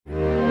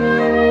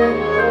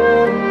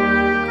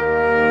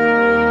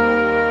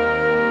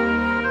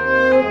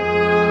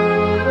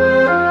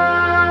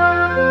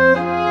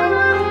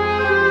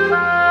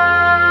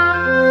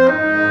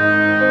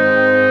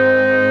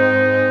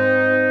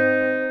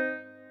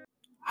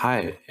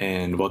Hi,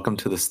 and welcome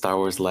to the Star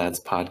Wars Lads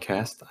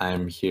podcast.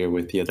 I'm here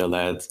with the other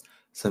lads,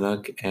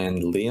 Sanuk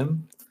and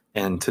Liam.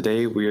 And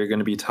today we are going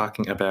to be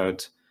talking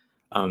about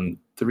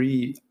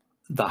three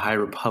The High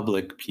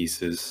Republic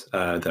pieces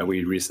that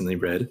we recently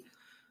read,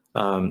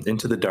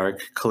 Into the Dark,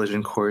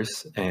 Collision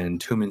Course,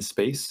 and Tomb in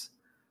Space,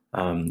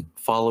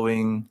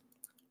 following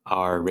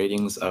our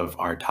ratings of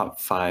our top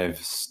 5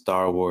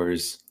 Star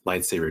Wars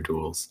lightsaber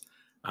duels,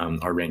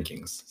 our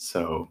rankings.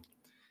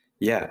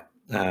 Yeah.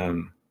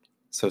 Um,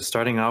 so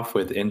starting off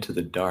with Into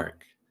the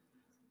Dark,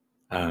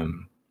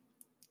 um,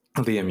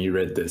 Liam, you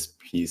read this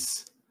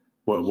piece.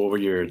 What were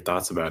your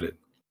thoughts about it?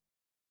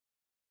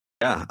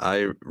 Yeah,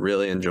 I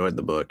really enjoyed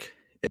the book.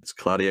 It's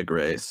Claudia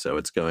Gray, so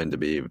it's going to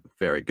be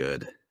very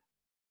good.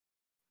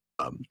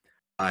 Um,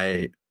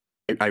 I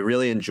I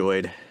really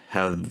enjoyed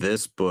how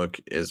this book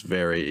is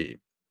very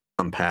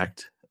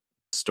compact.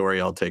 The story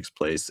all takes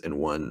place in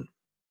one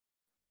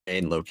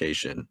main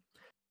location.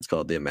 It's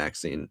called the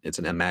Amaxine. It's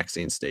an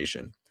Amaxine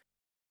station,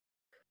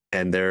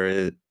 and there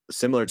is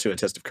similar to A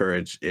Test of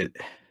Courage. It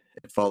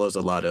follows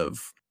a lot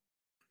of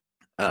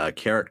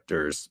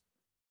characters,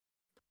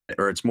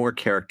 or it's more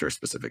character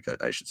specific,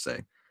 I should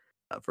say,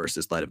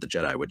 versus Light of the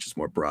Jedi, which is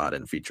more broad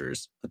and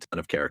features a ton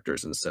of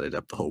characters and setting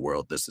up the whole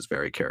world. This is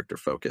very character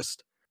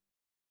focused.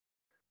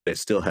 It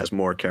still has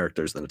more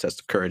characters than A Test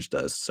of Courage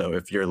does. So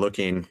if you're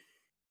looking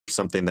for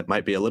something that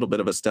might be a little bit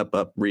of a step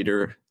up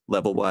reader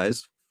level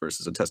wise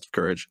versus A Test of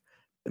Courage,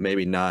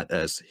 maybe not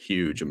as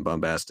huge and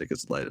bombastic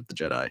as Light of the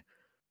Jedi,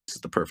 this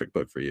is the perfect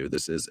book for you.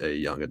 This is a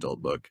young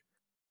adult book.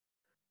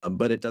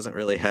 But it doesn't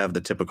really have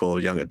the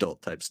typical young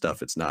adult type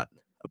stuff. It's not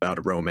about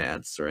a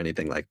romance or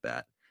anything like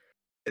that.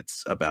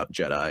 It's about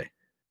Jedi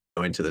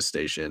going to the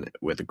station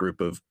with a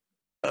group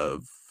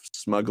of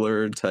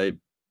smuggler type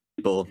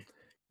people,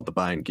 the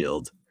Bind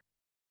Guild,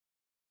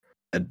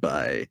 led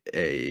by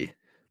a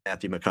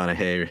Matthew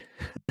McConaughey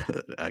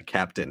a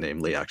captain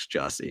named Leox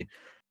Jossi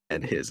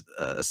and his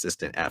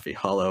assistant Affie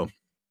Hollow.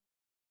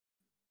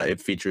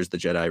 It features the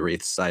Jedi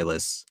Wraith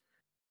Silas,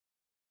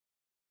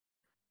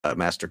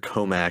 Master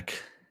Comac,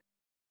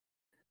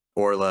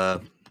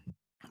 Orla,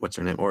 what's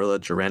her name? Orla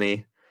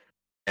Jareni,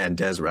 and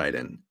Des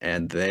Ryden,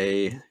 and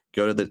they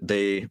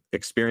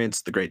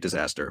experience the Great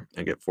Disaster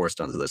and get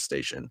forced onto this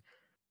station.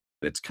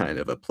 It's kind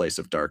of a place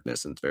of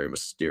darkness and it's very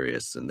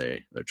mysterious, and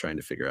they're trying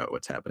to figure out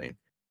what's happening.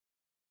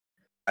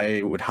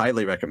 I would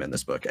highly recommend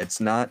this book. It's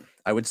not,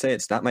 I would say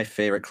it's not my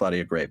favorite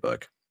Claudia Gray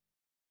book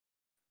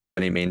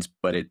by any means,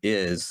 but it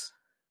is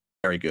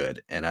very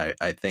good. And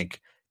I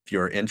think if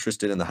you're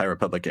interested in the High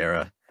Republic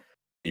era,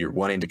 you're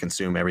wanting to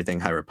consume everything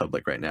High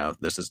Republic right now,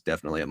 this is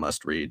definitely a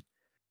must read.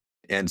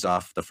 It ends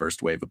off the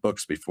first wave of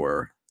books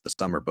before the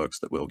summer books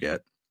that we'll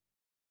get.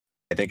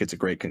 I think it's a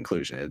great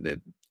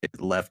conclusion.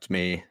 It left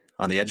me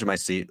on the edge of my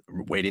seat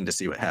waiting to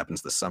see what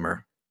happens this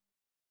summer.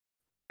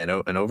 And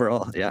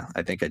overall, yeah,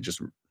 I think I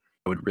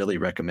would really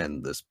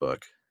recommend this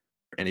book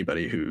for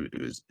anybody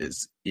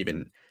is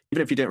even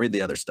if you didn't read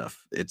the other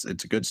stuff. It's a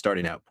good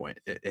starting out point.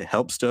 It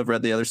helps to have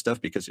read the other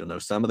stuff because you'll know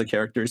some of the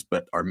characters,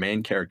 but our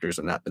main characters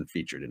have not been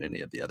featured in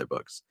any of the other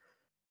books.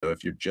 So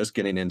if you're just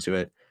getting into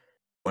it,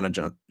 want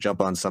to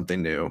jump on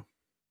something new,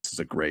 this is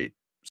a great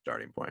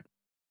starting point.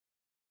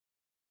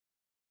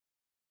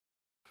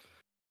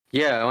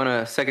 Yeah, I want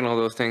to second all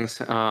those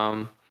things.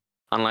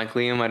 Unlike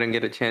Liam, I didn't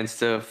get a chance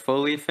to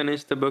fully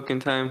finish the book in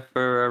time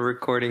for a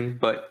recording,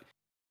 but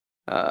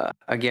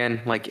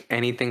again, like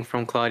anything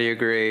from Claudia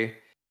Gray,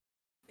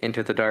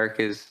 Into the Dark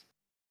is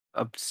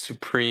a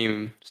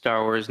supreme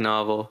Star Wars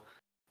novel.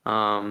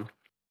 Um,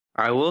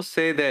 I will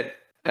say that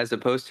as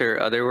opposed to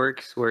her other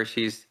works, where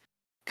she's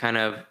kind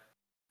of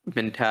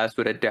been tasked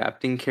with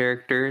adapting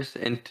characters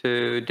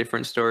into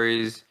different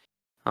stories,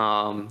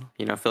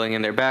 filling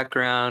in their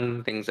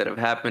background, things that have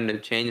happened,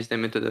 and change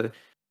them into the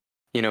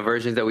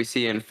versions that we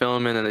see in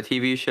film and in the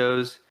TV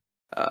shows.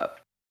 Uh,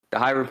 the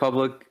High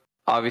Republic,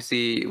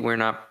 obviously, we're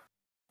not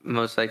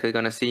most likely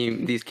going to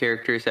see these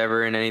characters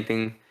ever in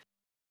anything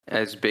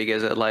as big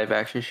as a live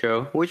action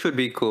show, which would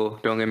be cool.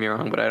 Don't get me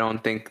wrong, but I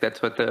don't think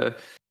that's what the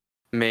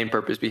main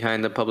purpose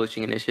behind the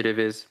publishing initiative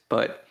is.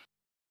 But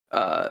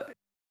uh,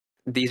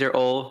 these are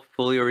all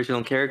fully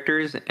original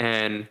characters,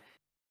 and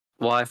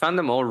while I found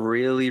them all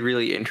really,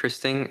 really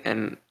interesting,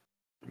 and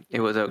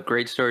it was a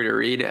great story to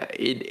read,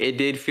 it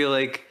did feel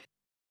like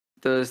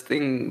the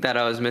thing that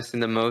I was missing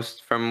the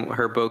most from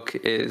her book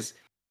is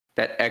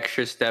that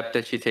extra step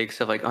that she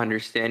takes of like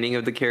understanding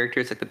of the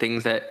characters, like the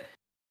things that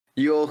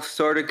you all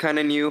sort of kind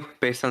of knew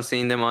based on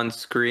seeing them on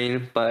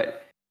screen,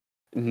 but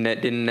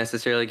didn't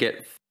necessarily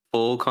get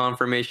full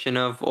confirmation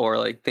of, or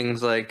like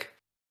things like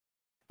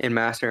in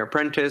Master and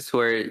Apprentice,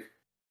 where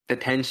the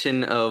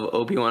tension of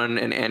Obi-Wan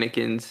and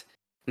Anakin's,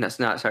 that's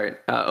not sorry,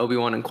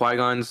 Obi-Wan and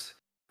Qui-Gon's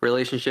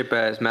relationship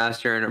as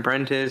Master and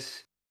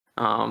Apprentice,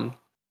 um,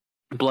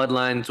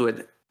 bloodlines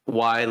with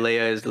why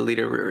Leia is the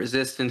leader of the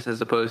Resistance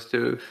as opposed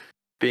to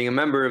being a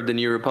member of the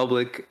New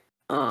Republic.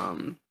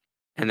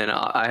 And then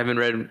I haven't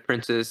read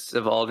Princess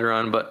of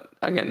Alderaan, but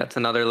again, that's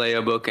another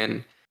Leia book.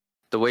 And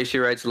the way she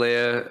writes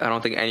Leia, I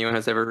don't think anyone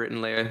has ever written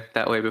Leia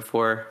that way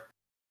before.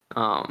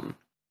 Um,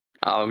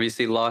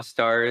 Obviously, Lost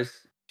Stars.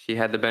 She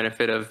had the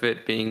benefit of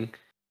it being,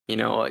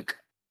 like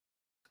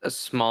a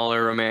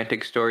smaller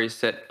romantic story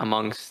set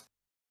amongst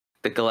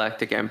the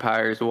Galactic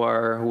Empire's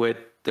war with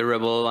the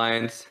Rebel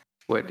Alliance,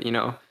 with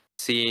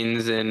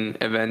scenes and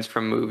events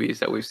from movies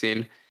that we've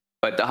seen.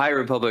 But the High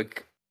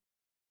Republic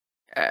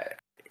uh,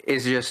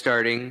 is just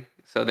starting,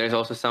 so there's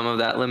also some of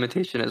that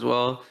limitation as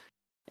well.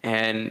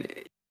 And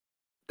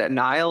that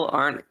Nile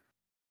aren't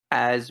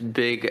as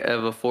big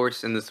of a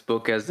force in this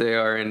book as they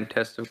are in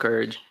Test of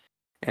Courage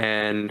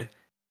and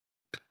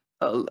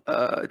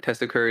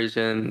Test of Courage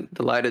and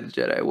The Light of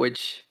the Jedi,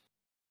 which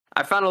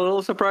I found a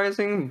little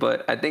surprising,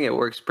 but I think it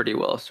works pretty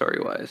well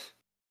story-wise.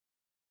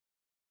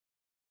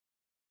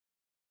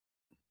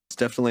 It's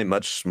definitely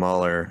much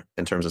smaller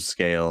in terms of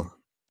scale.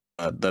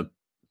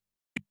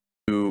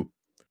 You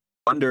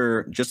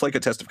wonder, just like a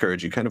Test of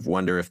Courage, you kind of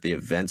wonder if the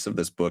events of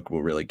this book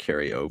will really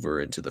carry over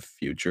into the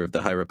future of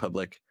the High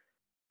Republic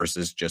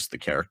versus just the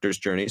characters'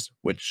 journeys,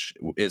 which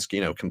is,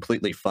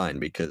 completely fine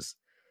because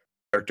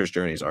characters'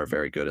 journeys are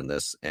very good in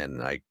this,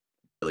 and I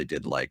really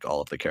did like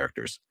all of the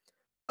characters.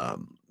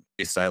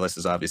 Silas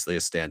is obviously a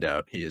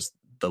standout. He is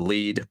the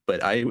lead,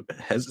 but I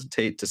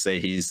hesitate to say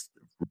he's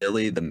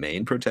really the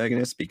main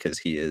protagonist because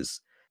he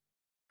is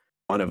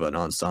one of an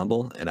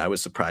ensemble, and I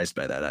was surprised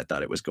by that. I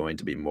thought it was going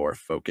to be more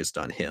focused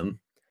on him.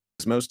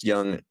 Because most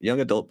young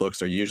adult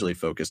books are usually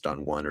focused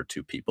on one or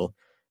two people.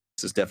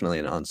 This is definitely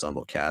an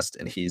ensemble cast,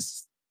 and he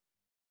is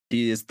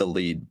the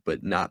lead,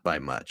 but not by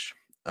much.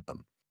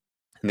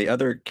 And the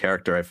other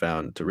character I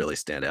found to really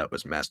stand out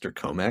was Master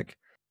Comac.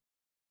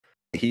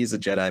 He's a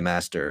Jedi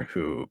Master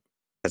who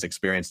has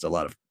experienced a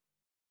lot of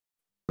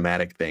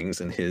traumatic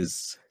things in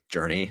his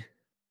journey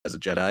as a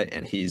Jedi,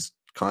 and he's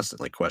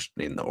constantly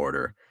questioning the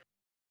Order,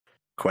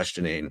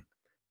 questioning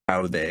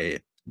how they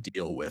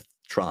deal with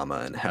trauma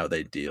and how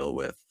they deal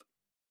with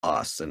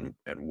loss and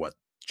what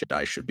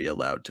Jedi should be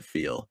allowed to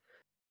feel.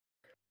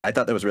 I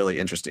thought that was really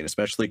interesting,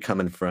 especially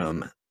coming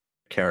from a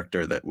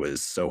character that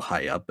was so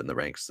high up in the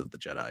ranks of the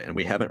Jedi. And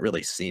we haven't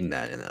really seen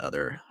that in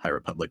other High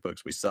Republic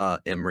books. We saw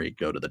Imri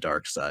go to the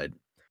dark side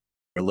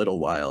for a little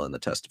while in the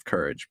Test of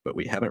Courage, but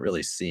we haven't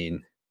really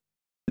seen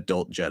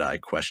adult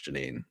Jedi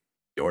questioning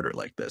the Order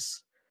like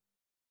this.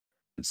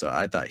 And so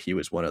I thought he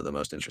was one of the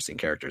most interesting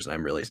characters, and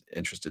I'm really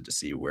interested to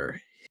see where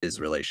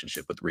his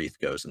relationship with Reath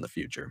goes in the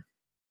future.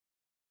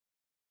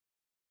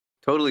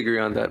 Totally agree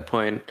on that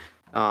point.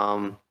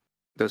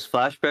 Those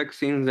flashback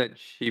scenes that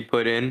she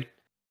put in,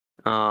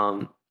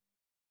 um,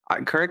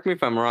 correct me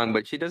if I'm wrong,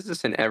 but she does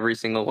this in every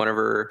single one of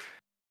her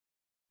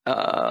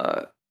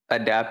uh,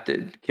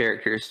 adapted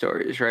character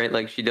stories, right?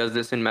 Like she does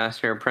this in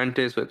Master and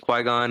Apprentice with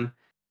Qui-Gon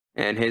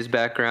and his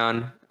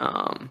background.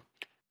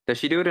 Does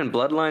she do it in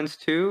Bloodlines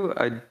too?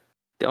 I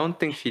don't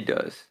think she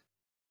does.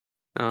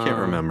 Can't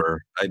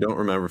remember. I don't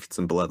remember if it's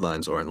in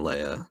Bloodlines or in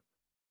Leia.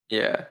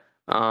 Yeah.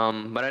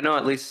 But I know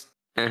at least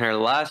in her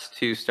last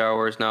two Star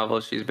Wars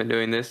novels, she's been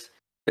doing this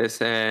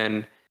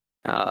and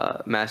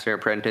Master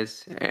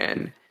Apprentice,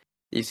 and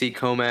you see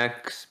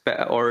Comac's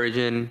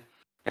origin,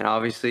 and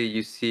obviously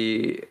you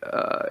see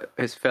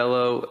his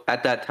fellow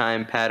at that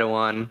time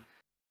Padawan,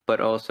 but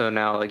also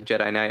now like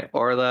Jedi Knight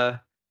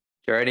Orla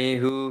Jareni,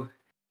 who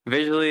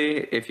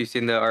visually, if you've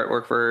seen the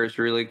artwork for her, is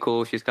really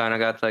cool. She's kind of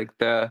got like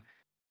the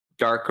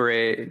Darth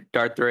Ray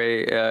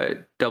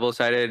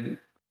double-sided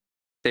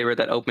saber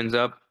that opens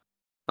up.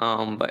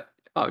 But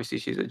obviously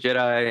she's a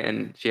Jedi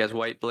and she has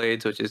white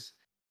blades, which is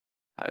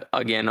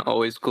again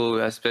always cool,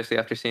 especially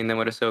after seeing them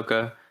with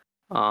Ahsoka.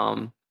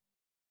 Um,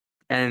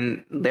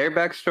 and their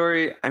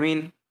backstory, I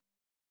mean,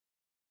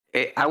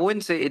 I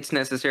wouldn't say it's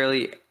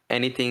necessarily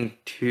anything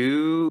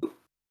too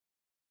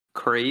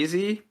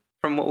crazy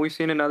from what we've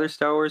seen in other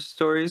Star Wars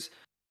stories.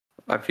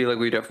 I feel like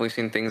we've definitely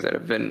seen things that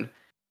have been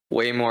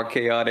way more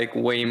chaotic,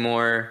 way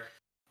more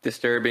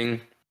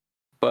disturbing,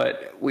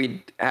 but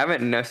we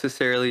haven't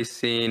necessarily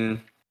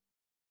seen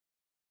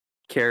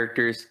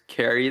characters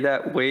carry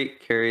that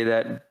weight, carry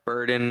that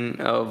burden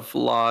of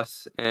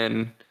loss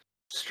and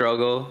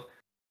struggle.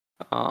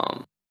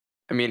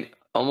 I mean,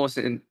 almost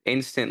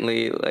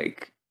instantly,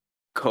 like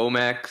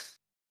Comac's,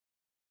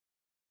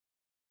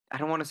 I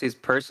don't want to say his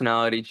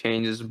personality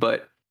changes,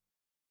 but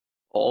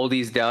all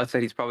these doubts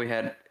that he's probably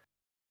had,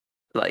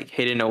 like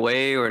hidden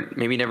away or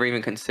maybe never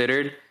even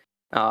considered,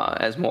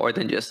 as more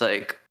than just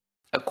like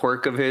a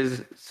quirk of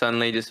his,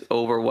 suddenly just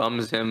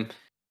overwhelms him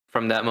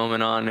from that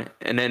moment on,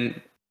 and then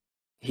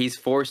he's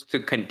forced to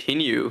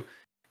continue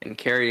and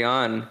carry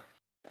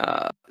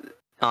uh,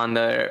 on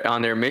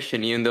their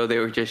mission, even though they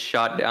were just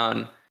shot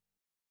down,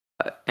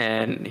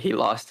 and he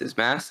lost his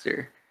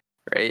master,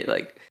 right?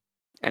 Like,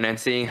 and then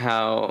seeing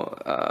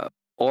how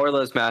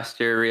Orla's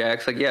master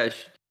reacts, like, yeah,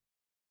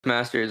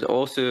 master is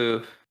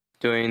also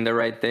doing the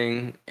right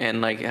thing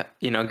and like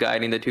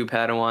guiding the two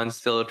Padawans,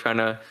 still trying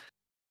to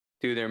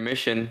do their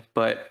mission,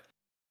 but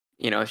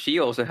she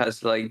also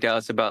has like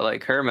doubts about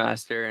like her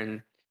master.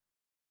 And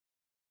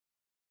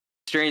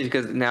strange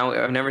because now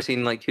I've never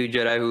seen like two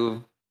Jedi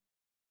who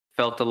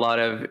felt a lot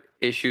of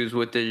issues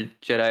with the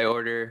Jedi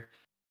Order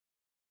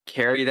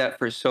carry that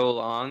for so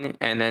long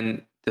and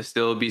then to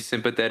still be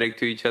sympathetic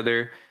to each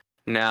other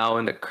now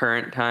in the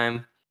current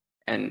time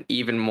and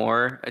even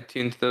more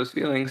attuned to those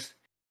feelings,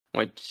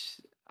 which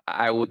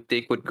I would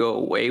think would go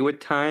away with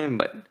time,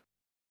 but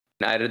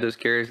neither of those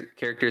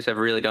characters have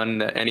really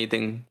done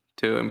anything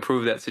to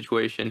improve that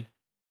situation.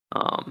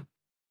 Um,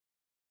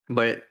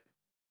 but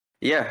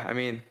yeah, I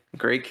mean,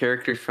 great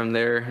characters from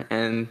there,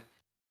 and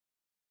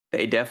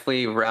they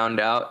definitely round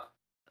out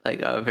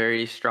like a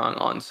very strong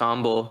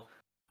ensemble.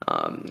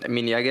 I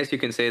mean, yeah, I guess you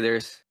can say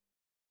there's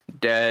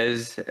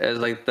Dez as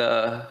like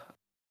the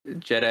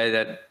Jedi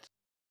that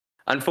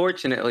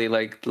unfortunately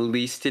like the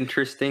least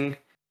interesting.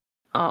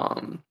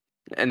 Um,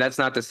 and that's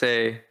not to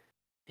say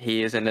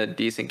he isn't a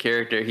decent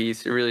character. He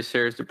really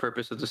serves the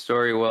purpose of the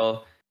story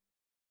well,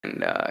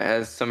 and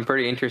has some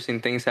pretty interesting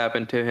things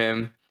happen to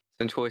him,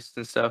 some twists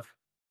and stuff.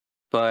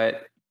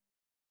 But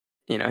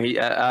you know, he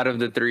out of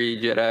the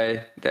three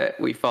Jedi that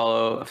we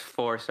follow,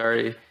 four,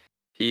 sorry,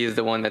 he is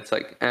the one that's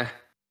like,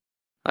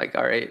 like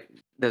all right,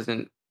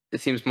 doesn't.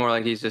 It seems more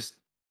like he's just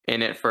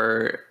in it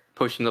for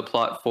pushing the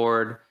plot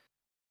forward.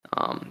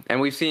 And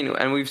we've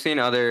seen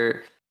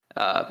other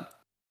uh,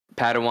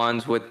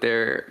 Padawans with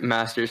their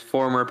master's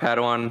former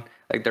Padawan,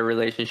 like their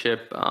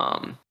relationship.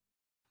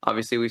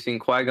 Obviously, we've seen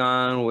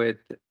Qui-Gon with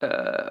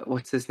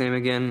what's his name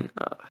again?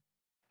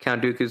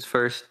 Count Dooku's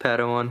first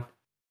Padawan.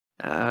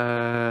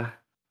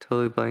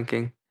 Totally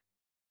blanking.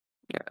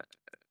 Yeah,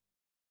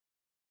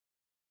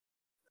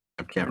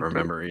 I can't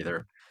remember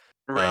either.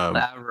 Rael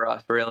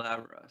Averross. Rael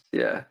Averross.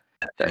 Yeah,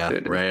 that's Yeah, who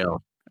it is.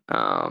 Rail.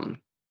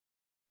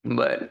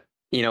 But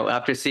you know,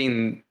 after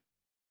seeing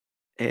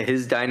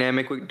his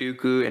dynamic with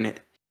Dooku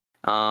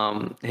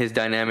and his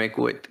dynamic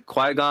with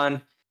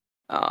Qui-Gon,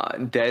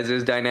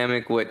 Dez's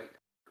dynamic with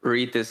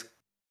Reith is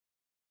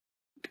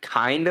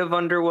kind of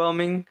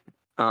underwhelming.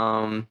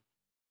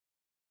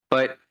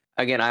 But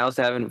again, I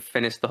also haven't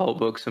finished the whole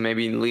book, so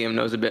maybe Liam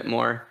knows a bit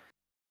more.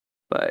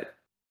 But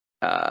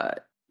uh,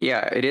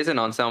 yeah, it is an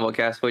ensemble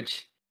cast,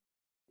 which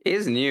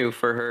is new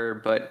for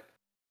her, but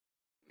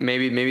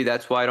maybe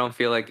that's why I don't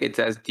feel like it's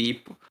as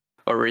deep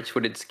or rich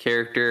with its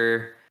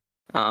character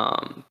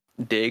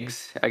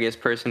digs, I guess,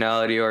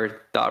 personality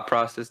or thought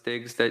process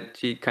digs that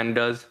she kind of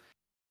does.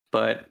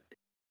 But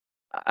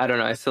I don't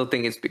know. I still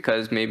think it's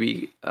because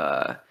maybe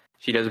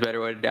she does better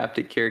with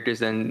adapted characters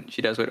than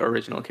she does with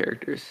original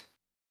characters.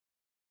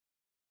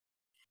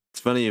 It's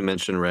funny you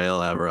mentioned Rael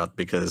Averroth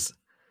because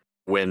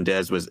when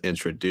Dez was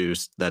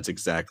introduced, that's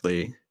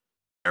exactly the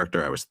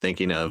character I was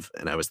thinking of,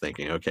 and I was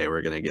thinking, okay,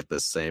 we're gonna get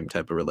this same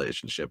type of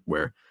relationship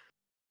where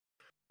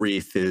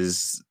Reith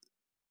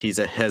he's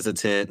a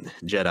hesitant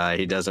Jedi.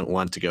 He doesn't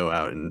want to go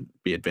out and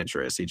be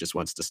adventurous. He just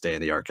wants to stay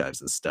in the archives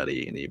and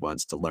study, and he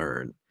wants to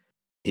learn.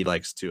 He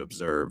likes to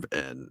observe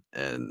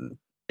and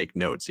take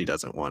notes. He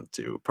doesn't want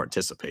to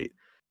participate.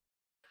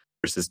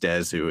 Versus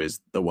Dez, who is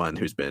the one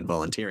who's been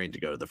volunteering to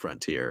go to the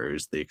frontier,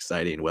 who's the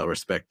exciting,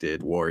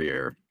 well-respected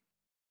warrior.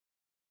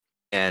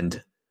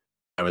 And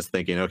I was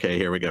thinking, okay,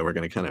 here we go. We're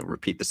going to kind of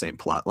repeat the same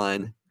plot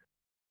line.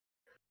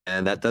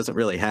 And that doesn't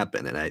really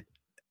happen. And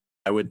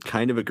I would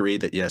kind of agree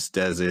that, yes,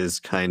 Dez is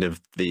kind of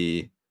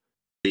the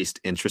least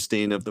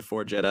interesting of the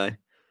four Jedi.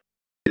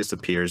 He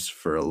disappears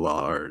for a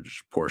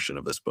large portion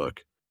of this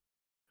book.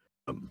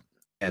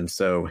 And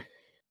so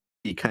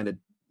he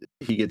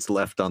gets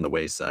left on the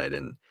wayside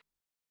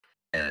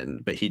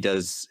but he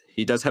does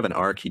have an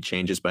arc. He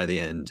changes by the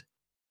end.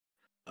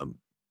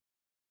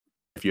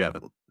 If you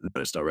haven't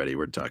noticed already,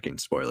 we're talking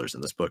spoilers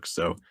in this book.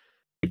 So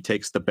he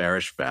takes the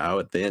bearish vow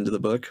at the end of the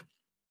book,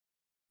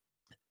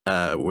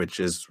 which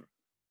is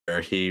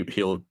where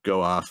he'll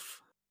go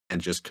off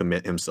and just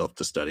commit himself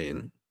to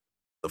studying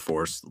the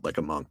Force like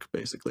a monk,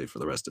 basically, for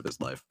the rest of his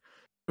life.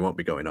 He won't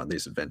be going on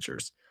these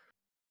adventures.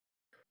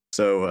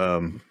 So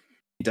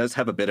he does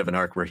have a bit of an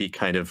arc where he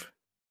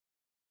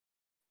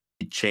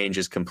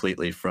changes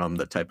completely from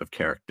the type of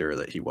character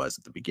that he was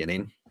at the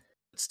beginning.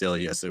 Still,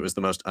 yes, it was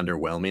the most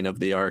underwhelming of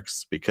the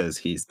arcs because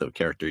he's the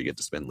character you get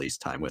to spend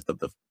least time with of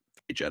the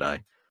three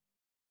Jedi.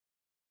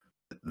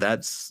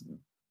 That's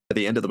at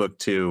the end of the book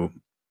too.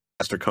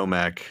 Master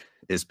Cohmac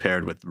is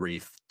paired with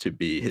Reith to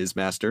be his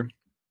master.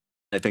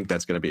 I think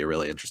that's going to be a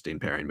really interesting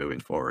pairing moving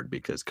forward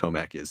because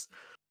Cohmac is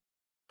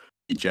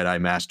the Jedi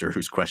master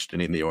who's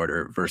questioning the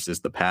order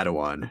versus the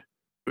Padawan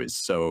who is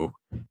so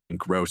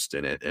engrossed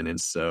in it and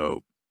is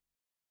so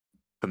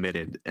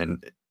committed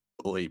and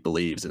fully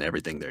believes in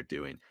everything they're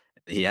doing.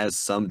 He has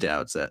some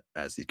doubts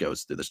as he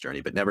goes through this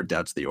journey, but never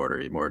doubts the order.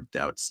 He more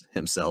doubts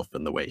himself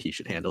and the way he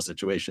should handle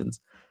situations.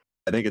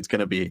 I think it's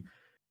going to be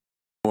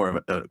more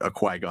of a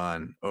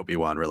Qui-Gon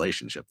Obi-Wan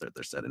relationship that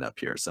they're setting up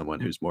here. Someone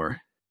who's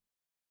more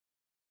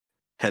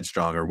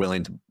headstrong or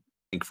willing to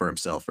think for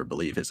himself or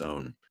believe his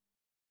own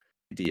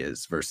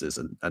ideas versus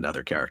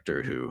another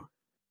character who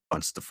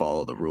wants to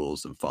follow the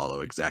rules and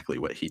follow exactly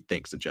what he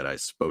thinks a Jedi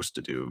is supposed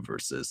to do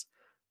versus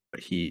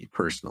what he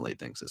personally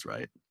thinks is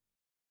right.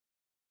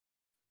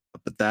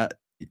 But that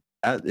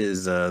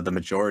is the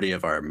majority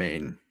of our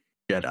main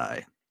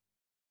Jedi.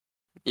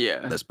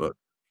 Yeah. In this book,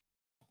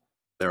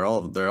 they're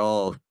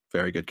all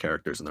very good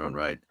characters in their own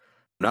right.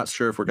 I'm not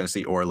sure if we're going to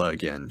see Orla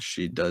again.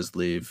 She does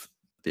leave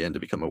at the end to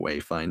become a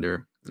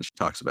wayfinder, and she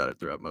talks about it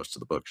throughout most of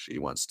the book. She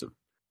wants to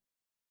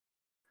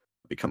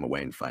become a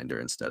wayfinder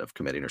instead of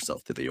committing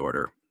herself to the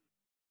order.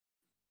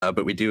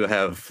 But we do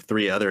have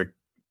 3 other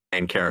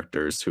main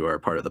characters who are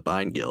part of the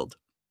Bind Guild.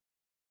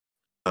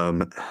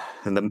 And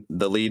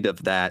the lead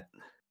of that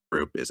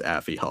group is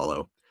Affie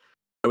Hollow.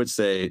 I would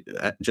say,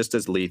 just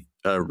as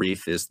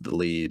Reath is the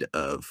lead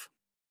of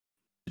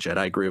the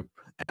Jedi group,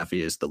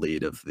 Affie is the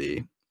lead of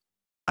the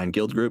Bind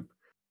Guild group.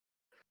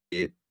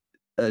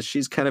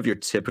 She's kind of your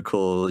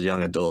typical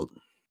young adult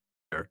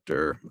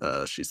character.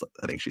 I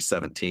think she's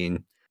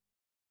 17.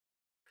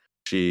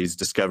 She's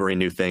discovering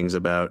new things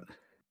about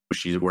who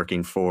she's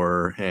working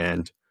for,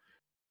 and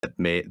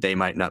they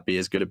might not be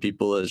as good of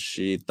people as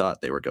she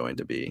thought they were going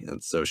to be.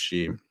 And so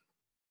she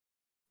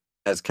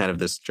has kind of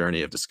this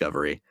journey of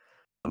discovery.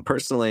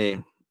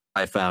 Personally,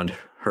 I found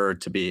her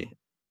to be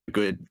a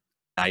good,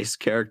 nice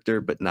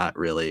character, but not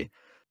really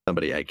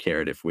somebody I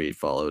cared if we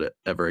followed it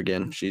ever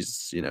again.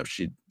 She's,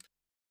 she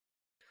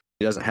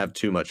doesn't have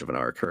too much of an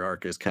arc. Her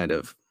arc is kind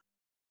of,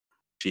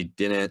 she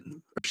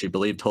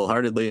believed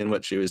wholeheartedly in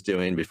what she was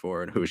doing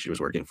before and who she was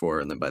working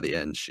for. And then by the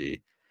end,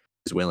 she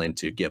is willing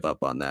to give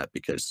up on that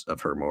because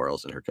of her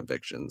morals and her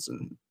convictions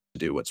and to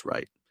do what's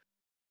right.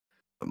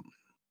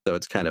 So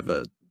it's kind of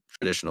a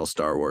traditional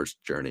Star Wars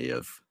journey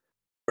of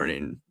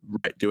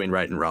doing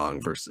right and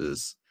wrong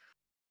versus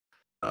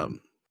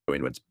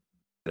doing what's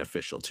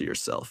beneficial to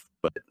yourself.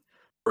 But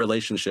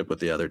relationship with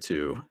the other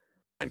 2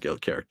 Bind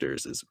Guild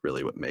characters is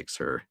really what makes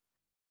her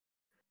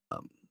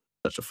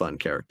such a fun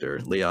character.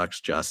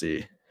 Leox Gyasi,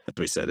 as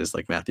we said, is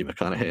like Matthew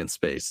McConaughey in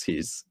space.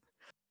 He's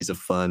a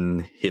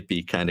fun,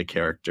 hippie kind of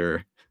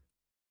character,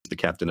 the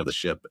captain of the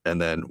ship.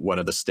 And then one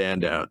of the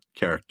standout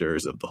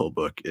characters of the whole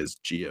book is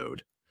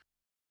Geode.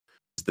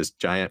 He's this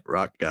giant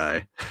rock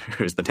guy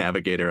who's the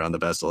navigator on the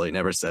vessel. He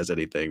never says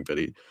anything, but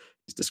he's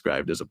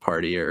described as a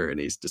partier, and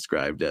he's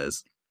described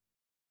as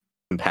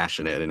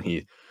compassionate.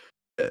 And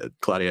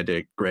Claudia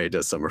de Grey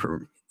does some of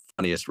her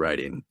funniest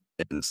writing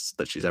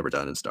that she's ever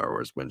done in Star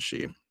Wars when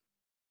she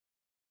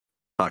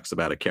talks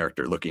about a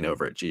character looking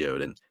over at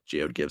Geode, and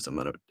Geode gives him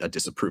a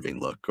disapproving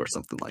look or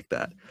something like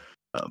that.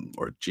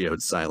 Or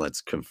Geode's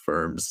silence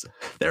confirms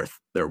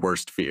their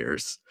worst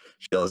fears.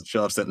 She'll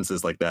have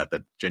sentences like that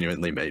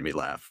genuinely made me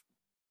laugh.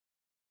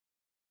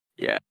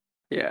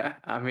 Yeah.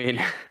 I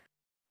mean,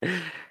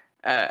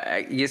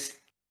 just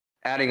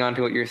adding on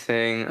to what you're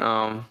saying.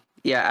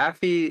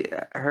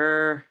 Affie,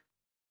 her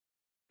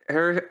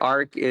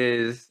arc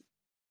is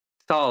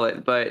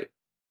solid, but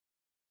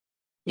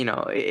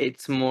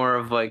it's more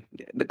of like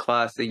the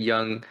classic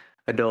young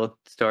adult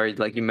story,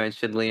 like you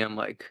mentioned, Liam,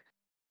 like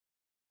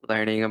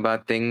learning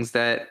about things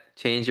that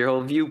change your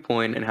whole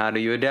viewpoint and how do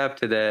you adapt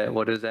to that?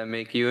 What does that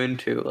make you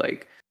into?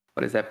 Like,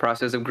 what is that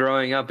process of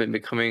growing up and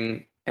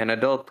becoming an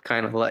adult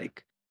kind of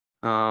like?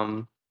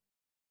 But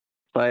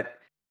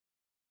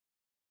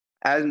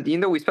as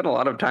we spent a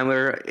lot of time with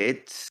her,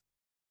 it's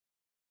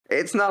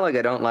not like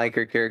I don't like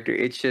her character.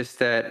 It's just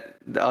that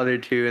the other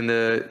 2 in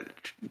the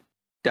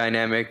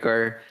dynamic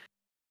are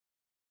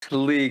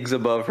leagues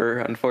above her,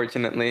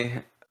 unfortunately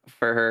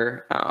for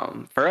her.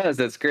 For us,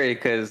 that's great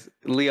because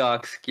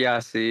Leox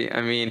Gyasi,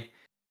 I mean,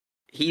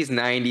 he's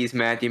 90s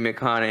Matthew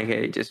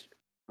McConaughey, just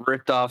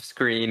ripped off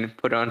screen,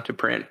 put onto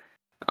print.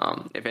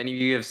 If any of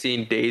you have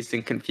seen Dazed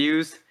and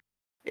Confused,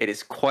 it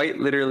is quite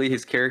literally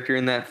his character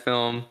in that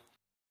film.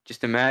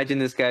 Just imagine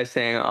this guy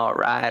saying, all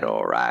right.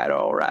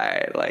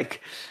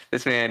 Like,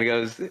 this man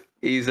goes,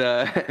 he's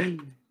a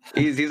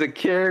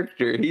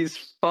character.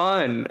 He's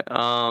fun.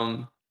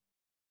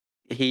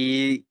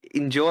 He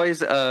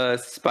enjoys a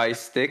spice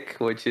stick,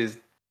 which is,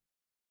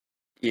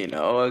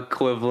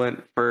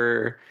 equivalent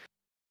for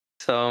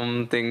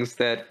some things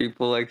that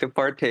people like to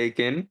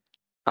partake in.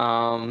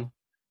 Not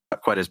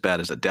quite as bad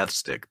as a death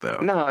stick, though.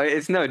 No,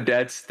 it's no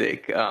death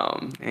stick.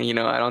 And,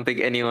 I don't think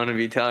anyone would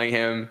be telling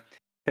him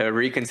to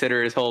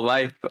reconsider his whole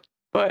life,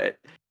 but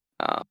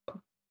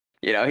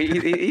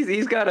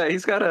he's got a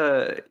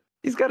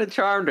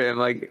charm to him.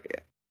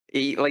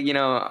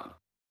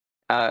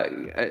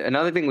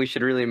 Another thing we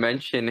should really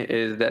mention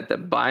is that the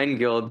Bind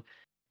Guild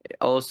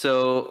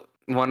also,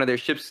 one of their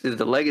ships is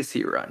the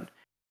Legacy Run,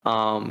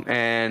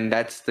 and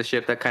that's the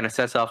ship that kind of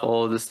sets off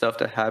all of the stuff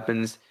that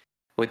happens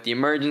with the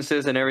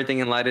emergencies and everything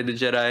in Light of the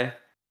Jedi.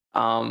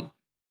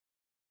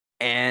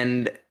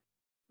 And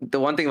the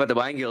one thing about the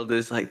Bind Guild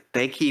is like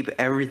they keep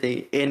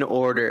everything in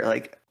order.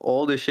 Like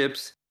all the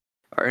ships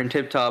are in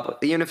tip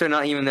top, even if they're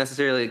not even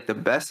necessarily like the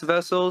best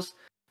vessels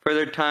for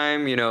their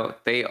time.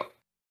 They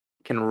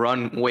can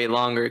run way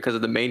longer because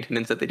of the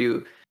maintenance that they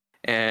do,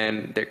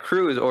 and their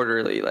crew is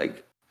orderly.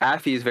 Like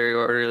Affie is very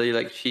orderly.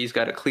 Like she's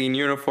got a clean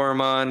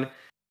uniform on.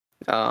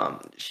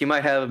 She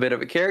might have a bit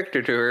of a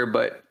character to her,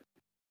 but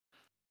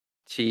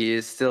she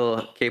is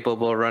still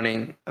capable of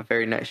running a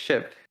very nice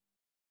ship.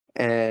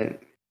 And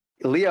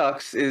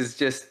Leox is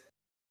just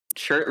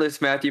shirtless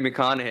Matthew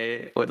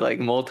McConaughey with like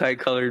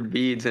multicolored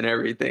beads and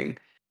everything.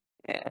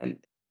 And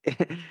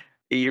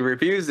he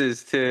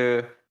refuses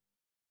to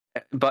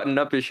buttoned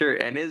up his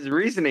shirt, and his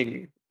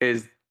reasoning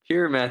is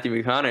pure Matthew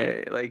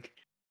McConaughey. Like,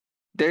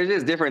 there's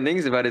just different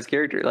things about his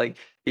character. Like,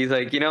 he's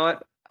like, you know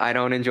what? I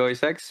don't enjoy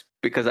sex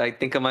because I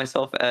think of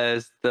myself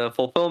as the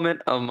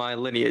fulfillment of my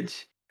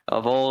lineage,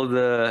 of all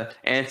the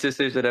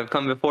ancestors that have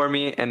come before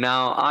me, and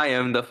now I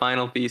am the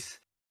final piece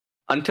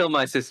until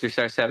my sister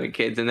starts having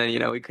kids, and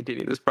then we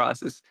continue this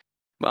process.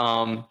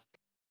 Um,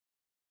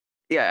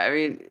 yeah, I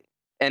mean,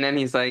 and then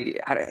he's like,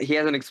 he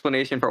has an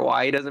explanation for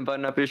why he doesn't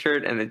button up his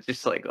shirt, and it's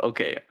just like,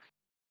 okay,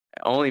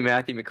 only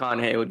Matthew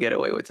McConaughey would get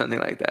away with something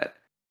like that.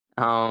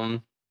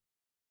 Um,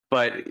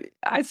 but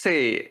I'd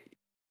say,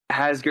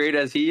 as great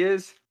as he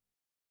is,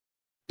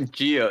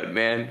 Geode,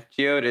 man,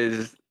 Geode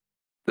is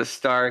the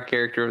star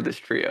character of this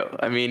trio.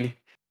 I mean,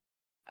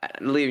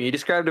 Liam, you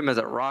described him as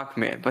a rock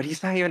man, but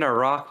he's not even a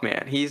rock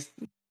man. He's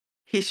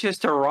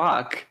just a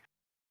rock.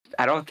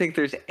 I don't think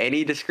there's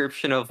any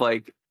description of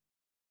like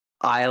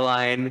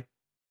eyeline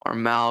or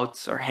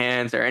mouths or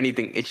hands or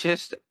anything. It's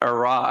just a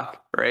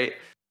rock, right?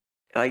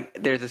 Like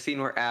there's a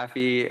scene where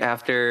Affy,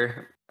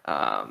 after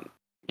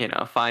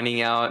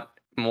finding out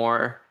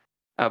more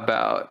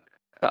about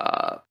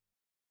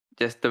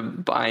just the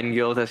Bind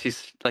Guild, as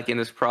she's like in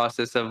this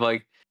process of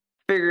like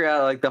figure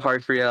out like the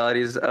harsh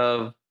realities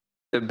of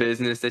the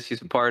business that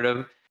she's a part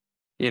of.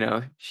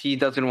 She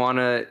doesn't want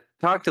to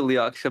talk to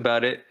Leox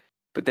about it,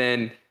 but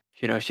then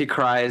she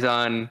cries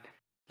on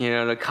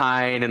the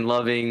kind and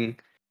loving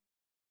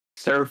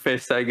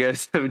surface, I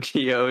guess, of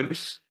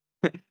Geode.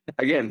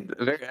 Again,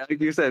 like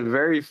you said,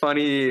 very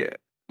funny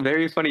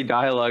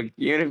dialogue.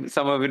 Even if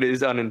some of it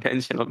is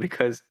unintentional,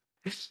 because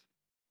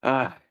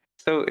uh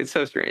so it's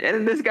so strange.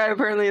 And this guy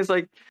apparently is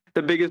like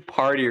the biggest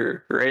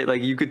partier, right?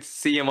 Like you could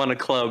see him on a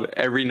club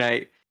every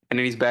night, and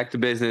then he's back to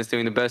business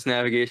doing the best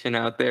navigation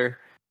out there.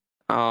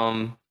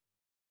 Um,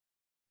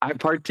 I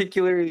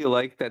particularly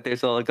like that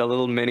there's like a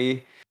little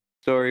mini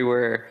story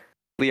where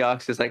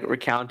Leox is like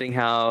recounting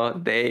how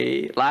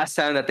they last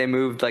time that they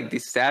moved like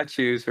these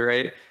statues,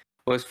 right,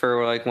 was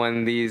for like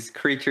when these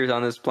creatures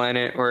on this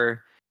planet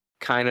were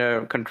kind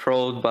of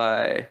controlled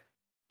by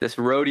this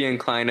Rhodian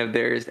client of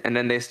theirs, and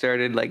then they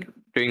started like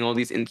doing all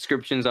these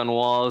inscriptions on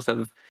walls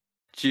of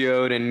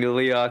Geode and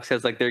Leox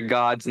as like their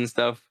gods and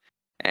stuff.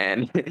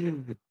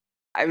 And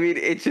I mean,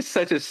 it's just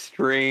such a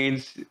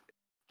strange,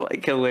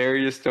 like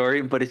hilarious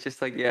story, but it's just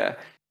like, yeah.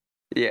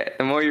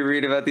 The more you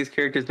read about these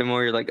characters, the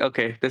more you're like,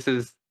 okay, this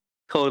is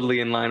totally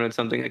in line with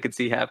something I could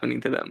see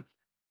happening to them.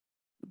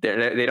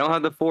 They don't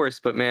have the force,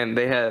 but man,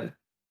 they have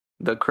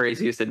the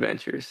craziest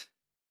adventures.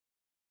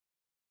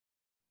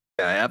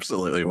 Yeah, I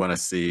absolutely want to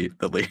see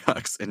the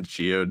Leox and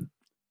Geode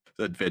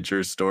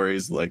adventure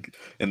stories, like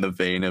in the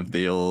vein of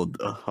the old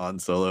Han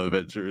Solo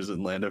adventures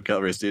and Lando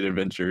Calrissian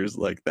adventures,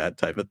 like that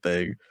type of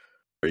thing.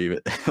 Or even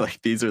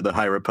like these are the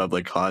High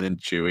Republic Han and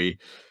Chewie,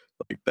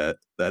 like that.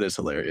 That is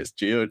hilarious.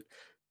 Geode,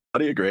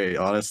 Claudia Gray,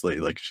 honestly,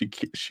 like she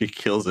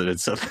kills it in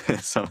some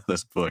of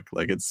this book.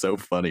 Like it's so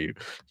funny.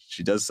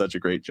 She does such a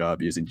great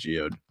job using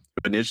Geode.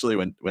 Initially,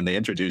 when they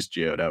introduced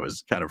Geode, I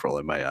was kind of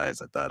rolling my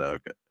eyes. I thought, oh,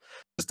 okay,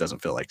 this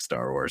doesn't feel like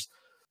Star Wars.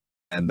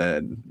 And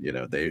then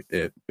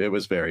it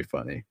was very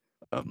funny.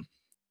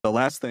 The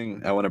last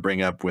thing I want to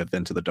bring up with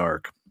Into the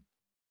Dark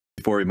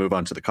before we move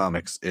on to the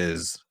comics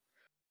is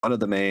one of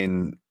the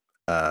main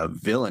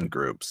villain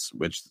groups,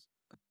 which,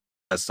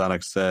 as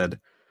Sonic said,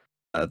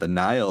 the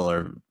Nile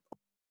are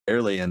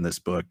barely in this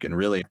book, and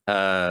really,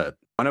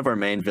 one of our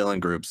main villain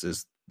groups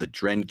is the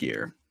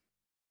Drengir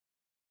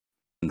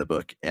in the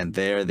book, and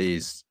they're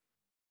these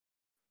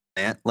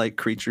ant-like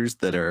creatures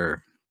that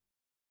are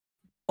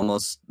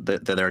almost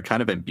that are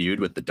kind of imbued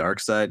with the dark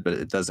side, but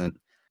it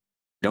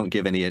don't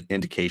give any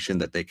indication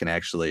that they can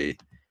actually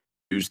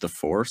use the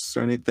Force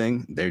or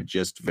anything. They're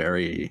just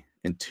very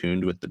in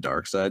tune with the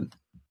dark side,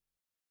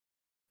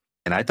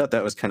 and I thought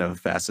that was kind of a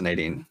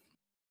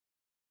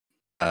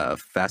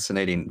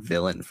fascinating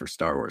villain for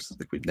Star Wars.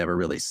 Like we've never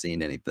really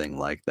seen anything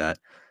like that.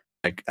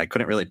 I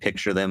couldn't really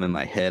picture them in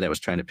my head. I was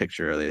trying to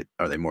picture,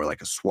 are they more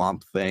like a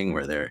swamp thing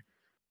where they're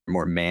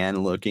more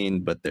man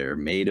looking, but they're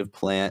made of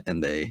plant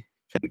and they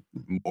can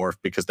morph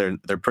because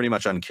they're pretty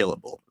much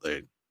unkillable.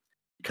 They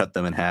cut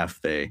them in half,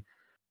 they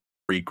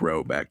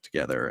regrow back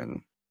together,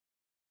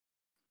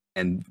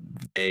 and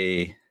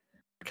they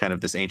kind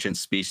of this ancient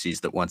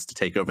species that wants to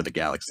take over the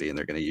galaxy, and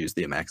they're going to use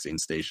the Amaxian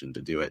station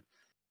to do it.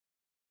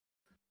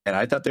 And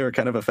I thought they were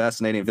kind of a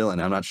fascinating villain.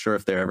 I'm not sure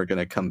if they're ever going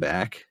to come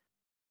back,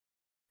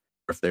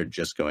 or if they're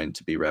just going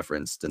to be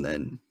referenced, and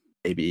then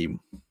maybe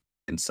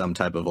in some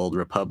type of Old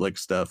Republic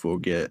stuff we'll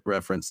get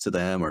reference to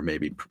them, or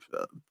maybe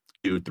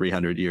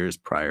 200-300 years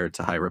prior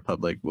to High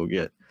Republic we'll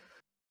get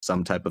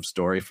some type of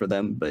story for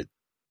them. But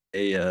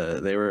they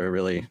were a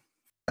really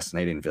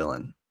fascinating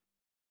villain.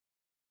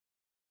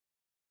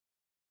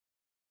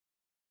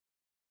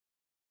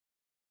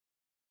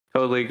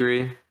 Totally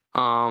agree.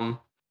 I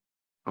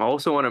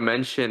also want to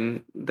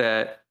mention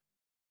that,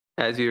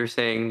 as you were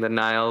saying, the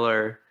Nile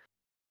are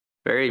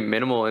very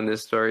minimal in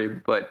this story,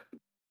 but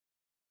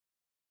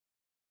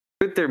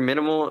they're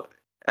minimal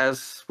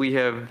as we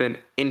have been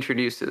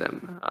introduced to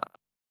them.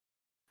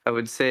 I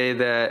would say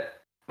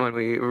that when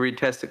we read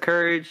Test of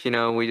Courage,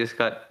 we just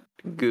got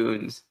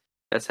goons.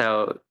 That's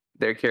how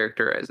they're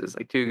characterized, as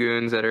like two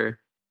goons that are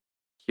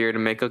here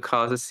to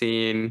cause a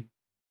scene,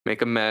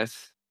 make a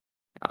mess,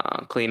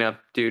 clean up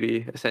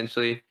duty,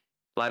 essentially.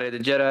 Light of the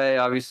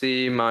Jedi,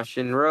 obviously, Ma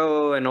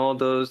Shinro, and all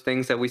those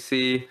things that we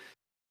see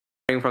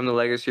from the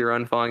Legacy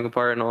run falling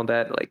apart and all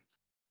that. Like,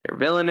 they're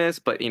villainous,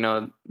 but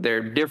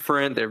they're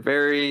different. They're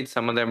varied.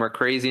 Some of them are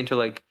crazy into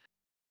like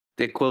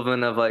the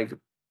equivalent of like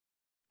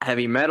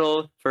heavy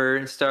metal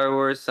for Star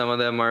Wars. Some of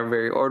them are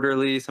very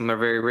orderly. Some are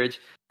very rich.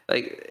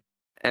 Like,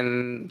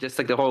 and just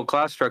like the whole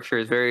class structure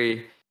is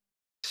very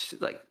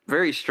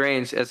very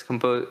strange as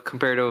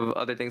compared to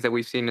other things that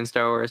we've seen in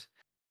Star Wars.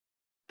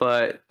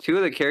 But two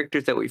of the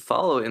characters that we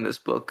follow in this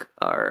book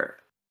are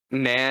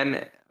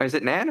Nan. Is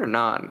it Nan or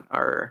Nan?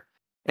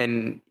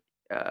 And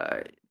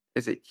uh,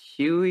 is it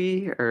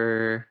Huey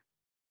or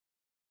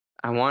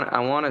I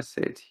want to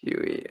say it's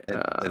Huey.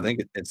 I think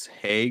it's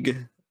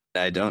Haig.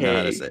 I don't know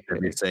how to say it.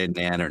 If you say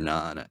Nan or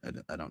Non,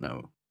 I don't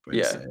know what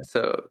to say Yeah, it.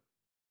 so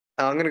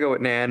I'm gonna go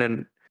with Nan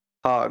and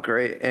Hog,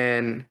 right?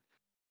 And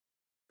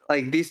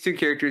like these two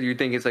characters, you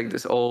think it's like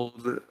this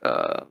old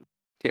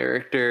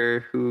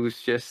character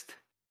who's just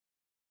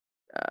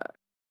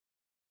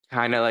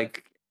kind of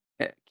like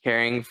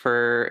caring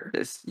for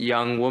this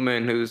young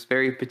woman who's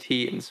very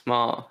petite and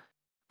small.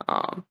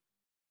 Um,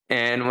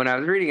 and when I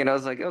was reading it, I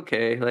was like,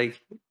 okay,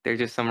 like they're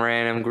just some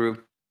random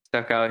group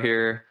stuck out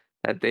here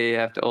that they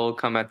have to all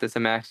come at this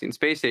Amaxian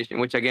space station.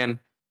 Which again,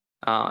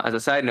 as a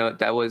side note,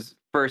 that was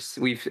first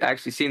we've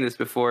actually seen this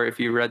before. If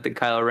you read the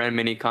Kylo Ren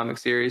mini comic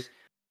series,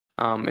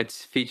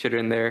 it's featured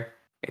in there.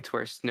 It's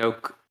where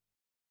Snoke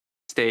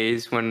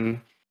stays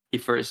when he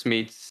first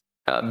meets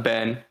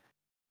Ben.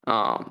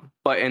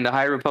 But in the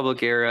High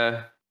Republic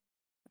era,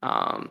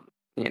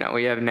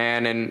 we have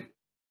Nan and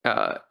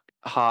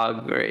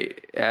Hog,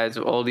 right? As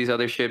all these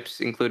other ships,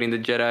 including the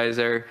Jedi's,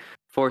 are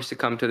forced to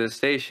come to the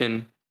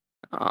station.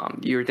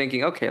 You were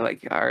thinking, okay,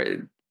 like,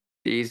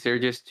 these are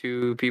just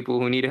two people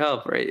who need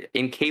help, right?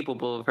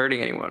 Incapable of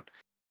hurting anyone.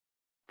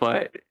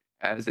 But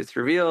as it's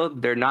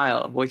revealed, they're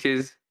Nile, which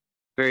is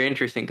very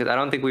interesting because I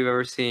don't think we've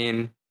ever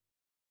seen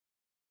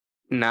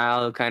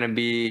Nile kind of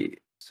be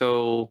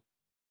so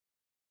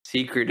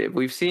secretive.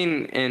 We've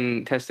seen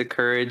in Test of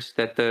Courage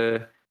that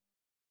the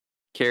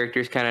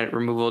characters kind of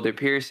remove all their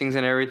piercings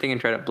and everything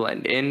and try to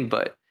blend in,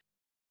 but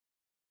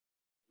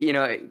you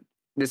know,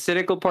 the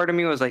cynical part of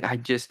me was like, I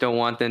just don't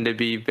want them to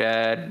be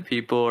bad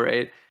people,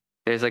 right?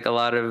 There's like a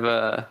lot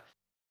of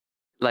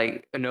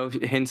like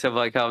hints of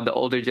like how the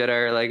older Jedi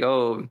are like,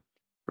 oh,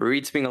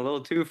 Reed's being a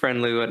little too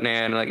friendly with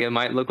Nan. Like it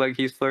might look like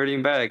he's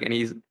flirting back, and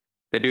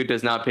the dude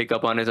does not pick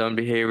up on his own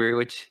behavior,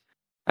 which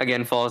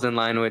again falls in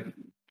line with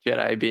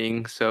Jedi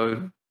being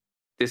so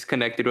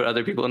disconnected with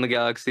other people in the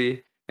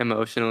galaxy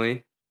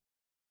emotionally.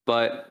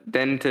 But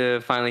then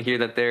to finally hear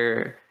that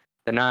they're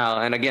the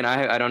Nile, and again,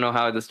 I don't know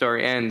how the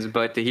story ends,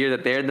 but to hear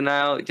that they're the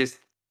Nile,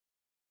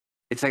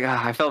 it's like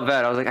I felt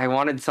bad. I was like, I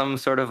wanted some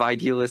sort of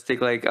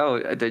idealistic, like, oh,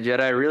 the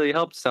Jedi really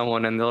helped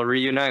someone and they'll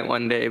reunite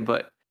one day,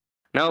 but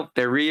nope,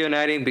 they're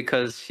reuniting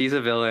because she's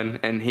a villain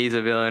and he's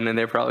a villain, and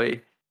they're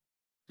probably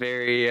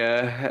very,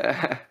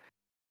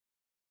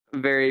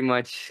 very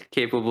much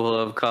capable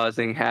of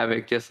causing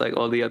havoc, just like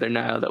all the other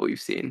Nile that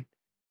we've seen.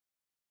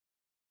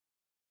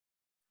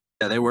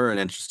 Yeah, they were an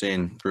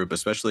interesting group,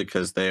 especially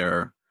because they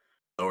are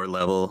lower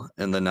level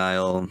in the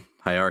Nile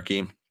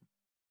hierarchy.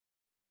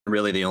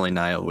 Really, the only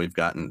Nile we've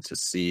gotten to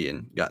see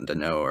and gotten to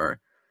know are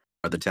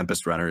the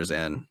Tempest Runners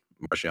and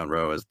Marchion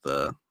Ro as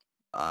the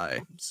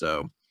Eye.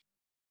 So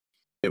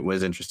it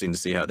was interesting to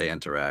see how they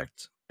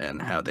interact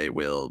and how they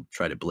will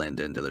try to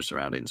blend into their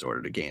surroundings in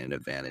order to gain an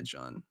advantage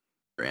on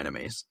their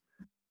enemies.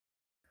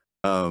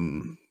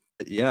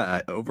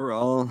 Yeah,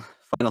 overall,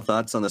 final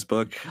thoughts on this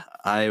book.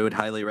 I would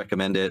highly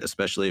recommend it,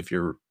 especially if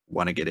you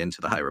want to get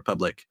into the High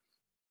Republic.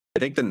 I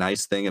think the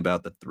nice thing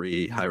about the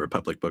 3 High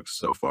Republic books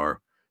so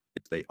far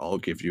is they all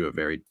give you a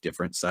very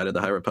different side of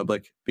the High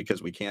Republic,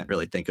 because we can't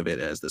really think of it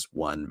as this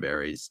one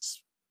very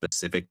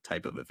specific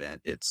type of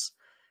event. It's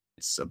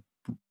a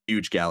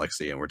huge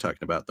galaxy, and we're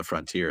talking about the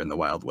frontier and the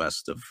Wild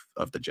West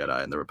of the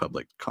Jedi and the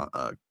Republic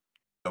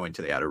going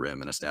to the Outer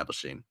Rim and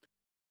establishing,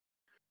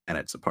 and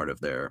it's a part of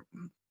their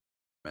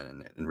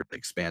and really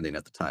expanding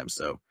at the time.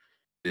 So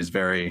it is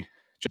very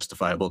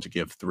justifiable to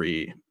give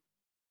 3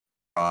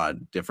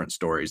 broad different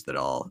stories that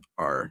all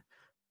are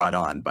brought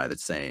on by the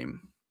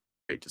same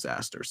great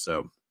disaster.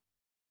 So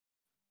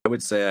I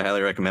would say I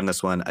highly recommend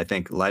this one. I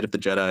think Light of the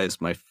Jedi is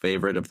my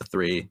favorite of the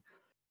 3.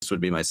 This would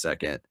be my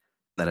second.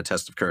 Then A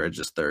Test of Courage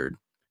is third,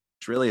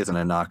 which really isn't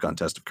a knock on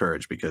Test of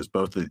Courage, because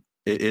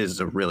it is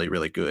a really,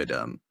 really good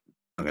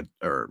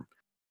or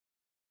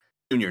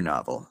junior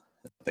novel,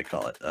 they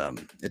call it.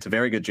 It's a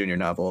very good junior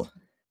novel.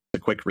 It's a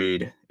quick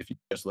read. If you're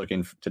just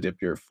looking to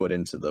dip your foot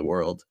into the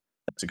world,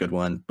 that's a good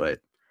one. But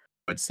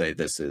I would say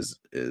this is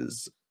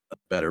a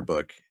better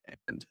book,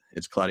 and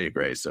it's Claudia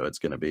Gray, so it's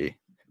going to be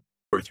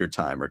worth your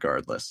time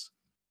regardless.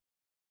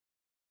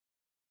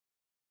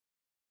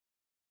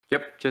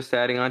 Yep, just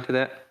adding on to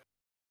that.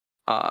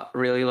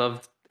 Really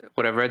loved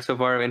what I've read so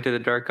far of Into the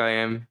Dark, I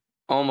am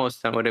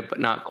almost done with it, but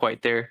not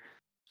quite there.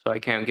 So I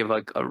can't give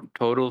like a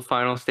total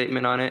final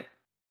statement on it.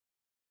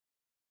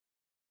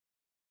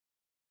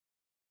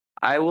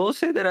 I will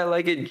say that I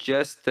like it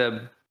just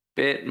a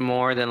bit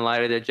more than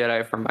Light of the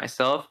Jedi for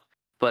myself,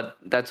 but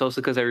that's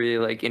also because I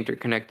really like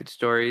interconnected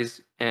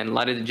stories. And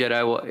Light of the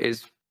Jedi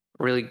is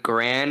really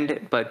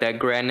grand, but that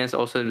grandness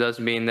also does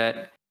mean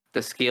that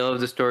the scale of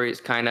the story is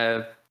kind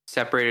of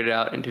separated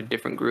out into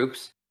different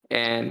groups.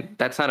 And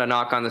that's not a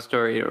knock on the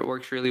story. It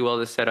works really well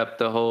to set up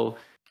the whole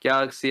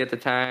galaxy at the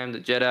time, the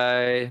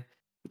Jedi,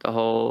 the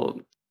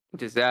whole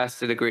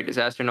disaster, the Great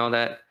Disaster, and all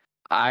that.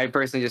 I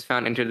personally just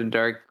found Into the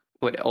Dark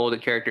with all the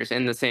characters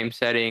in the same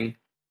setting,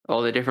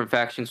 all the different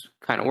factions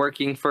kind of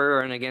working for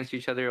and against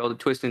each other, all the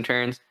twists and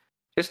turns,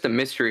 just the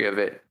mystery of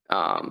it.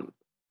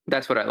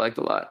 That's what I liked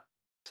a lot.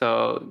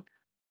 So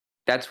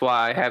that's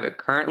why I have it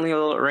currently a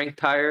little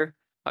ranked higher.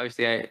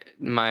 Obviously,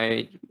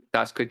 my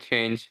thoughts could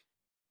change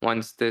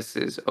once this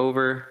is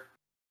over.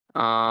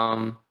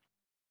 Once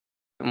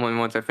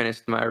I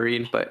finish my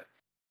read, but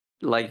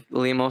like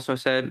Liam also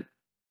said,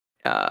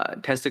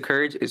 Test of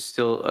Courage is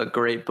still a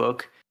great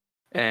book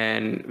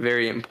and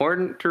very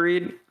important to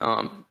read,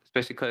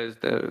 especially because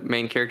the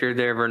main character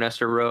there,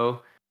 Vanessa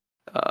Rowe,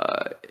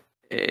 uh,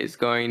 is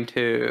going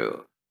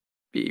to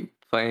be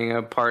playing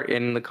a part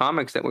in the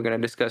comics that we're going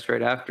to discuss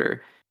right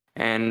after,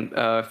 and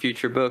a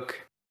future book.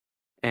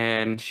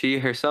 And she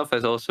herself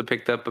has also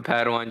picked up a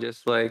Padawan,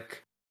 just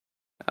like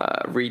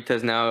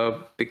Rita's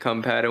now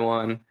become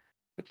Padawan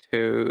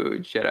to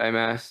Jedi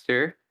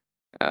Master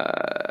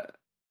Coma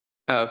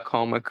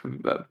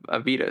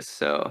Avitas.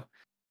 So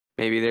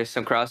maybe there's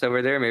some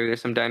crossover there. Maybe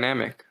there's some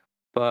dynamic.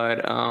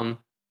 But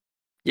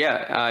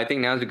yeah, I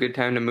think now's a good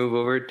time to move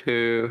over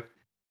to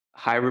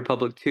High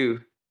Republic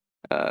 2.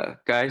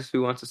 Guys,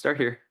 who wants to start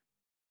here?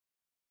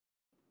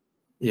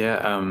 Yeah,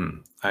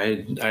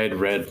 I had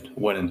read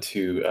 1 and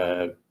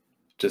 2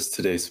 just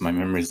today, so my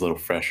memory's a little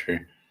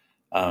fresher.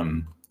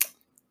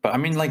 But I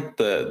mean, like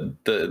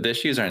the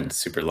issues aren't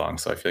super long,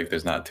 so I feel like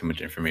there's not too much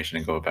information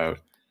to go about.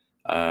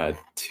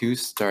 2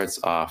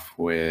 starts off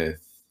with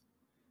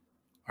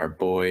our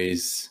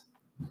boys.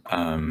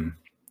 What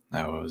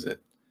was it?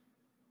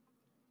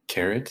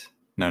 Carrot?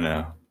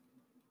 No.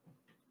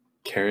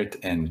 Carrot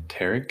and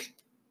Tarek.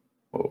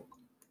 Whoa.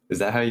 Is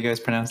that how you guys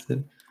pronounced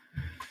it?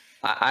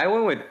 I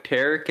went with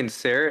Tarek and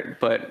Sarah,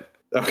 but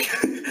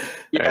okay.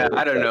 yeah, Right,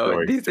 I don't know.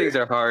 works. These things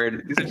are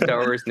hard. These are Star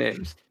Wars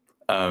names.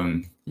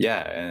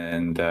 Yeah,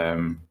 and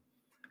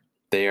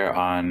they are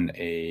on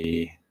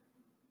a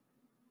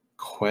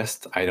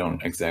quest. I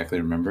don't exactly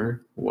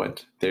remember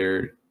what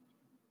they're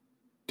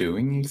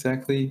doing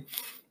exactly,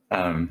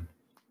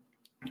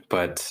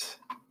 but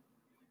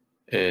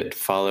it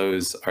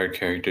follows our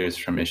characters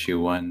from issue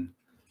 1,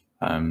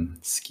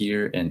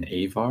 Skier and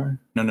Avar.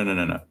 No.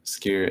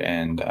 Skier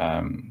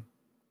and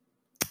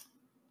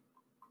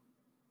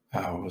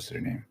what was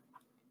their name?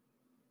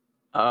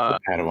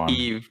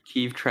 Keeve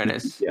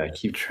Trennis. Yeah,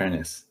 Keeve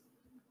Trennis.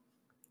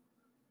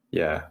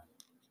 Yeah.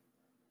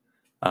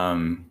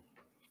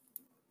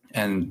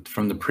 And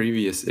from the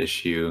previous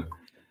issue,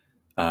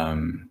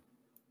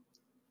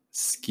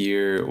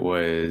 Skier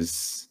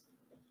was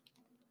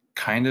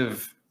kind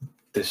of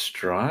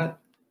distraught.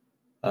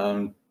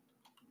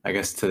 I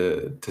guess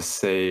to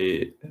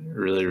say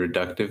really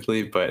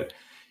reductively, but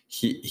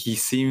he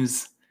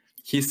seems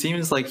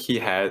like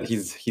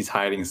he's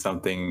hiding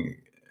something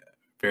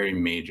very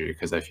major,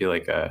 because I feel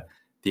like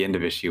the end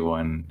of issue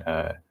 1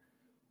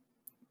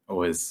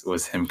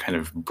 was him kind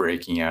of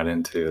breaking out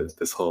into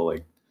this whole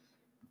like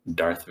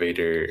Darth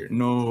Vader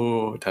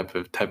no type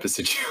of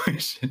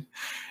situation,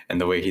 and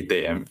the way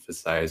they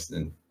emphasized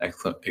and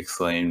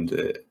exclaimed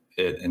it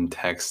in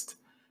text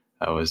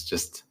was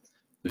just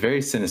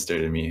very sinister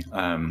to me.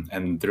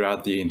 And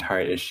throughout the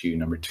entire issue,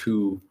 number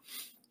 2,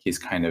 he's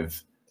kind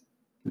of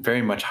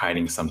very much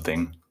hiding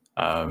something,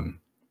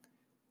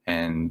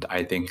 and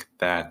I think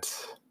that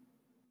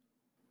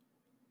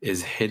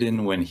is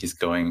hidden when he's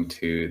going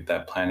to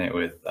that planet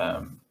with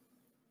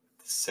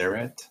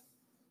Serat.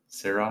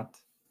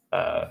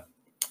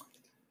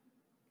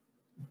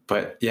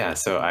 But yeah,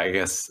 so I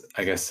guess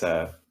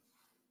the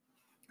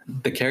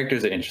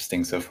characters are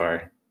interesting so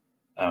far.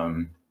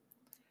 I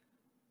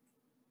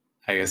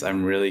guess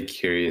I'm really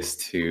curious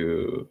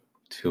to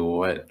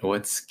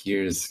what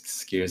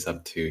Skier's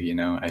up to. You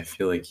know, I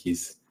feel like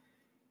he's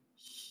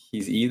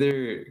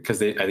either,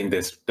 because I think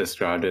they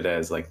described it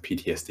as like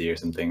PTSD or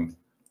something,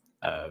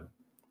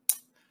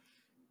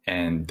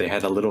 and they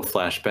had a little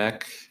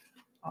flashback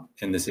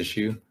in this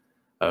issue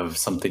of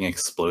something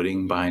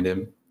exploding behind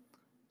him.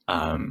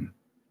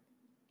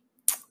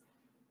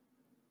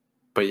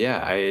 But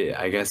yeah,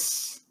 I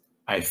guess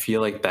I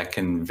feel like that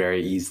can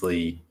very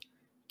easily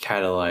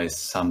catalyze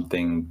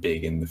something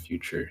big in the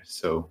future.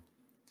 So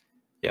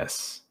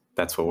yes,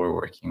 that's what we're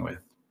working with.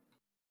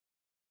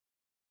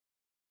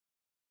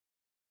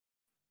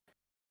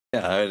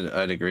 Yeah,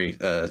 I'd agree.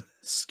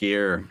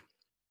 Skier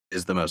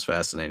is the most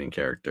fascinating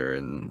character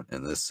in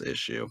this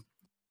issue,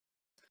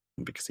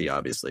 because he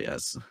obviously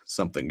has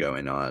something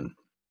going on.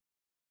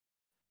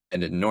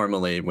 And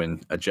normally,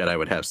 when a Jedi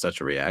would have such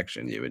a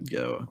reaction, you would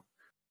go,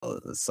 "Oh,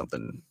 there's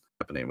something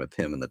happening with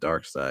him and the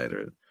dark side,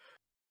 or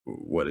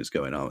what is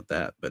going on with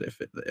that?" But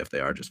if they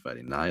are just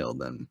fighting Nihil,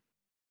 then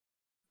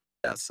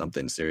yeah,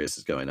 something serious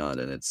is going on.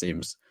 And it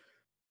seems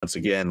once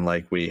again,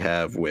 like we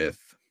have with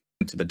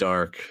Into the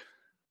Dark,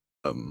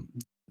 um,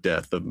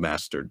 death of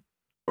Master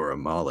Dora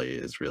Mali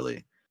is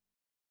really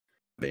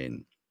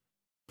having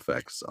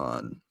effects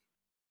on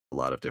a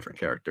lot of different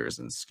characters,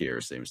 and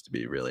Skier seems to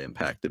be really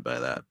impacted by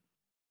that.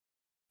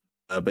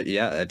 But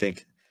yeah, I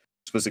think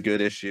this was a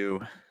good issue,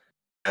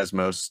 as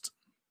most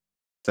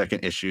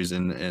second issues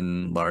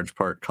in large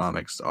part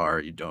comics are.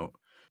 You don't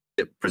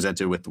get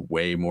presented with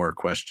way more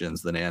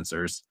questions than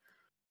answers,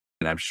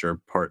 and I'm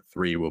sure part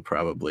 3 will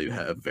probably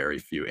have very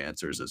few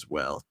answers as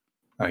well.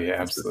 Oh yeah,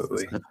 Since this is-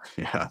 absolutely.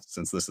 yeah,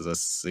 since this is a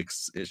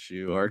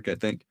 6-issue arc, I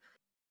think.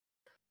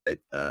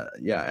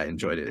 Yeah, I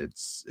enjoyed it.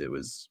 It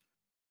was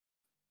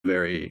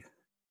very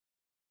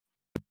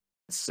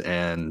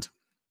and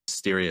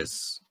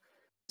mysterious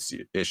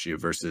issue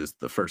versus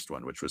the first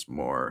one, which was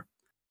more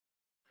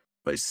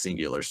of a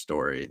singular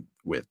story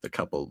with a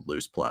couple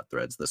loose plot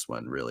threads. This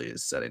one really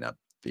is setting up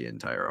the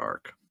entire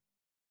arc.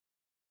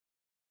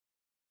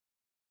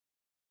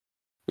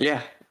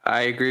 Yeah,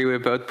 I agree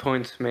with both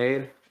points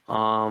made.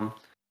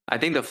 I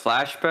think the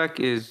flashback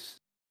is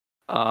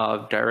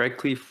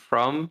directly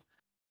from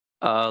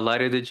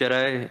Light of the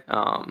Jedi.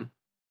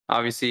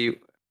 Obviously,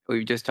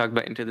 we just talked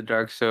about Into the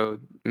Dark. So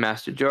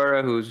Master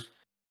Jorah, who's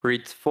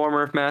Reed's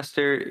former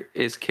master,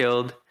 is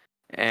killed,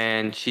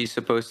 and she's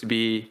supposed to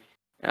be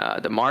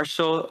the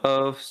marshal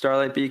of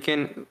Starlight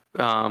Beacon.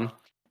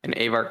 And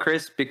Avar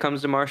Kriss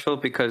becomes the marshal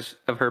because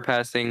of her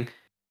passing.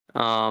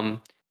 And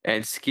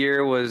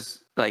Skier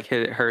was like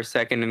her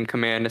second in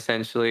command,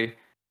 essentially.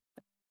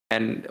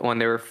 And when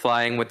they were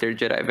flying with their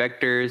Jedi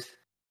vectors,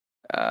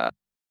 uh,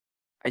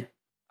 I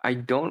I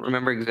don't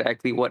remember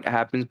exactly what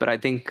happens, but I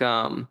think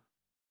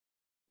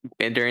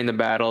and during the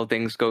battle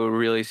things go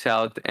really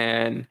south,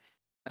 and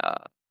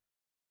uh,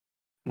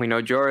 we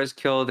know Jorah is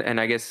killed, and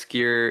I guess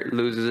Skier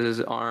loses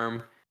his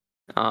arm.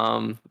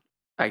 Um,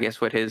 I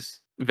guess with his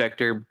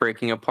vector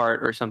breaking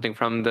apart or something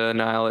from the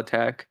Nile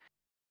attack.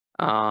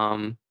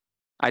 Um,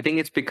 I think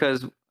it's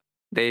because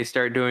they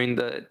start doing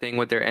the thing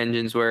with their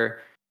engines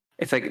where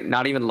it's like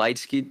not even light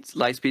speed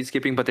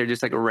skipping, but they're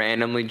just like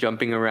randomly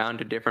jumping around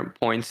to different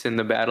points in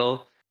the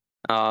battle.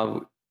 Uh,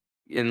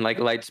 in like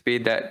light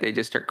speed, that they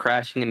just start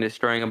crashing and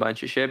destroying a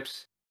bunch of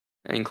ships,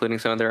 including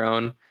some of their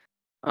own.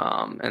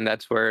 And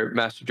that's where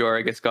Master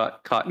Jorah gets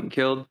got caught and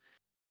killed.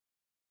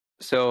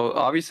 So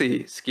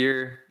obviously,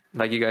 Skier,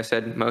 like you guys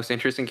said, most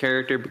interesting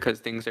character because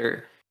things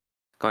are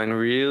going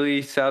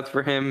really south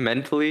for him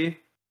mentally.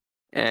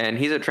 And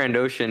he's a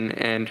Trandoshan,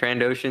 and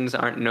Trandoshans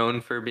aren't known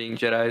for being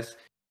Jedis.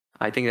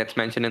 I think that's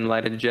mentioned in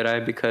Light of the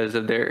Jedi because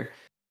of their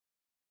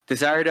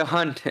desire to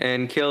hunt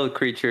and kill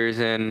creatures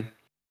and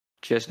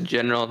just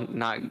general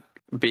not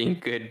being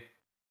good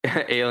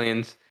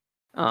aliens.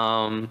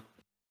 Um,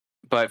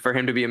 but for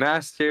him to be a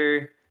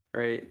master,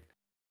 right?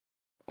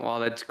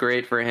 While that's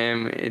great for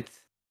him,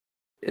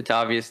 it's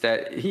obvious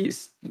that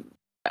he's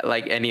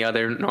like any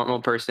other normal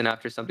person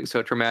after something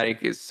so traumatic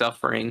is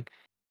suffering.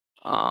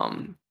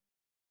 Um,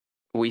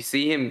 we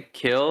see him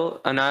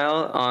kill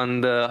Anile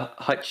on the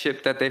hut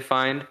ship that they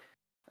find,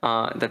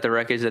 that the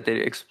wreckage that they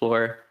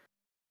explore,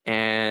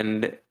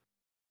 and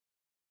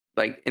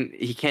and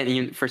he can't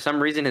even, for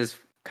some reason his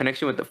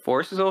connection with the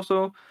Force is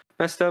also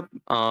messed up.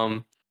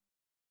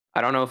 I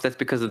don't know if that's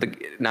because of the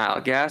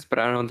Nile gas, but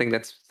I don't think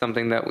that's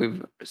something that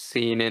we've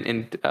seen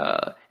in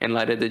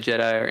Light of the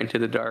Jedi or Into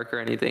the Dark or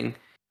anything,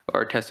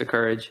 or Test of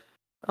Courage.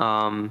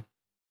 Um,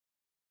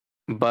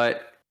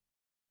 but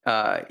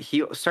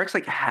he starts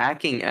like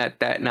hacking at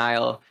that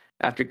Nile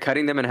after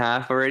cutting them in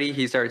half already.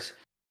 He starts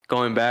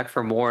going back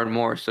for more and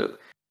more. So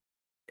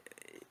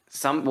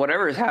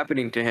whatever is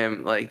happening to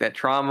him, like that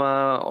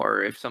trauma,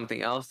 or if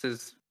something else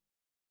is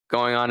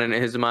going on in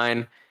his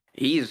mind,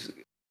 he's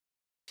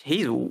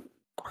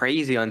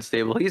crazy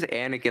unstable. He's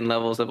Anakin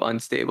levels of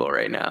unstable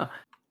right now.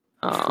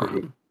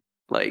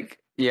 Like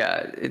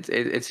yeah, it's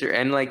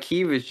and like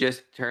Keeve is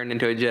just turned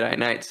into a Jedi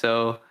Knight,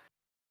 so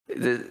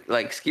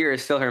like Skier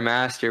is still her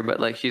master, but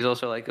like she's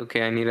also like,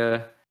 okay, I need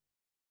a,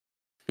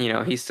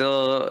 he's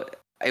still.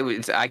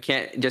 I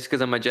can't, just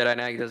because I'm a Jedi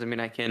Knight doesn't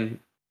mean I can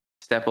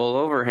step all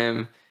over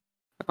him.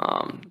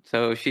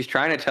 So she's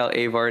trying to tell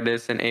Avar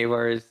this, and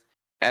Avar is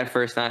at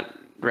first not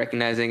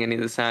recognizing any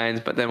of the signs,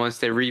 but then once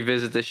they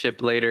revisit the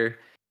ship later,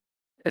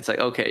 it's like,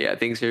 okay, yeah,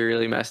 things are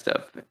really messed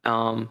up.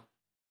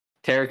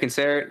 Tarek and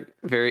Sarah,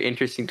 very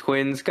interesting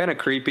twins, kind of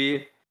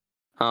creepy.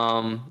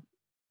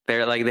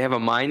 They're like, they have a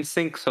mind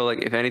sync, so like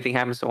if anything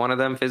happens to one of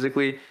them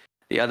physically,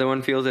 the other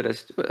one feels it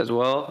as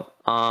well.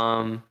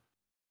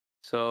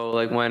 So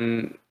like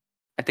when,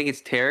 I think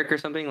it's Tarek or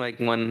something, like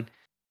when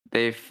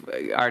they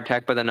are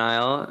attacked by the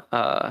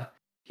Nile,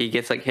 he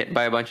gets like hit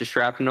by a bunch of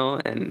shrapnel,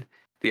 and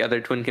the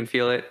other twin can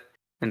feel it,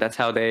 and that's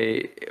how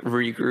they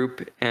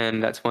regroup,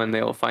 and that's when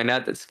they'll find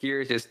out that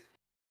Skier just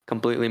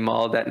completely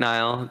mauled that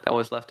Nile that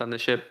was left on the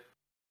ship.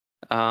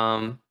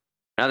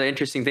 Another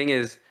interesting thing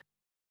is,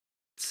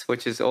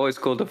 which is always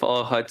cool to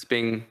follow Huts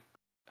being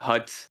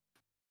Huts,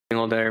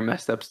 all their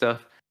messed up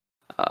stuff.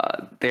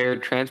 They're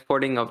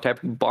transporting a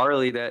type of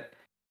barley that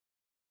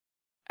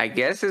I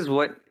guess is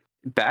what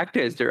Bacta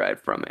is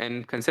derived from.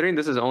 And considering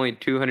this is only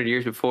 200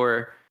 years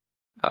before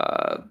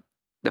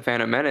the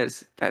Phantom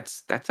Menace,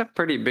 that's a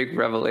pretty big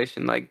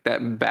revelation. Like that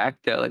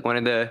Bacta, like one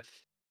of the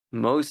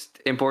most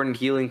important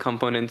healing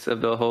components of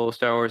the whole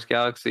Star Wars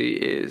galaxy,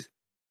 is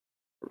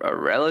a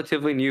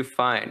relatively new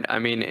find. I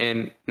mean,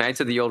 in Knights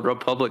of the Old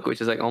Republic,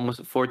 which is like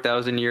almost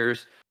 4,000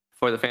 years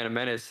before the Phantom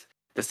Menace,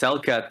 the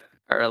Selkat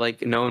are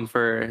like known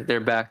for their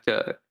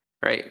Bacta,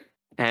 right?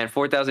 And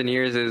 4,000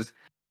 years is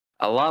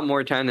a lot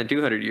more time than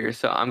 200 years.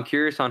 So I'm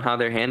curious on how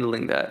they're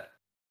handling that.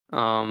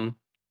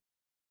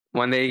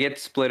 When they get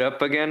split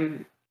up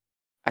again,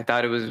 I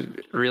thought it was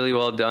really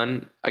well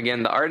done.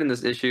 Again, the art in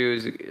this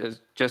issue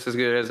is just as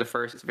good as the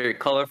first. It's very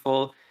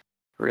colorful,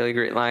 really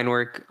great line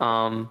work.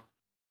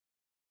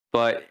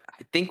 But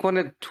I think one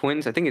of the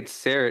twins, I think it's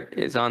Sarah,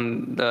 is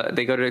on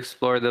they go to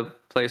explore the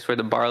place where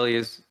the barley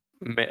is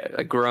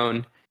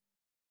grown.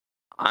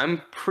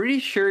 I'm pretty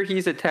sure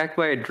he's attacked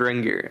by a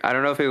Drengir. I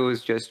don't know if it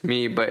was just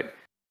me, but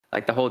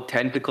like the whole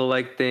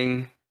tentacle-like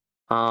thing,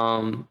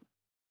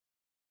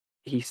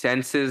 he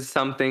senses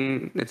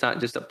something. It's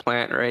not just a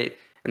plant, right?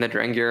 And the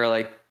Drengir are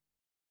like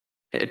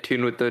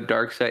attuned with the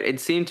dark side. It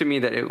seemed to me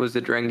that it was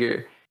the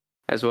Drengir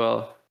as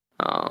well.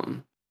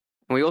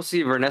 We also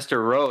see Vernesta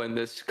Rowe in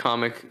this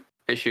comic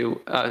issue,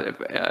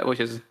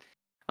 which is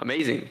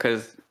amazing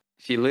because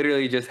she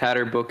literally just had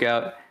her book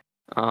out,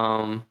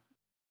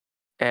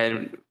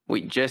 and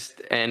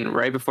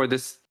right before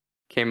this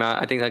came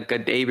out, I think like a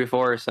day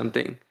before or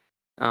something,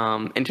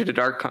 Into the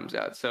Dark comes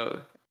out. So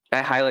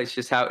that highlights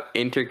just how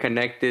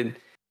interconnected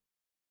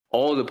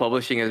all the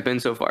publishing has been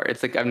so far.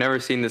 It's like I've never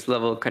seen this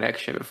level of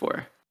connection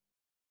before.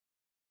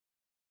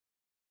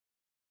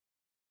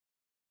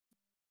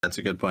 That's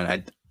a good point.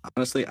 I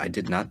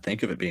did not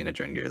think of it being a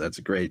Drengir. That's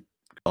a great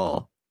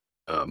call.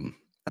 I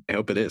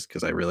hope it is,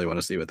 because I really want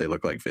to see what they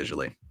look like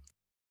visually.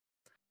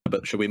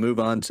 But should we move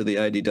on to the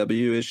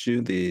IDW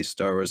issue, the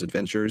Star Wars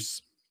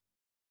Adventures?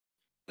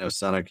 I know,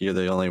 Sonic, you're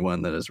the only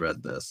one that has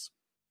read this.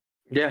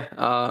 Yeah,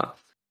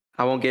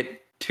 I won't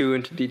get too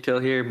into detail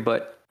here,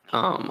 but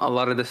a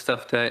lot of the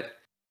stuff that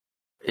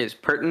is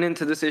pertinent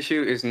to this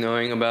issue is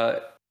knowing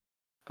about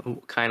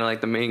kind of like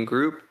the main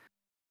group.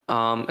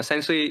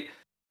 Essentially,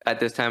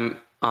 at this time,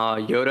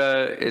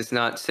 Yoda is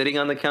not sitting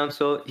on the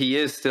council. He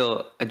is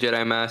still a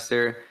Jedi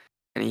Master,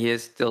 and he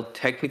is still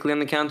technically on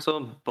the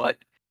council, but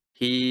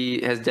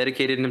he has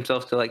dedicated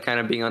himself to like kind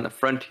of being on the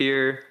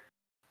frontier,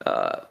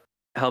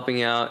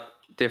 helping out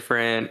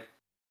different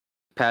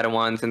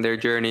Padawans in their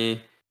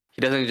journey.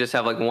 He doesn't just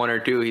have like one or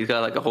two; he's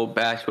got like a whole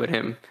batch with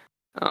him.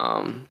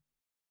 And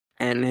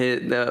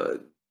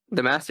the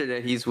master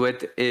that he's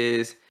with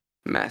is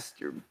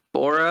Master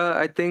Bora,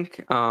 I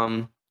think.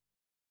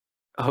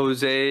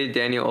 Jose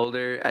Daniel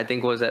Older, I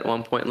think, was at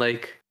one point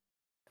like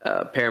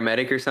a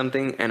paramedic or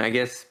something, and I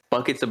guess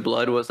Buckets of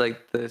Blood was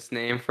like this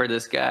name for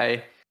this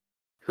guy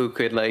who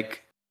could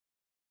like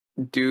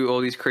do all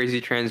these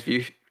crazy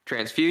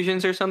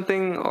transfusions or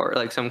something, or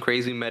like some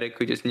crazy medic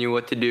who just knew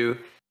what to do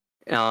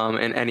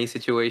in any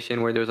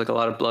situation where there was like a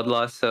lot of blood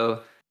loss.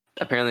 So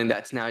apparently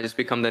that's now just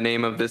become the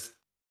name of this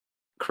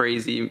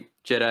crazy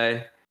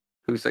Jedi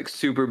who's like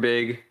super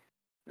big.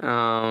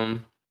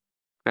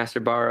 Master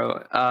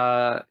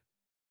Barrow.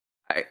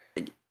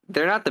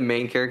 They're not the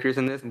main characters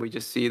in this, we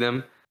just see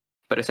them.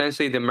 But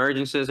essentially the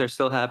emergences are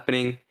still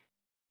happening,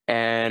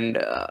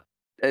 and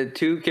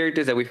two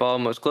characters that we follow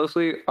most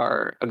closely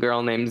are a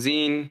girl named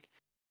Zine.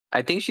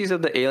 I think she's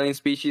of the alien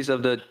species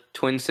of the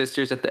twin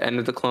sisters at the end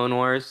of the Clone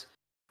Wars,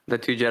 the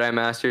two Jedi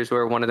Masters,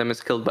 where one of them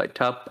is killed by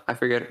Tup. I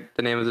forget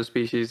the name of the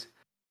species.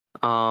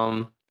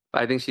 I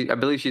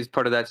believe she's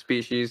part of that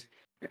species.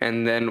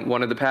 And then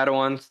one of the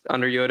Padawans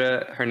under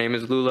Yoda, her name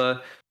is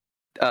Lula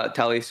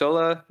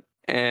Talisola,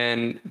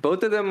 and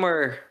both of them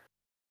are,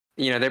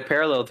 they're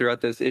parallel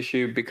throughout this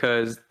issue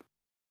because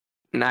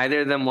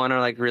neither of them want to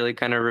like really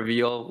kind of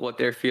reveal what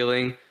they're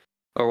feeling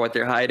or what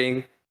they're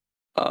hiding.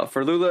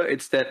 For Lula,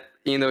 it's that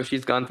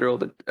she's gone through all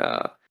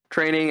the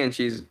training and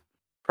she's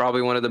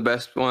probably one of the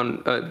best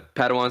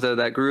Padawans out of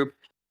that group,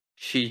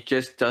 she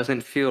just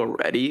doesn't feel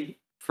ready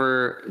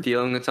for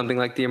dealing with something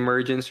like the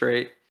emergence,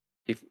 right?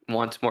 He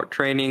wants more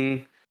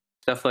training,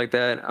 stuff like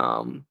that.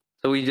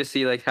 So we just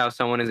see like how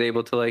someone is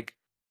able to like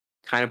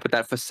kind of put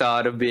that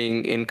facade of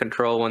being in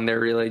control when they're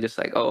really just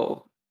like,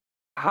 oh,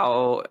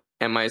 how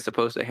am I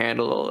supposed to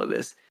handle all of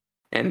this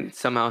and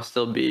somehow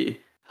still be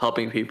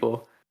helping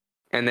people?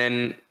 And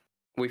then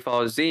we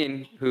follow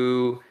Zine,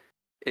 who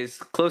is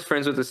close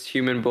friends with this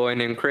human boy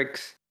named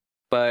Crix,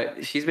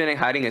 but she's been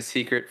hiding a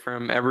secret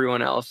from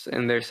everyone else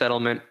in their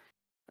settlement,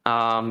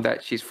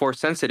 that she's force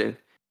sensitive.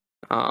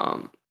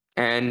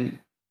 And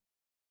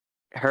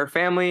her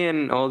family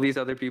and all these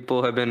other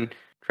people have been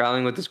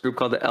traveling with this group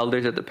called the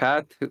Elders of the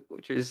Path,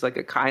 which is like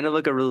a kind of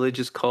like a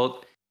religious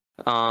cult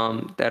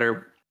that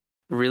are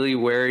really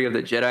wary of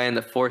the Jedi and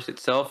the Force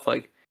itself.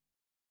 Like,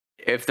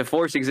 if the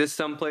Force exists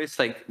someplace,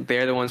 like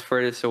they're the ones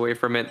furthest away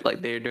from it.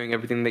 Like they're doing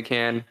everything they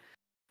can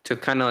to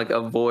kind of like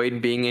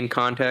avoid being in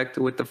contact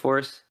with the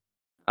Force.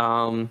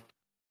 Um,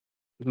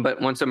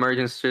 but once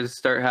emergencies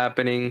start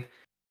happening,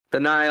 the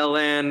Nile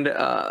land,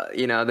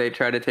 they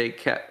try to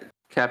take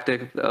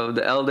captive of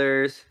the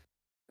elders.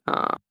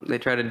 They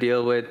try to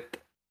deal with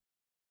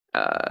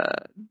uh,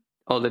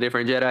 all the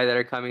different Jedi that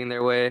are coming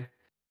their way,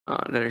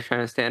 that are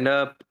trying to stand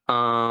up.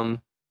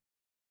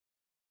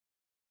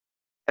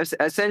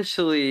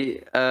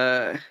 Essentially,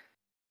 how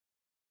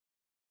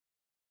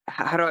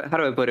do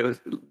I put it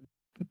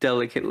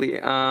delicately?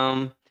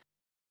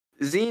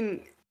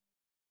 Zine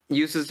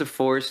uses the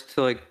Force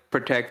to like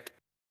protect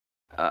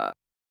uh,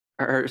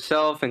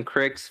 herself and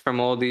Crix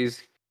from all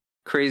these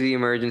crazy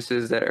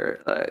emergencies that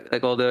are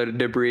like all the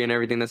debris and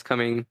everything that's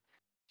coming.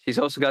 She's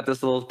also got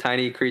this little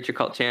tiny creature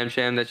called Cham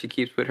Cham that she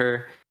keeps with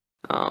her,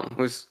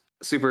 who's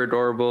super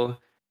adorable.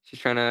 She's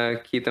trying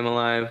to keep them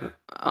alive.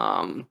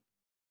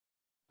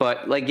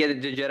 But like, the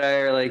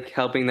Jedi are like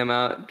helping them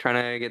out,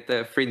 trying to get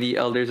the free the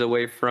elders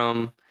away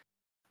from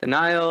the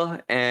Nile.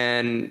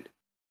 And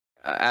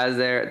as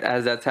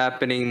that's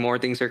happening, more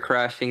things are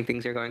crashing,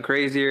 things are going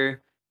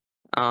crazier.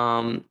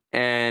 And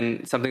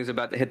something's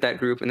about to hit that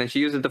group, and then she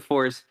uses the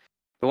Force.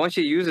 But once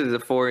she uses the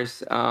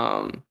Force,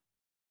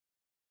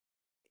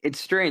 it's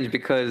strange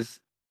because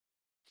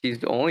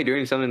she's only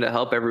doing something to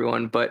help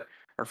everyone, but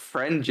her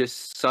friend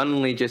just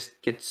suddenly just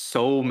gets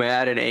so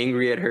mad and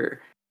angry at her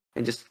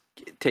and just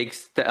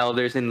takes the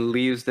elders and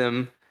leaves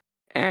them.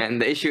 And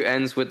the issue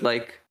ends with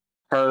like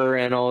her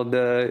and all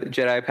the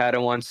Jedi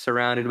Padawans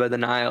surrounded by the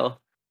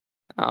Nile.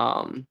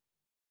 Um,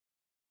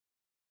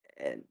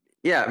 and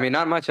yeah, I mean,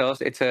 not much else.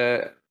 It's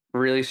a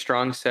really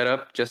strong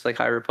setup, just like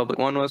High Republic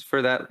 1 was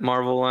for that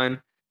Marvel line.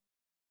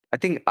 I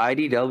think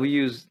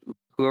IDW's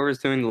whoever's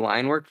doing the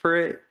line work for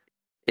it,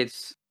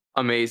 it's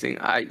amazing.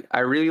 I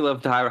really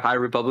love the High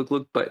Republic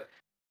look, but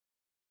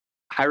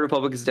High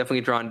Republic is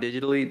definitely drawn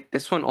digitally.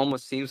 This one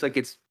almost seems like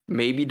it's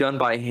maybe done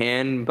by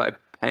hand, by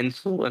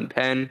pencil and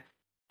pen.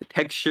 The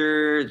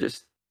texture,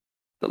 just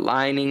the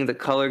lining, the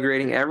color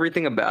grading,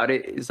 everything about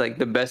it is like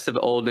the best of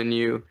old and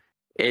new.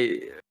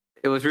 It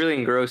was really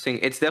engrossing.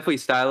 It's definitely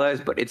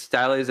stylized, but it's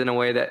stylized in a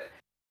way that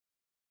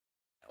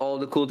all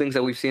the cool things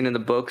that we've seen in the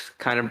books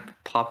kind of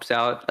pops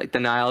out, like the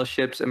Nile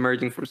ships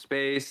emerging from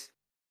space.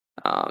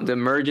 The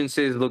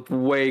emergencies look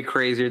way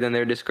crazier than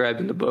they're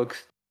described in the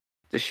books.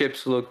 The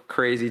ships look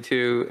crazy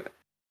too.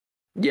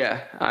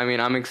 Yeah, I mean,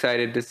 I'm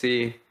excited to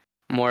see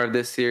more of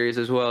this series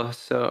as well.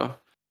 So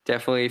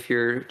definitely, if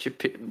you're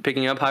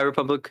picking up High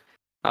Republic,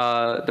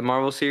 the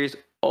Marvel series,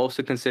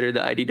 also consider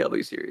the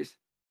IDW series.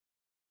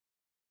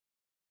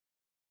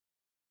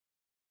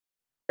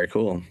 Very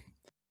cool.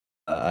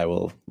 I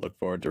will look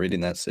forward to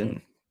reading that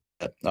soon.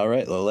 All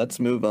right, well, let's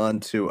move on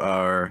to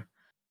our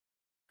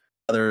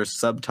other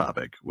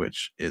subtopic,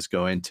 which is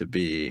going to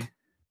be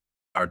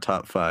our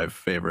top 5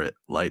 favorite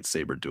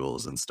lightsaber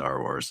duels in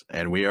Star Wars.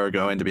 And we are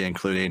going to be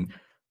including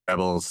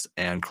Rebels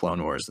and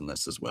Clone Wars in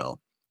this as well.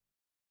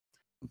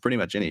 Pretty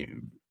much any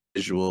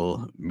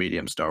visual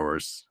medium Star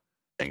Wars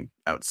thing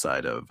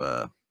outside of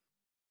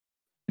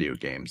video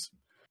games.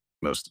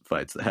 Most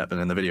fights that happen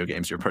in the video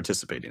games you're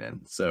participating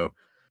in. So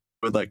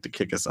I would like to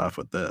kick us off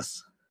with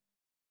this.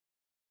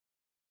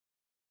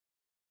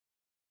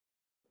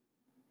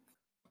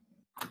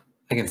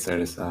 I can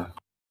start us off.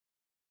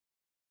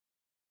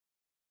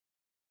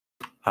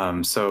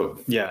 So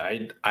yeah,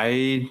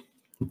 I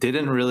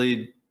didn't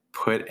really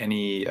put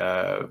any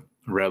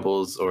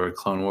Rebels or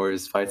Clone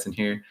Wars fights in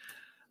here.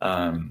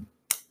 Not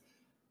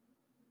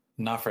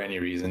for any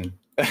reason,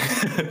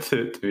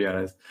 to be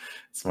honest.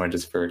 It's more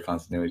just for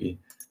continuity.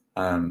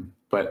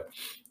 But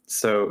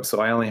so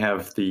I only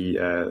have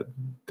the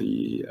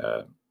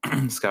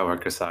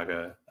Skywalker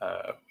Saga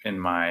in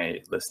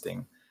my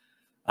listing.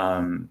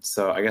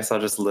 So I guess I'll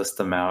just list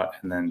them out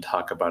and then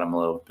talk about them a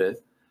little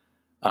bit.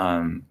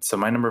 So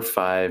my number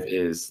 5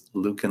 is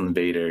Luke and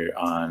Vader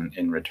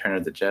in Return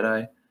of the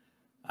Jedi.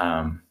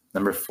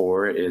 Number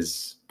 4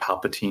 is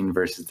Palpatine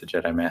versus the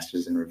Jedi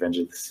Masters in Revenge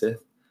of the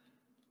Sith.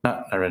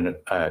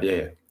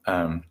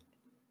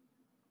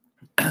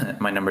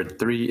 My number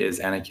 3 is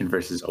Anakin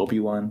versus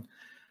Obi-Wan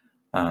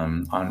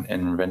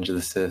in Revenge of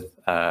the Sith.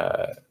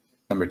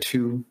 Number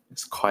 2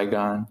 is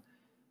Qui-Gon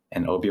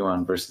and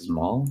Obi-Wan versus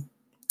Maul.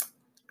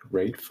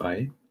 Great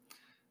fight.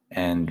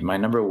 And my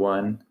number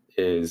 1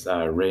 is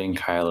Rey and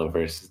Kylo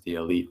versus the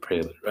Elite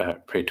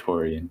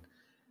Praetorian.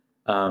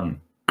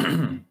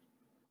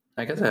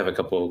 I guess I have a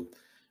couple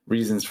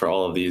reasons for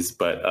all of these,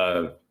 but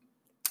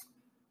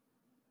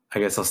I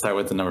guess I'll start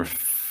with the number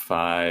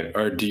 5.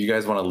 Or do you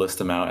guys want to list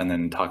them out and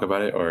then talk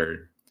about it,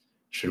 or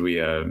should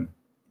we?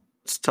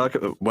 Let's talk.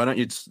 Why don't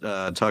you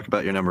talk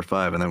about your number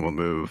 5 and then we'll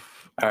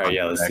move. All right,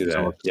 yeah, let's do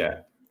that.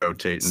 Yeah,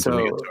 rotate until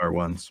we get to our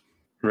ones.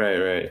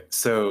 Right.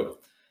 So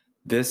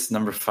this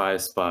number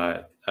 5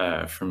 spot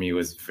for me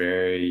was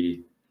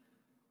very,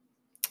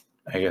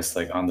 I guess,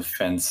 like on the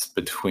fence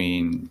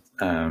between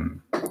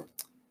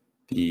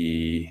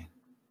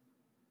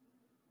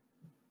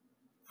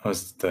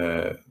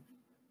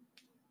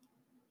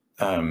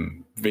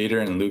Vader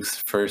and Luke's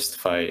first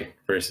fight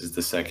versus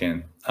the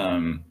second.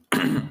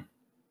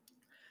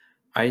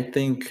 I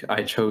think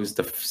I chose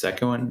the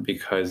second one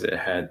because it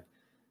had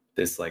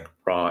this like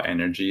raw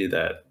energy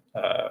that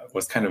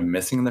was kind of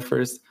missing in the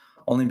first,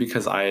 only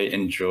because I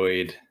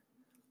enjoyed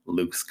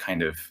Luke's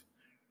kind of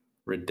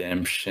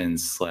redemption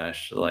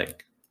slash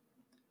like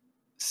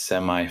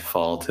semi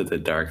fall to the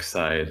dark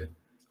side,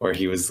 where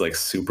he was like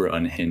super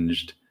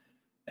unhinged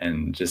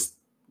and just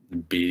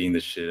beating the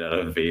shit out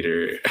of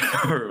Vader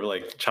or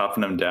like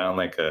chopping him down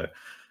like a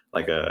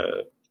like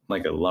a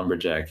like a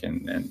lumberjack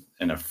in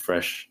a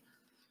fresh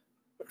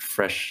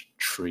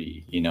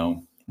tree, you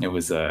know. It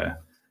was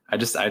I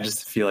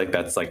just feel like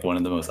that's like one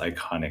of the most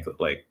iconic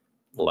like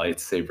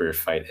lightsaber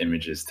fight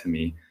images to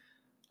me,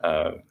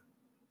 uh,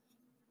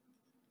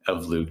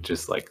 of Luke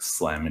just like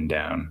slamming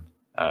down,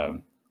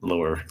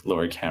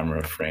 lower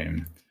camera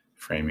framing.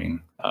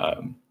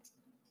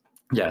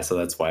 Yeah, so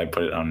that's why I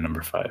put it on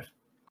number 5.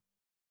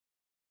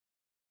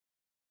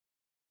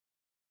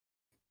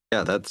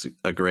 Yeah, that's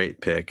a great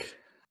pick.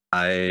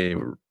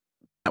 That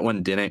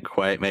one didn't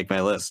quite make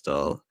my list.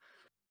 I'll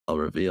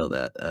reveal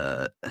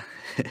that.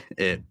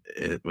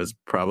 It was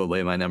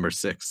probably my number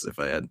 6 if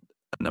I had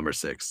a number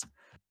 6.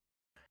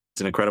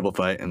 It's an incredible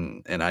fight,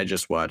 and I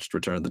just watched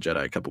Return of the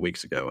Jedi a couple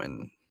weeks ago,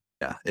 and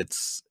yeah,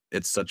 it's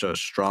such a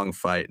strong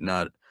fight,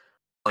 not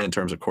only in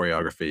terms of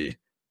choreography,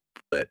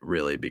 but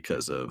really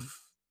because of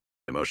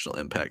emotional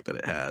impact that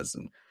it has.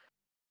 And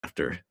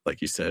after,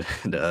 like you said,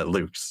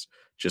 Luke's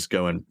just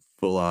going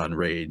full on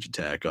rage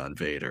attack on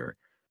Vader,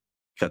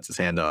 cuts his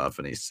hand off,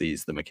 and he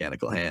sees the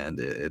mechanical hand.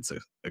 It's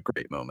a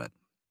great moment.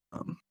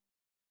 Um,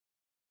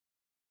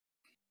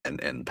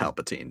 and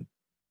Palpatine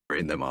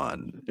bring them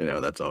on. You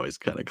know, that's always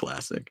kind of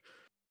classic.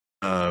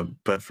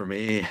 But for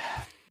me,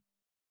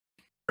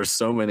 there's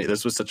so many.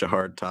 This was such a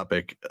hard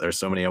topic. There's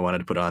so many I wanted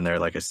to put on there.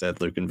 Like I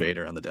said, Luke and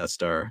Vader on the Death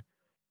Star,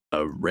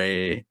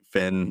 Rey,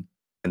 Finn,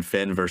 and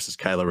Finn versus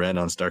Kylo Ren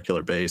on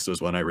Starkiller Base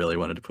was one I really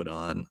wanted to put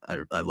on.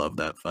 I love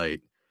that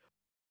fight.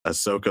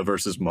 Ahsoka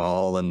versus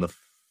Maul in the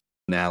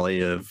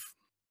finale of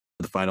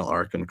the final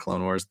arc in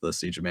Clone Wars, the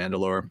Siege of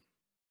Mandalore.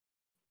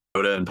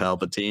 Yoda and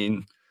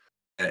Palpatine,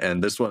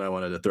 and this one I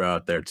wanted to throw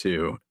out there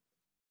too.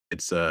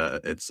 It's a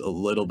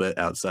little bit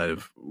outside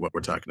of what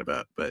we're talking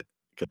about, but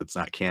because it's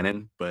not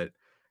canon. But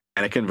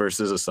Anakin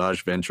versus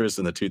Asajj Ventress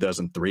in the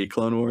 2003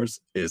 Clone Wars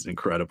is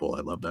incredible. I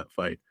love that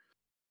fight.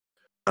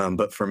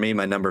 But for me,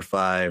 my number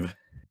 5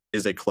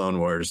 is a Clone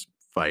Wars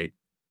fight,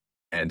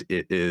 and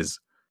it is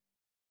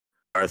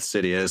Darth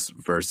Sidious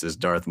versus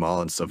Darth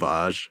Maul and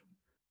Savage.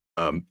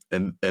 And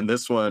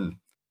this one,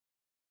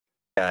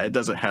 yeah, it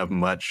doesn't have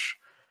much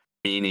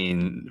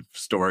meaning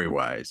story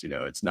wise. You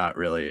know, it's not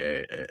really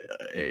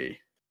a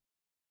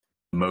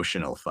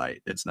emotional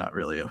fight. It's not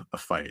really a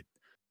fight.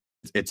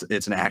 It's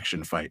an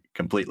action fight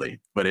completely,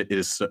 but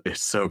it's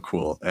so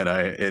cool, and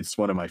it's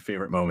one of my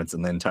favorite moments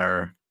in the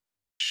entire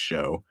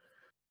show.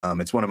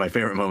 It's one of my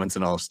favorite moments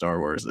in all of Star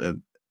Wars,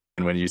 and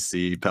when you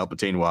see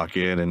Palpatine walk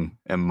in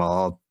and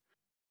Maul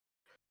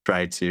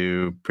try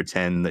to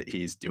pretend that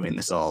he's doing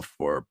this all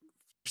for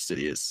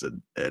Sidious,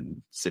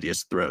 and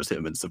Sidious throws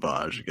him and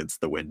Savage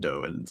against the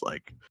window, and it's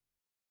like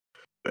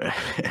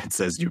it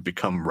says you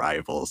become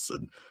rivals,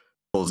 and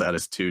pulls out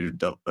his two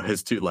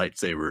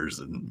lightsabers,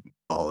 and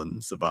Maul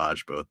and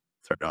Savage both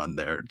turn on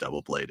their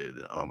double bladed.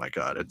 Oh my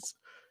god, it's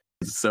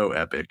so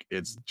epic.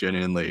 It's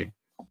genuinely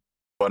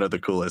one of the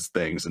coolest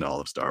things in all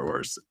of Star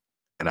Wars,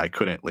 and I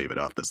couldn't leave it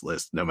off this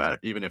list, no matter,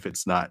 even if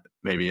it's not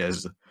maybe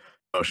as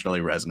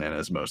emotionally resonant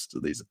as most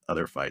of these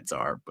other fights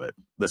are, but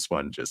this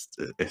one just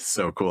is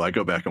so cool. I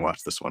go back and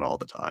watch this one all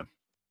the time.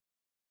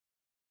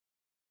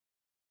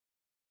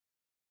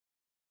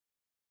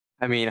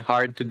 I mean,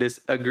 hard to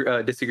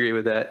disagree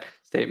with that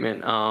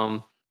statement.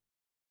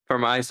 For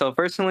myself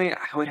personally,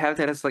 I would have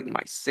that as like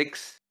my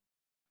 6.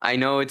 I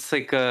know it's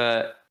like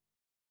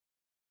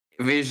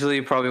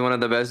visually probably one of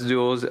the best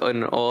duels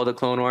in all the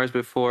Clone Wars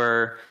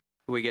before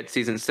we get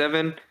season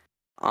 7.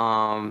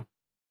 And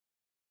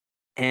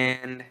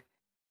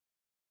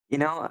you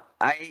know,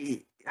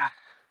 I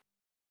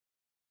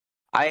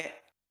I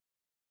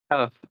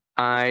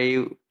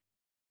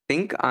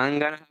think I'm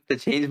gonna have to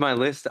change my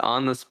list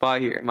on the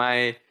spot here.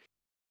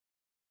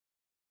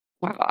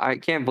 Wow, I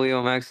can't believe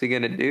I'm actually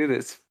gonna do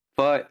this,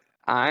 but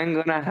I'm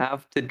gonna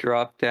have to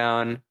drop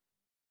down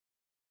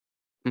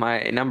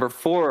my number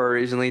 4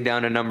 originally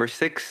down to number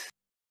 6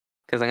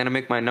 because I'm gonna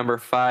make my number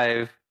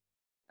 5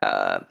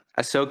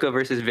 Ahsoka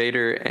versus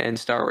Vader and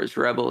Star Wars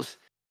Rebels.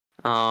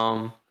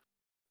 I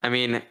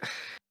mean,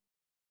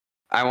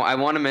 I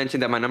want to mention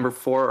that my number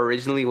 4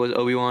 originally was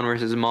Obi-Wan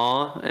versus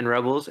Maul and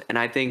Rebels, and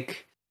I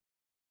think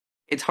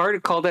it's hard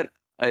to call that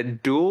a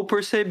duel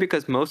per se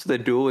because most of the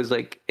duel is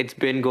like it's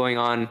been going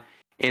on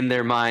in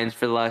their minds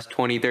for the last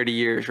 20, 30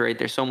 years, right?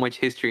 There's so much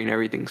history and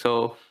everything.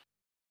 So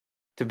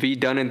to be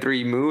done in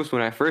 3 moves,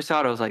 when I first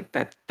saw it, I was like,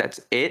 that's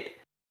it,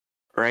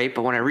 right?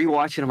 But when I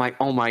rewatch it, I'm like,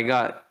 oh my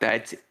god,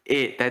 that's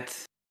it.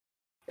 It's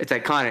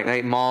iconic.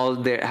 Like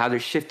Maul, how they're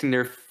shifting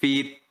their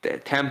feet, the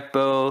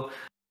tempo,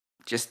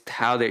 just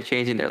how they're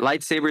changing their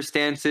lightsaber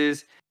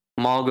stances.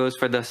 Maul goes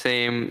for the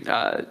same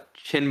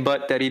chin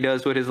butt that he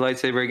does with his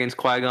lightsaber against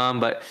Qui-Gon,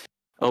 but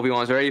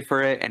Obi-Wan's ready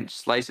for it and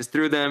slices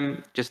through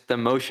them. Just the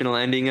emotional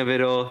ending of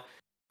it all.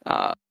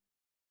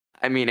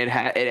 I mean,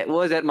 it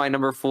was at my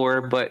number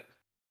 4, but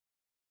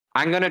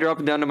I'm gonna drop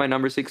it down to my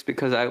number 6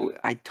 because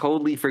I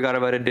totally forgot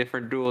about a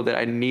different duel that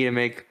I need to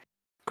make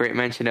great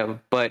mention of.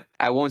 But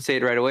I won't say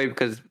it right away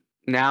because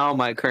now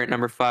my current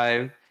number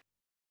 5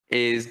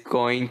 is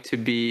going to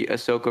be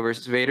Ahsoka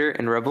versus Vader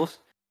in Rebels.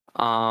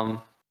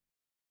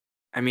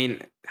 I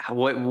mean,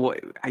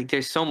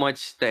 there's so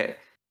much that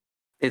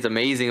is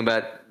amazing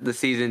about the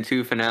season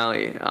 2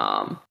 finale.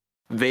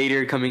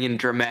 Vader coming in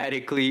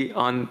dramatically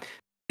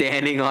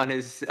standing on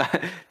his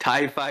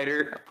TIE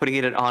fighter, putting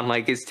it on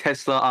like his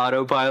Tesla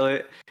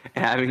autopilot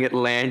and having it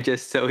land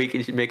just so he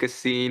can make a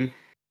scene.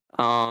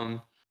 Everything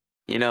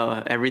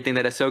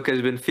that Ahsoka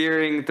has been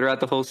fearing throughout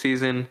the whole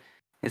season.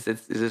 Is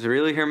this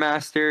really her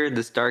master?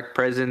 This dark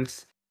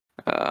presence?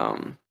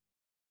 The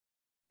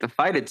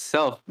fight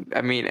itself,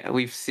 I mean,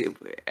 we've seen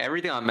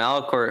everything on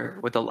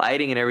Malachor with the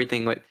lighting and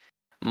everything, with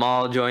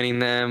Maul joining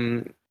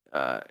them,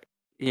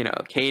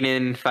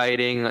 Kanan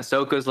fighting,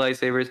 Ahsoka's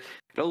lightsabers.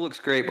 It all looks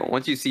great, but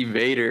once you see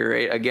Vader,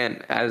 right,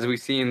 again, as we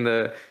see in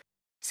the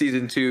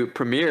season 2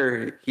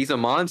 premiere, he's a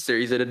monster.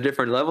 He's at a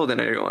different level than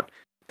everyone.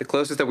 The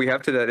closest that we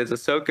have to that is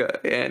Ahsoka,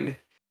 and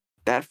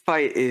that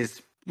fight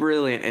is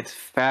brilliant. It's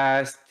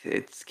fast,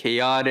 it's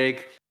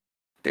chaotic,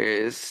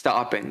 there's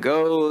stop and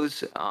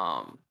goes.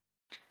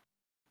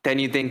 Then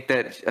you think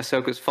that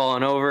Ahsoka's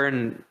fallen over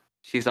and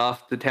she's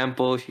off the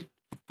temple, she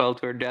fell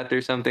to her death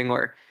or something,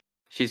 or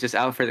she's just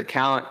out for the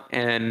count,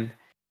 and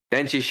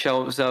then she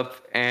shows up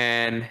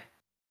and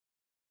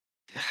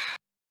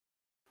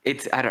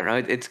I don't know,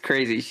 it's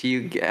crazy.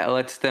 She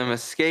lets them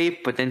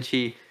escape, but then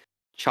she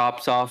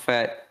chops off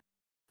at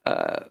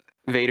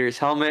Vader's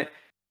helmet,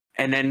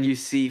 and then you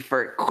see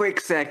for a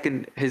quick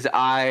second his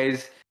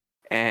eyes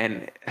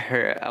and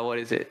her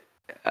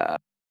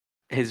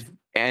his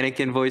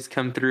Anakin voice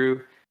come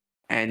through,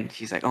 and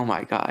she's like, oh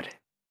my god,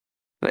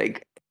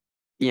 like,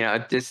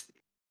 just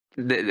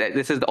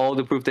this is all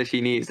the proof that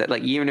she needs, that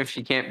like even if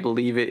she can't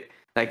believe it,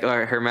 like,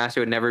 or her master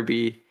would never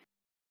be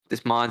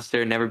this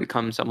monster, never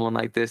become someone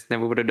like this,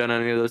 never would have done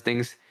any of those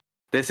things,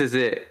 this is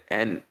it.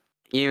 And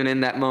even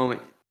in that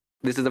moment,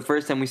 this is the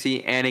first time we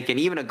see Anakin,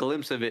 even a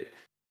glimpse of it,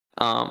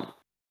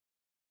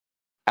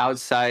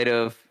 outside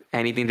of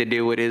anything to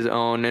do with his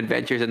own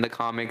adventures in the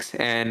comics,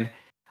 and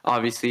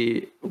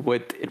obviously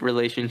with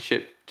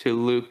relationship to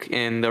Luke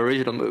in the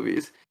original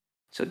movies.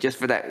 So just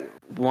for that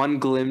one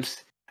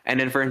glimpse, and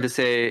then for him to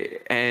say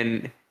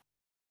and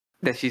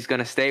that she's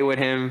gonna stay with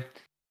him,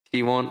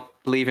 she won't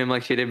leave him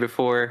like she did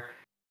before,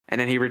 and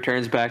then he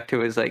returns back to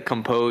his like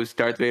composed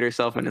Darth Vader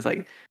self and is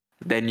like,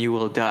 then you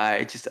will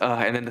die. Just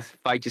and then the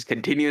fight just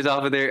continues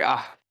off of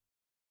there.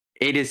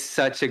 It is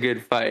such a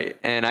good fight.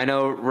 And I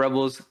know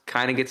Rebels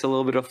kind of gets a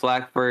little bit of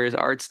flack for his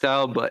art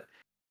style, but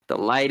the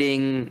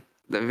lighting,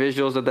 the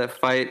visuals of that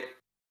fight,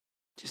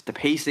 just the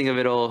pacing of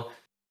it all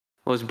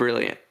was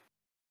brilliant.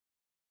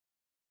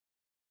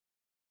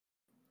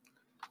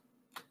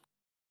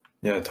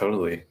 Yeah,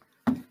 totally.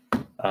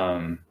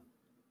 Oh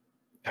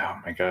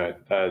my god,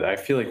 I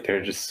feel like there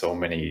are just so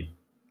many.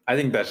 I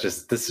think this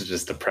is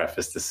just a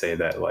preface to say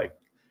that, like,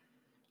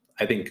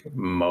 I think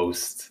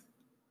most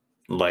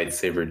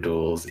lightsaber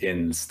duels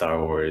in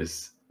Star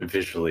Wars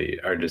visually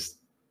are just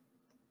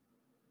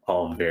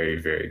all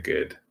very, very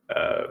good.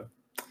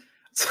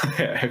 So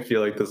I feel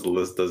like this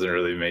list doesn't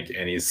really make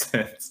any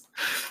sense.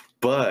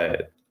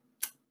 But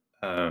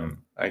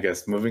I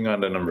guess moving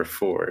on to number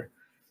 4,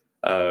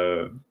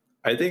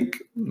 I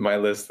think my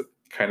list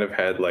kind of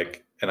had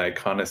like an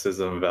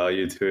iconicism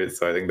value to it,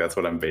 so I think that's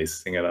what I'm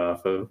basing it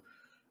off of.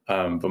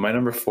 But my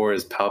number 4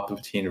 is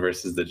Palpatine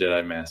versus the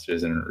Jedi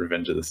Masters in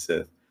Revenge of the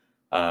Sith.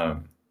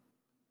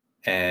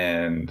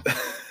 And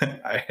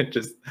I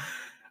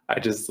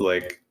just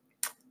like,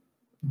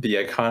 the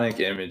iconic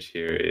image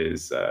here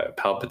is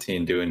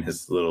Palpatine doing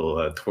his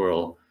little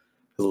twirl,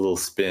 his little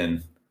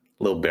spin,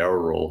 little barrel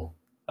roll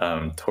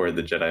toward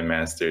the Jedi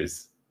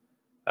Masters.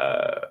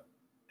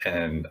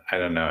 And I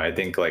don't know, I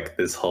think like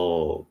this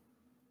whole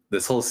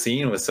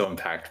scene was so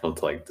impactful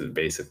to like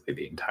basically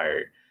the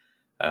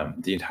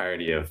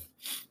entirety of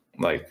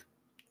like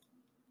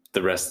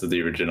the rest of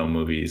the original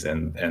movies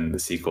and the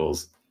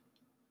sequels.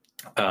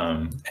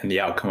 And the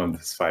outcome of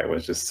this fight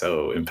was just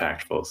so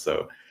impactful.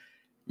 So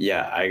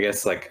yeah, I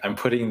guess like I'm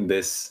putting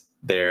this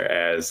there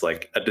as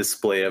like a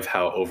display of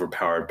how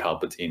overpowered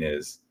Palpatine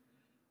is,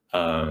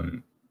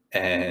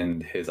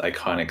 and his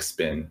iconic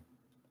spin.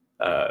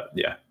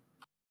 Yeah.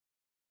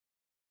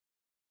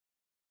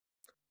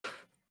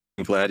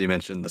 I'm glad you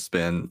mentioned the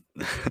spin.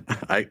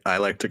 I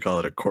like to call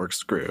it a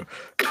corkscrew.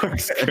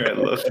 Corkscrew, I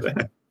love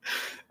that.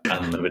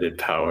 Unlimited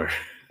power.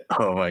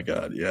 Oh my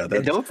god, yeah.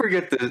 And don't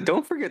forget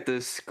the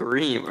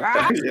scream.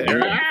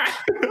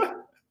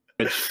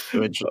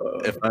 Which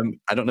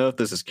I don't know if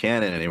this is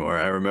canon anymore.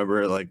 I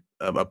remember like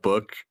a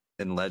book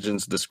and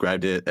Legends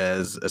described it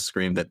as a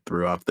scream that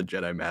threw off the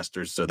Jedi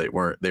Masters, so they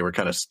were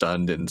kind of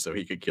stunned, and so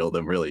he could kill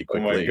them really Oh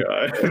my quickly.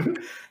 god.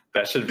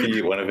 That should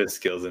be one of his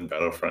skills in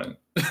Battlefront.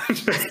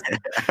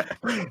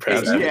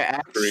 Press Yeah, F,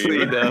 actually,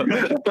 scream. though.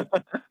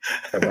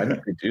 Why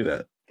didn't they do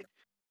that? It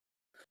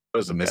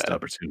was a missed Yeah.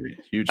 opportunity,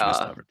 huge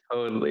missed opportunity.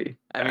 Totally.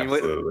 I mean,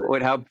 Absolutely.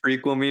 what how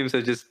prequel memes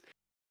have just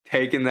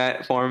taken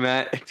that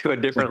format to a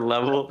different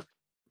level.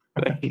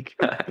 Like,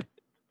 God.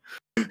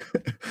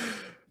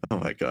 Oh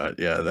my god,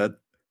 yeah,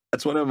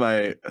 that's one of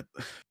my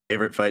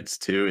favorite fights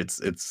too.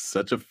 It's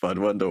such a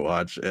fun one to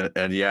watch,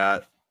 and yeah,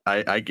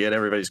 I get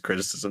everybody's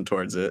criticism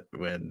towards it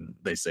when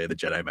they say the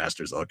Jedi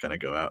Masters all kind of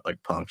go out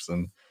like punks,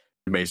 and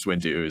Mace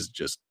Windu is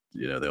just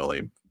the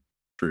only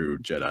true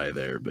Jedi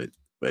there, but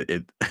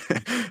it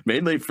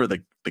mainly for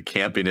the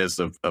campiness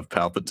of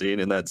Palpatine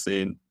in that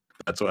scene.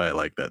 That's why I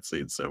like that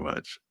scene so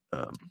much.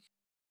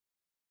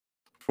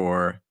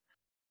 For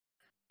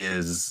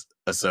is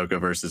Ahsoka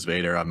versus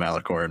Vader on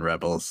Malachor and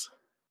Rebels.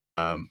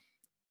 Don't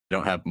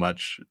have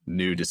much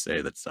new to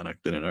say that Sunak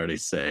didn't already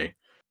say.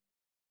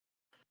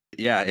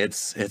 Yeah,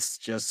 it's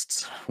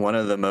just one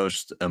of the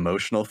most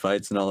emotional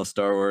fights in all of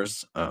Star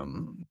Wars.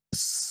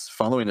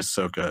 Following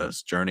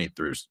Ahsoka's journey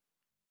through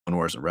Clone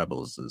Wars and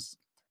Rebels is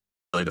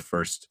really the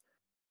first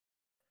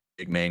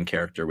big main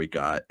character we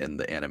got in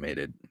the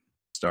animated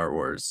Star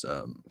Wars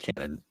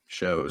canon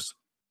shows.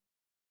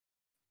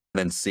 And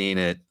then seeing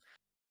it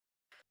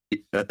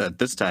at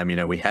this time,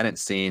 we hadn't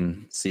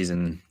seen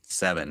season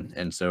 7,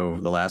 and so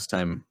the last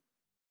time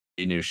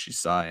we knew she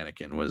saw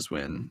Anakin was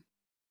when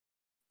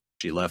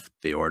she left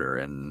the Order,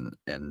 and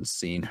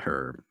seeing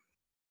her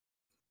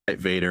fight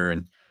Vader,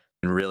 and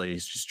really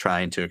she's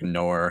trying to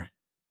ignore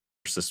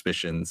her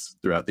suspicions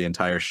throughout the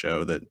entire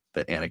show that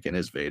Anakin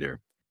is Vader,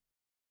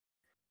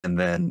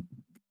 and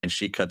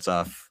she cuts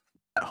off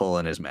that hole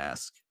in his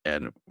mask,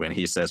 and when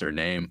he says her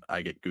name,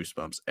 I get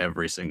goosebumps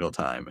every single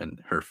time,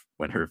 and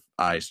when her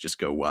eyes just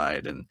go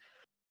wide, and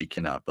she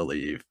cannot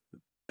believe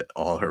that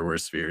all her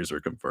worst fears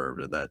were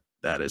confirmed, and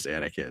that is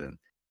Anakin.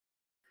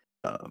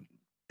 And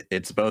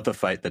it's both a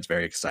fight that's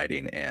very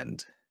exciting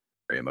and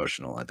very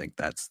emotional. I think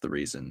that's the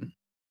reason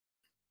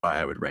why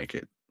I would rank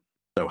it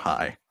so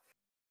high.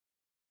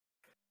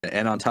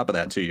 And on top of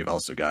that, too, you've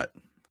also got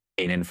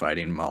Kanan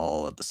fighting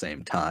Maul at the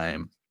same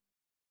time,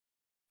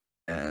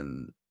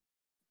 and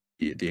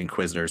the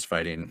Inquisitors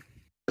fighting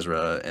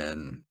Ezra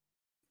and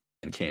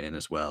Kanan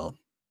as well,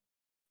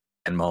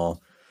 and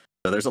Maul.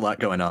 So there's a lot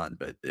going on,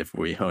 but if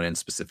we hone in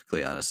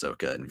specifically on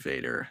Ahsoka and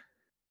Vader,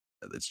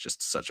 it's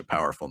just such a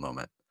powerful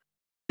moment.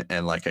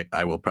 And like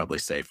I will probably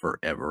say for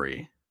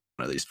every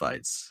one of these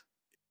fights,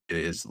 it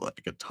is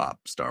like a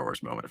top Star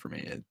Wars moment for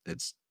me.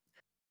 It's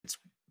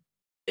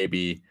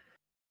maybe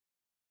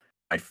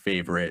my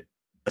favorite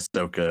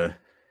Ahsoka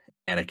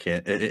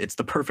Anakin. It's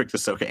the perfect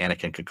Ahsoka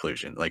Anakin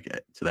conclusion, like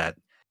to that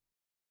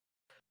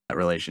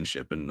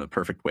relationship, and the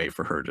perfect way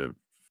for her to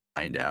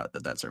find out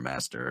that that's her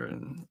master.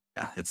 And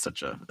yeah, it's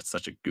such a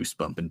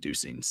goosebump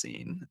inducing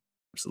scene.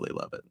 Absolutely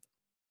love it.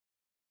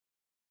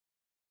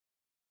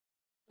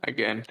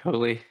 Again,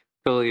 totally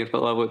in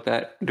love with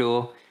that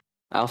duel.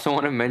 I also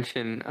want to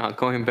mention,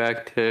 going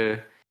back to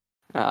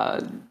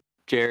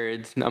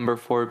Jared's number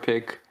 4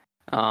 pick.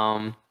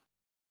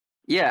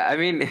 Yeah, I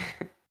mean,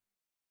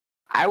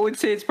 I would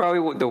say it's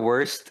probably the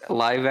worst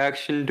live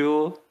action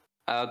duel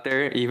out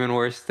there, even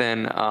worse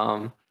than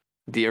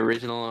the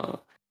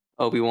original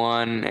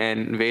Obi-Wan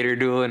and Vader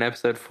duel in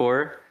Episode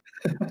 4.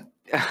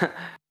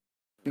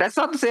 That's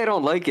not to say I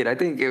don't like it. I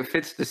think it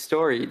fits the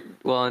story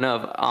well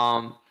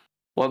enough.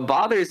 What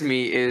bothers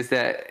me is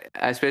that,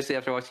 especially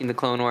after watching the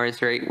Clone Wars,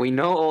 right? We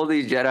know all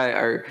these Jedi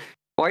are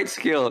quite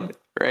skilled,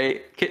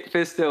 right? Kit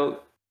Fisto,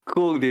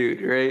 cool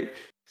dude, right?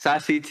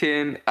 Sashi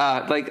Tin,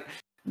 like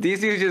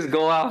these dudes just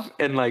go off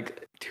in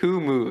like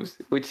 2 moves,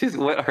 which is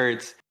what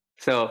hurts.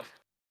 So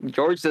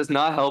George does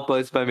not help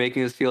us by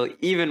making us feel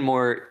even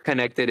more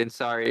connected and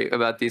sorry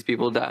about these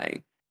people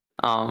dying.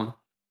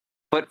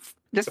 But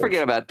just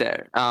forget about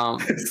that.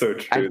 It's so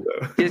true,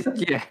 though.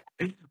 Yeah.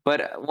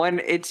 But when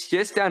it's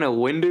just down to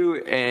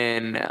Windu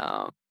and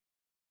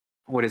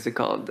what is it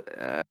called?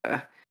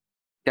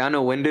 Down to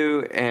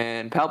Windu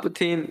and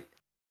Palpatine.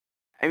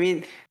 I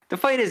mean, the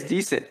fight is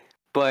decent,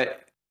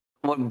 but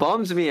what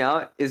bums me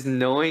out is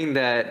knowing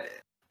that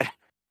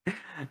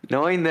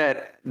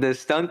the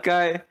stunt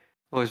guy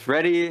was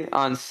ready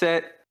on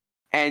set,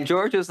 and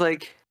George was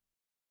like,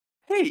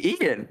 "Hey,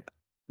 Ian,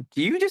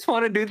 do you just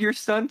want to do your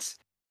stunts?"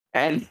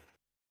 And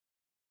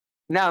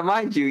now,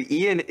 mind you,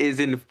 Ian is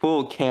in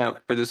full camp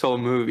for this whole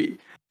movie.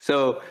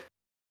 So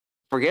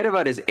forget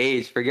about his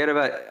age. Forget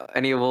about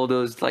any of all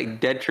those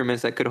like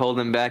detriments that could hold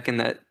him back in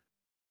that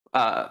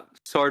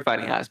sword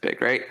fighting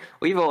aspect, right?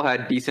 We've all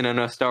had decent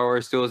enough Star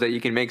Wars duels that you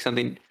can make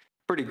something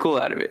pretty cool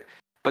out of it.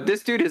 But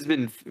this dude has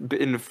been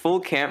in full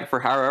camp for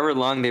however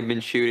long they've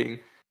been shooting.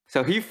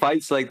 So he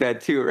fights like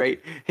that too,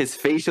 right? His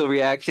facial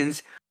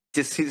reactions,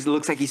 he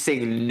looks like he's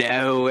saying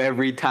no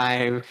every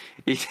time.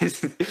 He's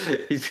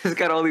just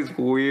got all these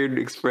weird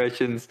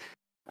expressions.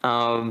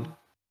 So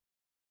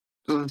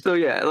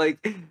yeah,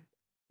 like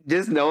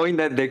just knowing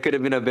that there could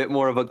have been a bit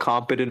more of a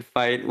competent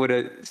fight with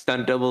a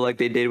stunt double like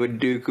they did with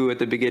Dooku at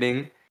the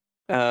beginning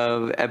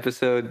of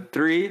episode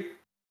 3.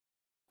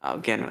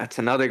 Again, that's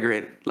another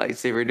great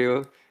lightsaber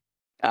duo.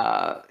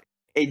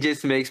 It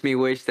just makes me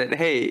wish that,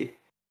 hey,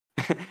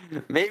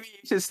 maybe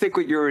you should stick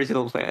with your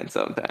original plan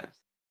sometimes.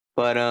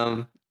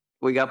 But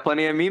we got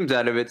plenty of memes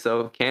out of it,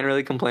 so can't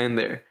really complain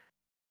there.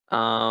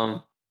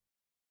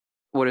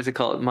 What is it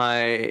called?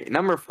 My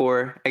number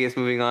 4, I guess,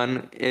 moving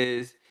on,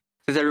 is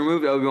since I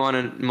removed Obi-Wan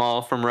and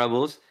Maul from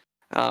Rebels,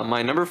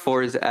 my number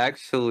 4 is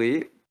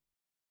actually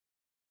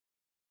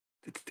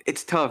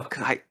it's tough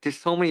because there's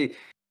so many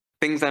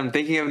things I'm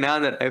thinking of now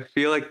that I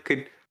feel like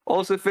could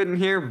also fit in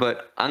here,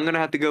 but I'm gonna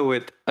have to go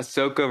with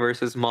Ahsoka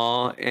versus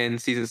Maul in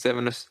season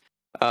 7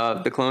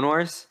 of the Clone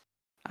Wars.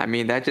 I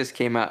mean, that just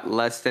came out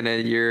less than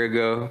a year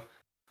ago.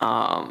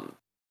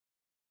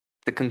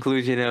 The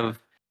conclusion of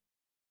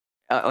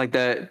like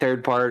the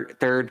third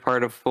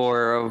part of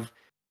 4 of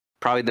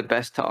probably the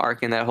best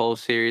arc in that whole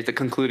series, the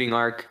concluding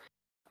arc.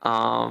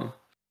 And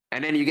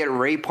then you get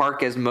Ray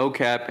Park as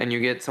mocap, and you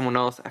get someone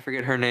else. I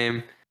forget her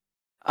name.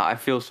 I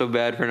feel so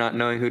bad for not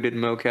knowing who did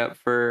mocap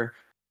for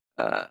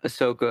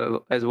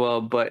Ahsoka as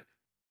well. But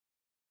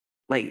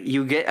like,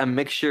 you get a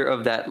mixture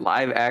of that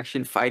live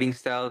action fighting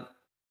style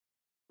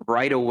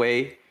right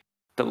away.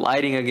 The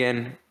lighting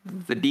again,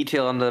 the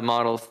detail on the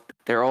models,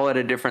 they're all at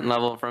a different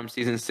level from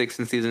season 6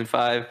 and season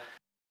 5.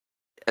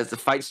 As the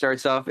fight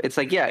starts off, it's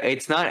like, yeah,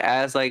 it's not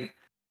as like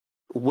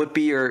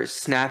whippy or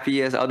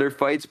snappy as other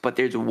fights, but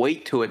there's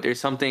weight to it. There's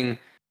something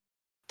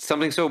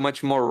so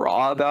much more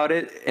raw about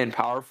it and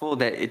powerful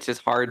that it's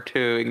just hard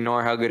to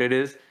ignore how good it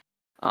is.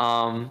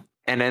 And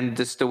then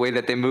just the way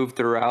that they move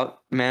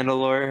throughout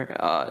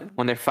Mandalore,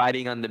 when they're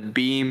fighting on the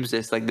beams,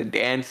 it's like the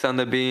dance on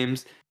the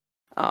beams.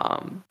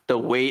 The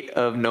weight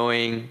of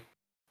knowing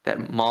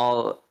that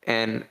Maul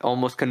and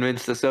almost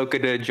convinced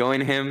Ahsoka to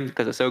join him,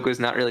 because Ahsoka is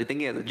not really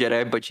thinking as a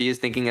Jedi, but she is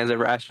thinking as a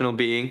rational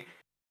being.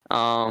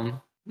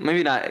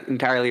 Maybe not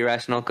entirely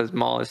rational because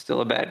Maul is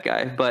still a bad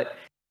guy, but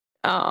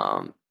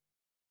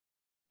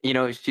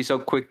she's so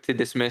quick to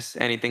dismiss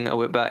anything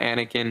about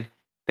Anakin,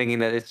 thinking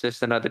that it's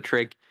just another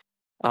trick.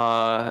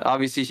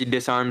 Obviously, she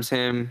disarms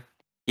him.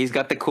 He's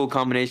got the cool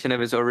combination of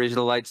his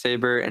original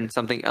lightsaber and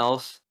something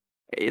else.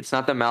 It's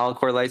not the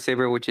Malachor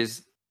lightsaber, which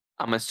is,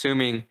 I'm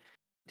assuming,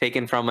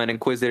 taken from an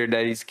Inquisitor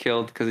that he's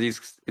killed,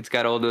 because it's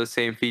got all those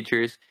same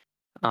features.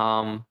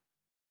 So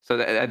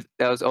that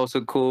was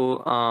also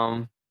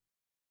cool.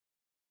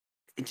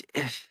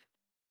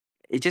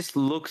 It just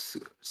looks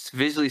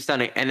visually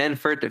stunning, and then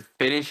for it to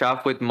finish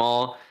off with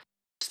Maul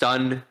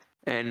stunned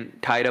and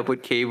tied up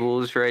with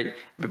cables, right?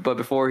 But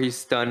before he's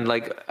stunned,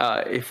 like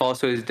it falls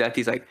to his death,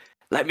 he's like,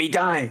 "Let me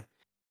die,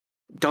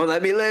 don't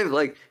let me live."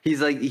 Like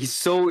he's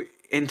so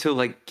into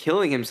like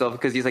killing himself,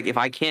 because he's like, if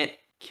I can't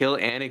kill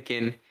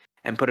Anakin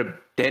and put a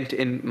dent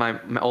in my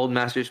old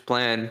master's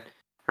plan,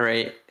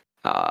 right?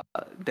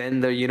 Then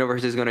the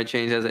universe is gonna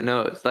change as it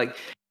knows. Like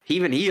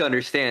even he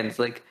understands,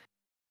 like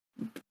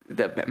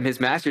his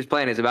master's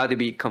plan is about to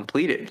be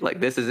completed. Like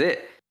this is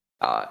it,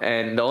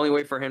 and the only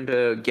way for him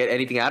to get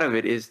anything out of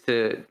it is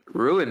to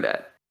ruin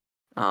that.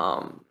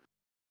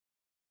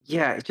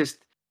 Yeah, it's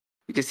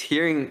just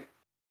hearing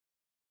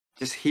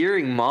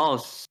Maul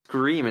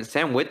scream, and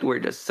Sam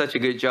Witwer does such a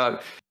good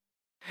job.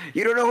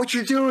 You don't know what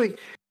you're doing.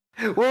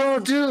 Well,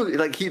 dude,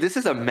 like this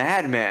is a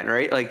madman,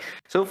 right? Like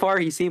so far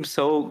he seems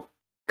so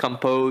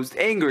composed,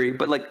 angry,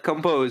 but like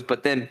composed,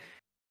 but then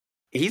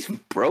he's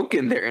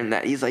broken there in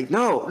that he's like,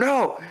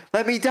 no,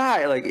 let me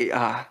die. Like,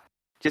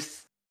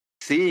 just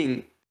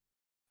seeing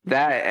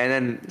that, and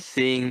then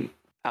seeing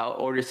how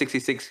Order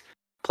 66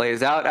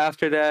 plays out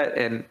after that,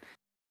 and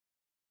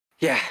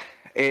yeah,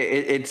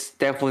 it's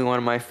definitely one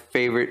of my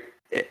favorite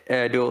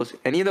duels.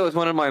 And even though it's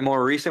one of my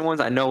more recent ones,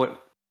 I know it.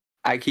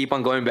 I keep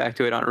on going back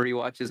to it on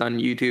rewatches on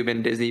YouTube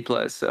and Disney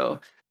Plus.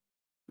 So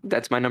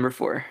that's my number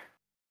 4.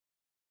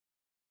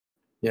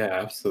 Yeah,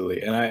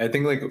 absolutely. And I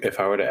think like if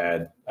I were to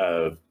add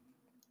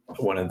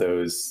one of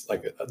those,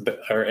 like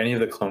or any of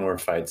the Clone War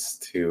fights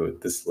to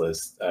this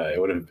list, it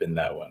would have been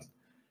that one.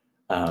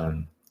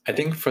 I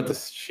think for the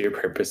sheer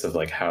purpose of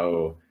like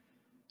how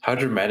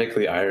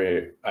dramatically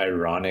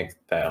ironic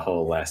that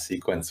whole last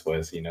sequence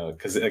was,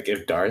 because like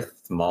if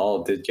Darth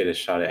Maul did get a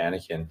shot at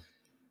Anakin,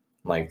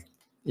 like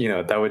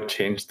that would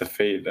change the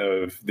fate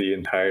of the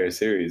entire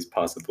series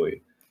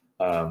possibly.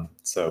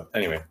 So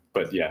anyway,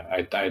 but yeah,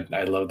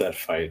 I love that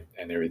fight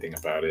and everything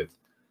about it.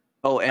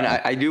 Oh, and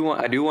I do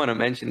want to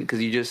mention,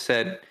 because you just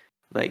said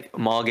like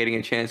Maul getting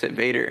a chance at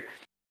Vader.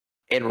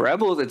 In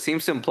Rebels, it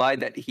seems to imply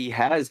that he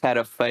has had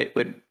a fight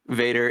with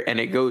Vader and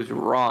it goes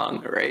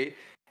wrong, right?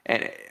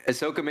 And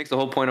Ahsoka makes the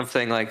whole point of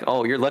saying like,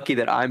 "Oh, you're lucky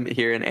that I'm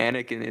here and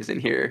Anakin isn't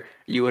here.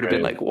 You would have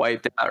been like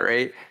wiped out,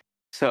 right?"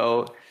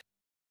 So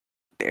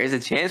there's a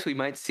chance we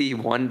might see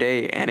one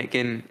day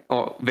Anakin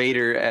or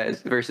Vader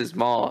as versus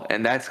Maul,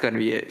 and that's going to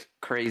be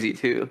crazy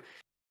too.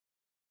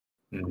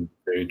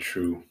 Very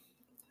true.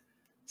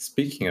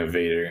 Speaking of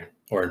Vader,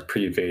 or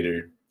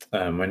pre-Vader,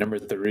 my number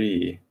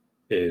 3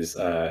 is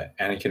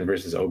Anakin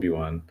versus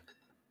Obi-Wan.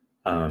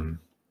 on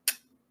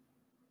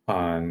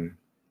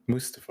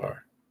Mustafar,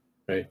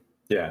 right?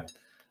 Yeah.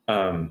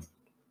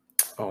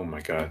 Oh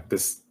my god,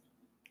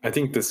 I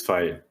think this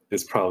fight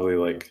is probably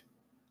like,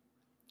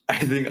 I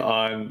think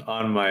on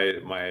my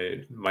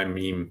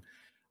meme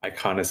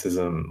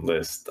iconicism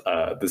list,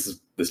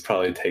 this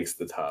probably takes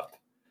the top.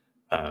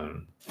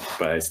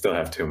 But I still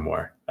have two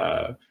more.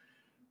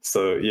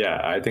 So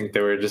yeah, I think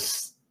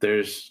there's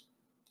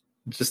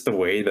just the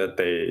way that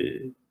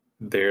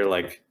they're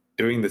like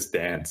doing this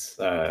dance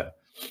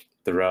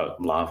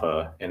throughout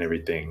lava and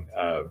everything,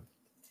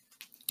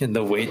 and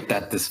the weight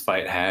that this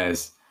fight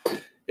has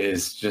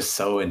is just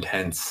so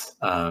intense.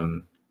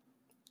 And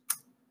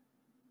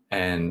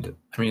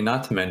I mean,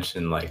 not to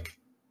mention like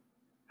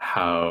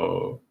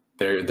how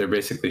they're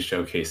basically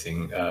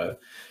showcasing,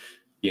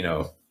 you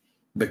know,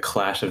 the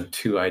clash of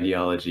two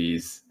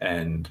ideologies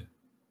and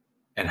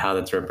how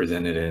that's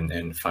represented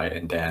in fight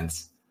and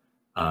dance.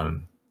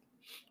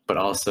 But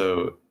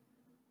also,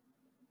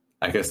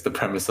 I guess the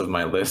premise of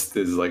my list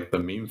is like the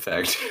meme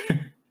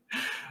factor.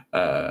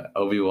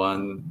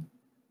 Obi-Wan,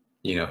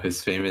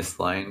 his famous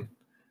line,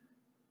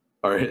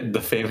 or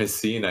the famous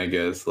scene, I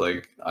guess,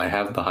 like, I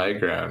have the high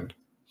ground,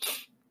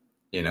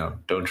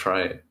 don't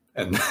try it.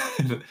 And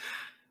then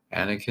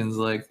Anakin's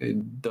like,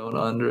 don't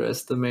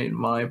underestimate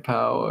my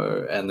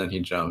power. And then he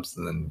jumps,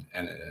 and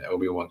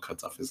Obi-Wan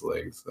cuts off his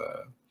legs.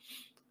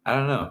 I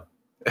don't know.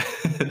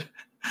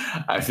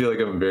 I feel like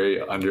I'm very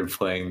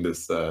underplaying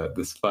this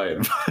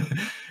fight.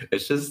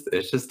 it's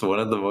just one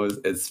of the most.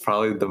 It's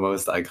probably the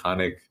most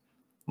iconic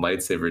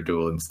lightsaber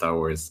duel in Star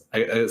Wars,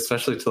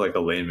 especially to like a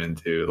layman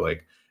too.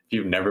 Like, if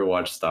you've never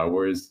watched Star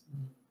Wars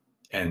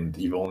and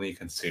you've only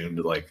consumed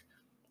like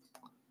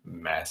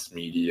mass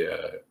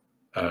media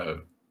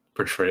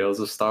portrayals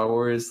of Star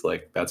Wars,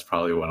 like that's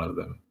probably one of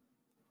them.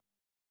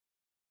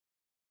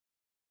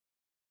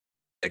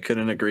 I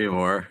couldn't agree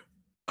more.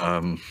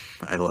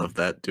 I love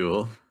that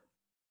duel.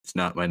 It's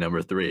not my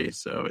number 3,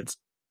 so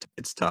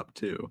it's top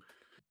 2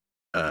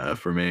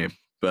 for me.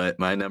 But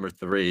my number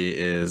 3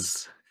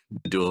 is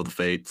the Duel of the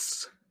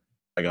Fates,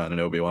 Qui-Gon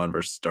and Obi-Wan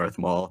versus Darth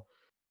Maul.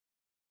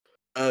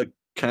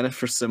 Kind of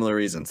for similar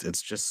reasons.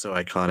 It's just so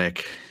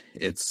iconic.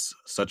 It's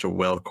such a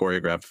well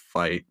choreographed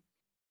fight.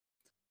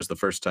 It's the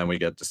first time we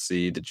get to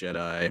see the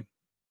Jedi,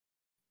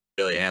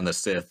 really, and the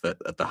Sith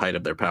at the height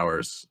of their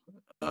powers,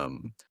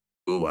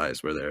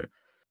 duel-wise, where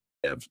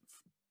they have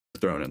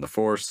thrown in the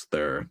Force,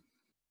 they're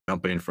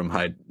jumping from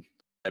high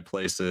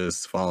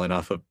places, falling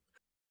off of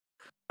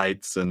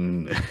heights,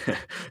 and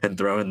and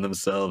throwing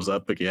themselves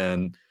up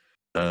again.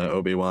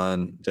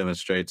 Obi-Wan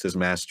demonstrates his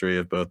mastery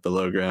of both the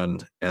low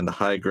ground and the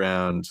high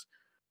ground.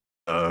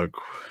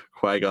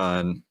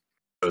 Qui-Gon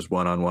goes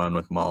one-on-one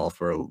with Maul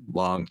for a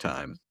long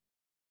time.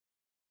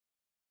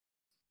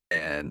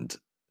 And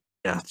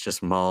yeah, it's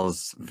just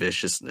Maul's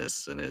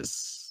viciousness and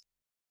his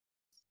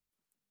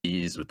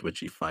ease with which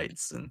he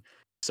fights, and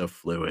so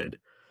fluid.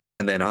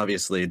 And then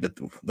obviously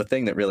the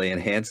thing that really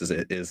enhances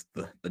it is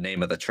the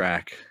name of the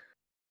track.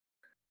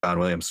 John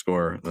Williams'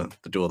 score,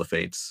 the Duel of the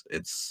Fates.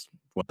 It's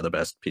one of the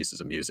best pieces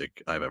of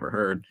music I've ever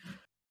heard.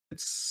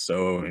 It's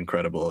so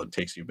incredible. It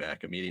takes you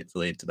back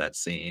immediately to that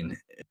scene.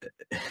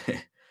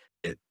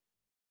 It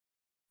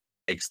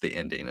makes the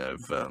ending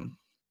of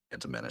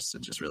Phantom Menace.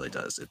 It just really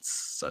does. It's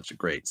such a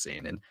great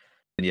scene. And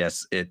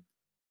yes, it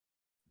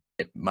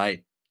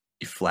might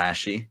be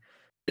flashy.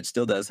 It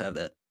still does have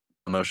that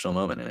emotional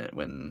moment in it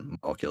when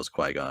Maul kills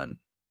Qui-Gon.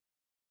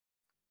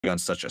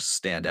 Qui-Gon's such a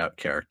standout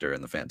character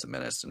in the Phantom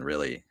Menace, and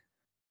really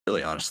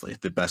honestly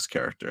the best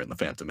character in the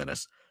Phantom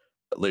Menace.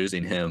 But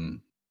losing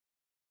him,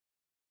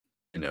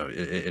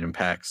 it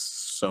impacts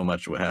so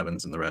much what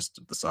happens in the rest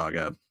of the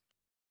saga.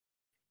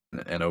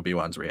 And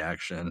Obi-Wan's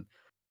reaction,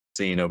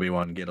 seeing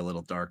Obi-Wan get a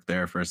little dark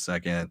there for a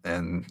second,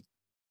 and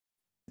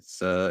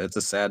it's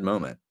a sad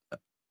moment.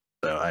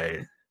 So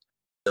I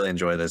really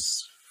enjoy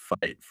this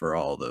fight for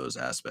all those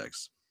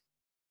aspects.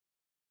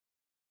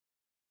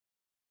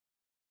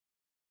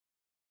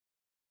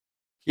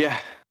 Yeah.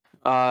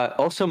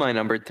 Also my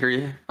number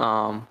 3,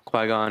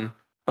 Qui-Gon,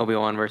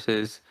 Obi-Wan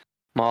versus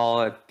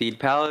Maul at Theed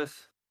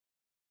Palace.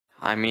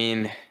 I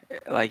mean,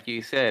 like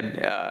you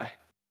said,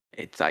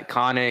 it's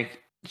iconic.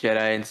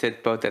 Jedi and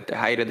Sith both at the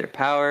height of their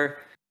power.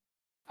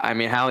 I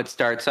mean, how it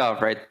starts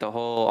off, right? The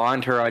whole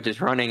entourage is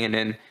running, and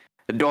then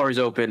the doors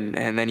open,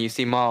 and then you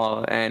see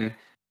Maul, and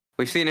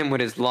we've seen him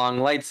with his long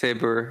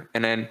lightsaber,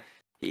 and then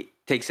he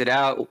takes it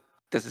out,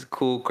 does this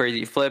cool,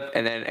 crazy flip,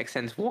 and then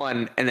extends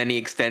one, and then he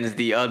extends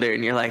the other,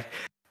 and you're like,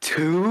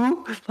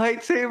 2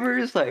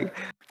 lightsabers? Like,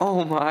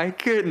 oh my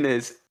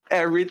goodness,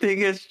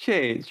 everything has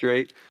changed,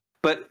 right?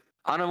 But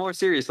on a more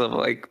serious level,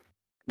 like,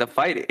 the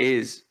fight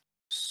is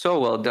so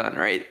well done,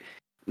 right?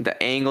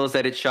 The angles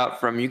that it's shot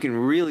from, you can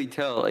really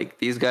tell, like,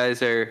 these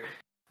guys are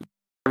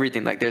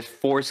everything. Like, there's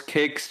force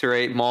kicks,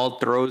 right? Maul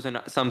throws in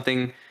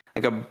something,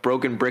 like a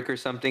broken brick or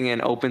something,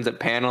 and opens a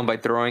panel by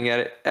throwing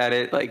at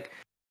it. Like,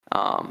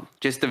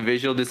 just the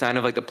visual design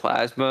of like the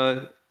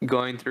plasma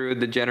going through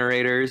the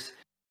generators,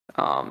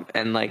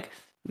 and like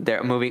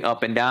they're moving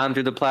up and down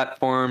through the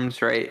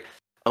platforms, right?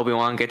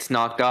 Obi-Wan gets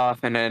knocked off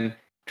and then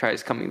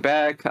tries coming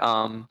back.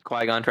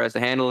 Qui-Gon tries to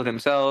handle it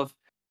himself.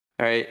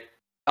 Right.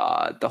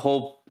 The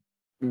whole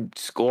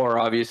score,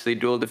 obviously,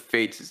 Duel of the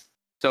Fates is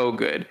so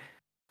good.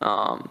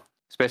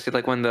 Especially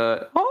like when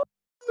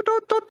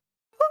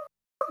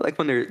like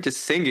when they're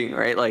just singing,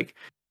 right? Like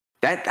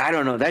that, I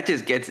don't know, that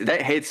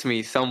hits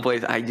me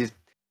someplace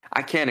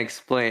I can't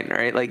explain,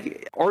 right?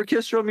 Like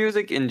orchestral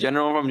music in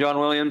general from John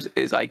Williams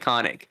is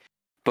iconic,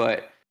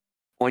 but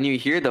when you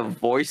hear the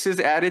voices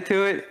added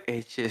to it,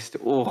 it's just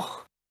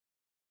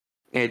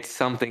it's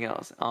something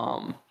else.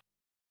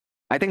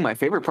 I think my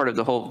favorite part of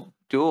the whole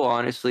duel,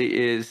 honestly,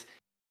 is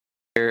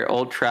they're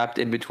all trapped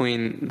in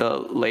between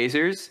the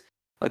lasers,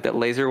 like the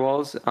laser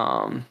walls.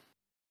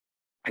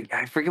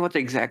 I forget what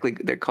exactly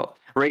they're called.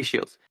 Ray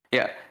shields.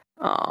 Yeah.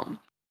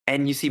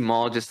 And you see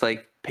Maul just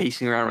like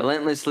pacing around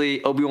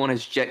relentlessly. Obi-Wan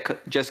has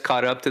just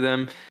caught up to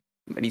them,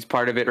 and he's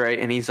part of it, right?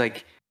 And he's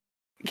like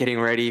getting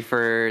ready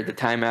for the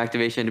time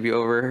activation to be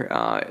over.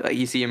 Like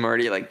you see him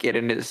already like get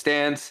into the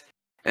stance,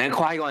 and then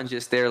Qui-Gon's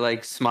just there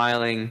like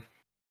smiling,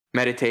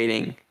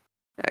 meditating.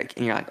 Like,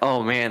 and you're like,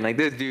 oh man, like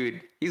this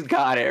dude, he's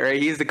got it,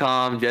 right? He's the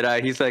calm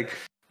Jedi. He's like,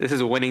 this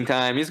is a winning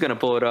time. He's gonna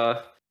pull it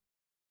off.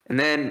 And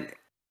then,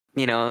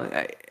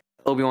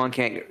 Obi-Wan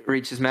can't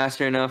reach his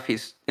master enough.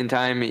 He's in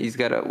time. He's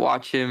got to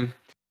watch him.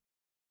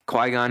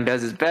 Qui-Gon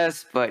does his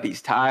best, but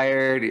he's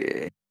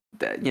tired.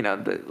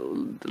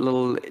 The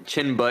little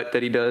chin butt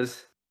that he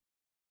does.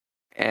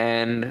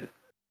 And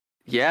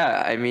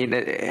yeah, I mean,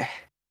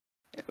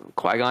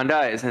 Qui-Gon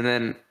dies. And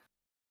then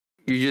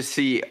you just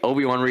see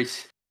Obi-Wan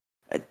reach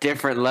a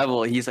different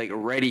level. He's like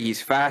ready.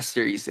 He's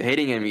faster. He's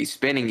hitting him. He's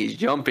spinning. He's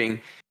jumping.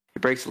 He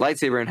breaks the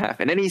lightsaber in half.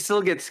 And then he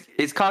still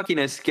his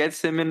cockiness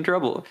gets him in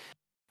trouble.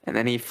 And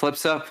then he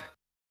flips up,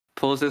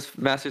 pulls his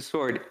master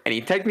sword, and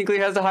he technically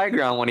has the high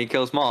ground when he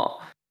kills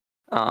Maul.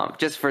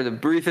 Just for the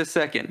briefest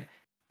second.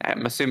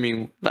 I'm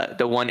assuming that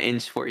the 1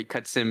 inch where he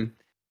cuts him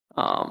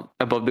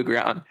above the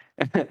ground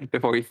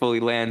before he fully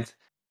lands.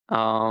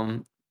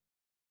 And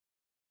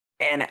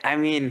I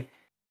mean,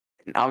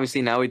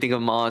 obviously now we think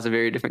of Maul as a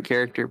very different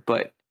character,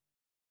 but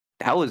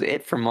that was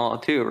it for Maul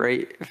too,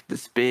 right?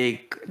 This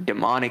big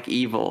demonic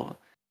evil,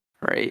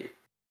 right?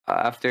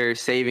 After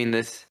saving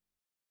this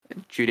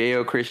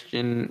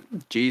Judeo-Christian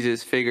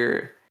Jesus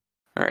figure,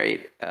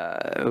 right?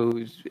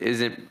 Who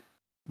isn't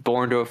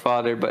born to a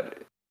father,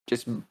 but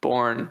just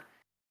born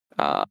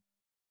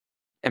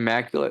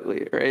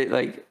immaculately, right?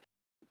 Like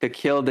to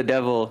kill the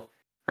devil,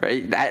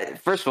 right? That,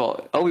 first of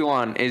all,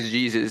 Obi-Wan is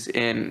Jesus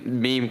in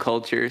meme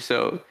culture,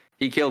 so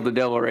he killed the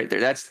devil right there.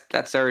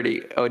 That's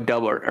already a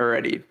double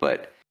already.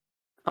 But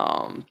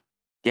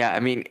yeah, I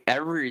mean,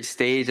 every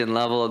stage and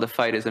level of the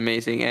fight is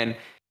amazing. And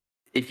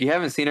if you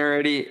haven't seen it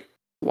already,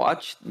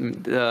 watch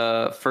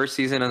the first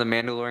season of The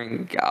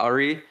Mandalorian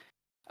Gallery.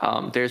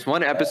 There's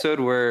one episode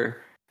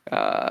where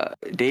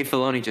Dave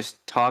Filoni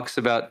just talks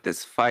about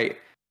this fight,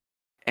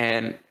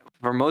 and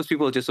for most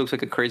people it just looks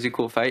like a crazy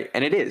cool fight,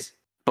 and it is,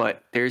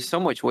 but there's so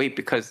much weight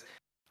because,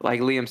 like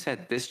Liam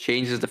said, this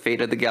changes the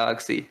fate of the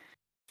galaxy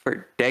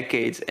for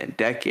decades and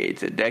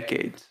decades and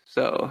decades.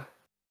 So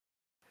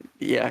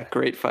yeah,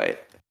 great fight.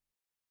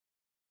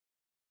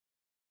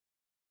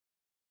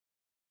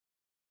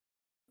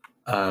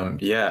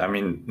 Yeah, I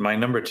mean, my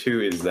number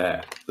 2 is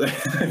that.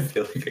 I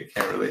feel like I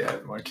can't really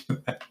add more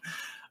to that.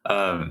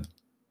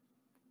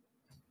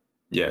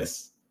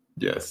 Yes,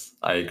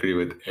 I agree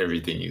with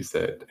everything you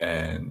said,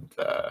 and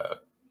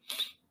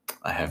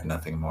I have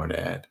nothing more to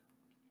add.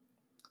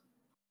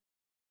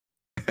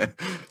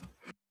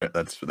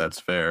 That's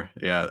fair.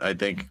 Yeah, I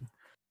think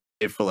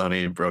if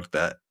Filoni broke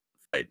that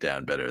fight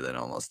down better than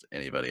almost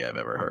anybody I've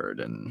ever heard,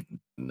 and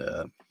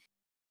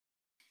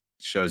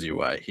shows you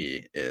why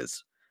he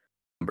is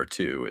number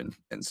 2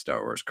 in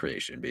Star Wars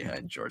creation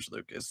behind George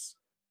Lucas.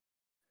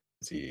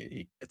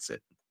 He gets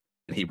it,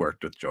 and he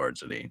worked with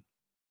George, and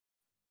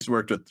he's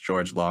worked with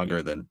George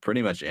longer than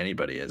pretty much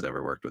anybody has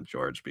ever worked with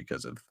George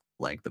because of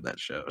length of that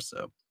show.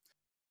 So,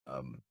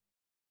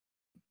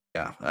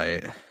 yeah,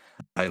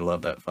 I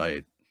love that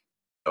fight.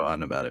 Go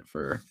on about it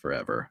for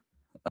forever.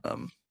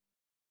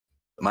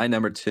 My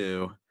number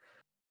 2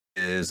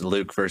 is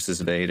Luke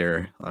versus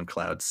Vader on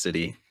Cloud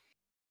City.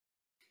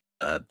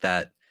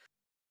 That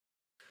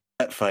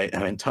fight,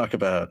 I mean, talk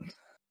about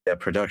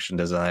production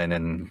design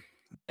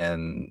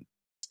and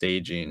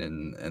staging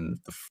and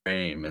the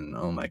frame, and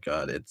oh my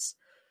god, it's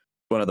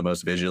one of the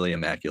most visually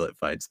immaculate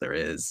fights there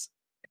is.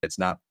 It's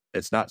not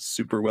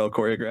super well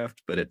choreographed,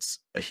 but it's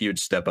a huge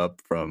step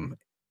up from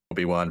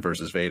Obi-Wan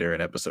versus Vader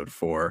in episode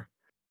 4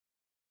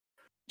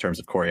 in terms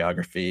of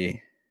choreography.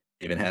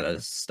 Even had a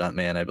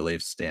stuntman, I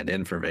believe, stand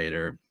in for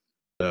Vader.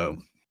 So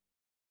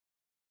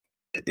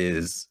it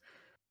is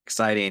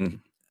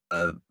exciting.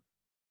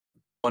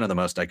 One of the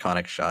most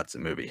iconic shots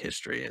in movie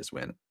history is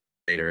when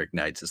Vader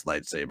ignites his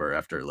lightsaber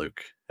after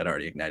Luke had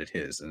already ignited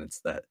his, and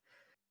it's that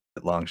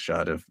long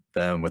shot of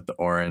them with the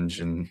orange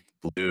and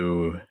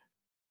blue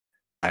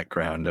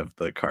background of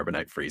the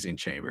carbonite freezing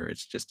chamber.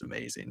 It's just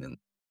amazing,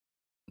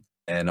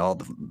 and all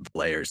the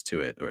layers to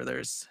it, where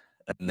there's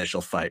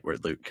initial fight where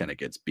Luke kind of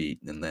gets beat,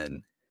 and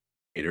then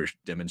Vader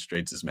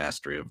demonstrates his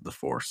mastery of the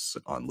Force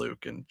on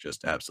Luke and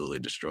just absolutely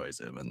destroys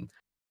him. And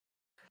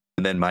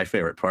then my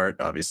favorite part,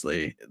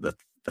 obviously, the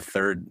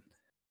third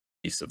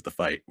piece of the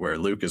fight where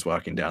Luke is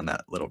walking down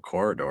that little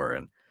corridor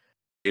and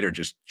Vader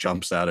just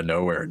jumps out of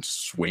nowhere and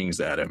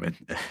swings at him, and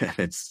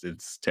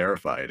it's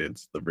terrifying.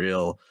 It's the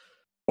real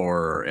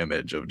horror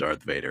image of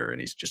Darth Vader, and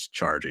he's just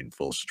charging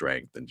full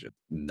strength and just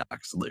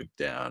knocks Luke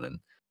down, and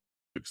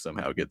Luke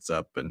somehow gets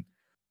up, and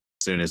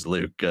as soon as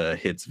Luke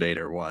hits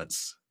Vader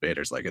once,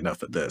 Vader's like,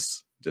 enough of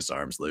this,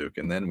 disarms Luke,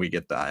 and then we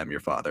get the I am your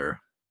father,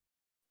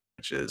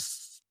 which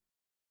is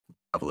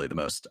probably the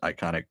most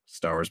iconic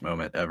Star Wars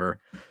moment ever.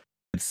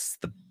 It's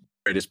the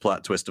greatest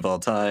plot twist of all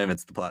time.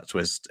 It's the plot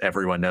twist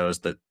everyone knows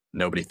that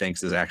nobody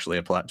thinks is actually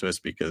a plot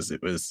twist because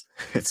it's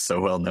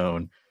so well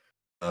known.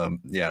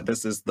 Yeah,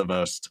 this is the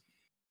most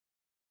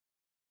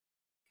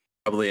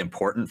probably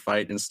important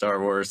fight in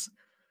Star Wars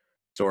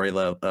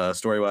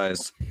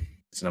story-wise.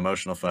 It's an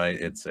emotional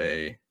fight. It's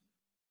a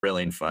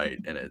thrilling fight,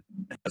 and it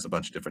has a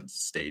bunch of different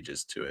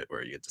stages to it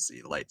where you get to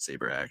see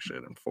lightsaber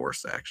action and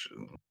force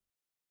action.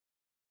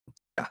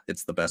 Yeah,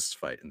 it's the best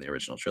fight in the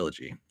original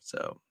trilogy.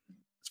 So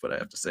that's what I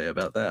have to say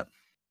about that.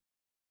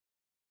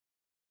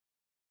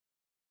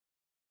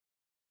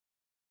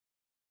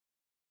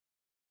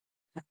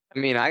 I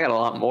mean, I got a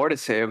lot more to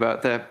say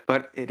about that,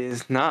 but it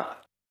is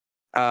not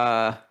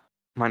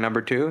my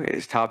number 2. It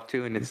is top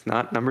 2, and it's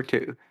not number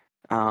 2.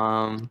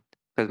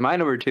 Because my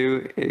number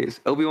 2 is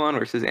Obi-Wan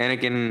versus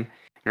Anakin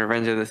in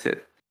Revenge of the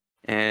Sith.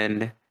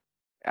 And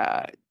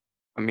I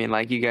mean,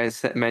 like you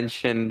guys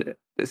mentioned,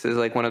 this is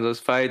like one of those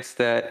fights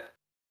that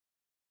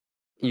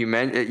you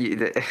meant.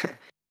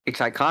 It's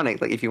iconic.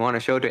 Like, if you want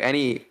to show to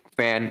any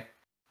fan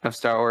of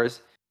Star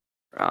Wars,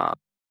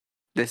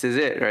 this is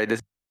it, right? This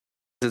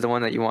is the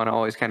one that you want to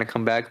always kind of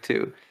come back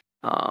to.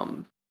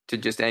 To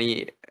just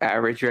any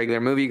average regular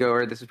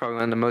moviegoer, this is probably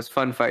one of the most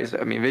fun fights.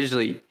 I mean,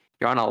 visually,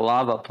 you're on a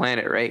lava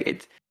planet,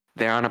 right?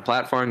 They're on a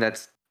platform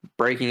that's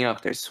breaking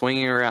up. They're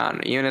swinging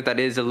around, even if that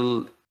is a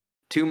little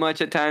too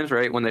much at times,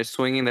 right? When they're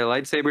swinging their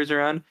lightsabers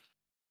around,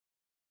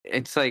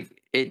 it's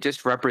like it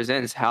just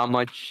represents how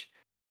much,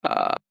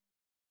 how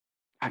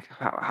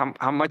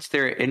much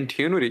they're in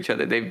tune with each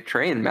other. They've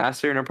trained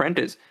master and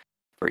apprentice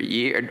for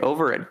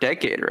over a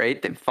decade,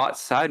 right? They've fought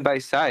side by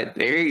side.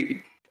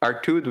 They are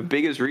two of the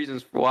biggest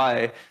reasons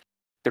why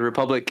the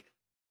Republic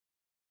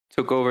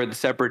took over the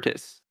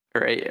Separatists,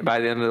 right, by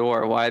the end of the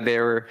war, why they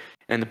were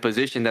in the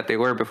position that they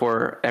were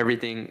before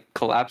everything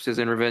collapses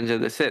in Revenge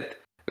of the Sith,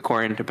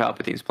 according to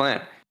Palpatine's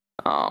plan.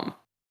 And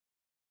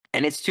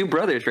it's two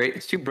brothers, right?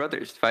 It's two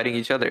brothers fighting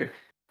each other.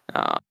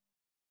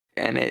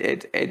 And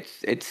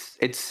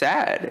it's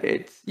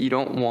sad. You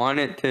don't want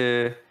it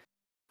to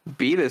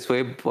be this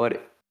way,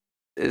 but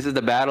this is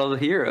the battle of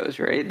the heroes,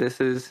 right? This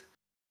is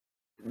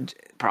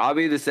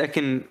probably the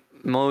second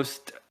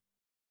most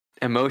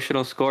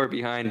emotional score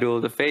behind Duel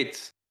of the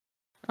Fates.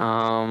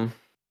 Yeah,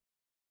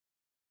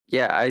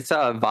 I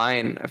saw a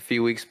Vine a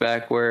few weeks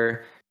back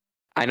where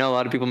I know a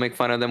lot of people make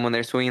fun of them when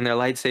they're swinging their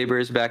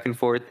lightsabers back and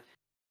forth,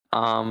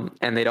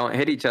 and they don't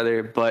hit each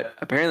other. But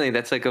apparently,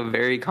 that's like a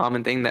very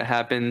common thing that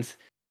happens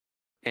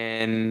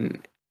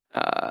in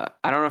I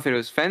don't know if it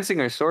was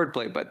fencing or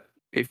swordplay, but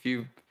if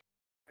you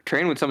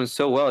train with someone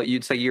so well,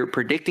 it's like you're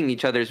predicting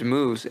each other's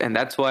moves, and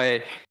that's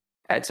why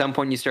at some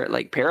point you start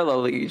like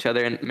paralleling each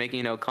other and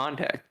making no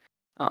contact.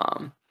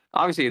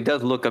 Obviously, it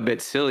does look a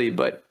bit silly,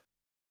 but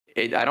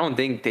I don't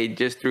think they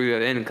just threw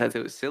that in because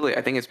it was silly.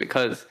 I think it's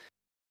because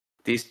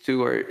these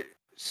two are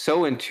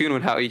so in tune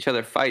with how each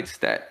other fights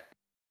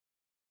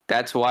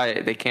that's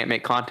why they can't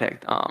make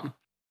contact.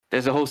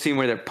 There's a whole scene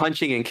where they're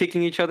punching and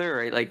kicking each other,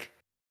 right? Like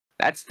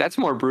that's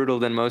more brutal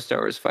than most Star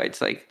Wars fights.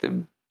 Like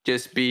to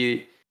just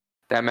be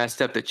that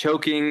messed up, the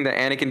choking that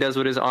Anakin does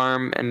with his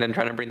arm and then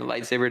trying to bring the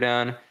lightsaber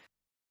down.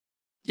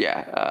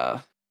 Yeah,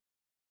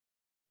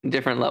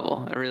 different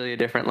level, really a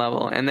different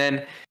level. And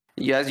then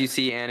as you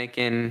see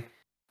Anakin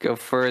go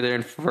further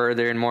and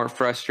further and more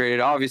frustrated,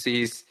 obviously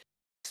he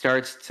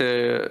starts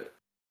to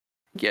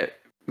get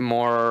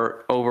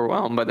more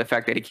overwhelmed by the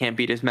fact that he can't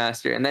beat his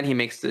master. And then he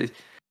makes the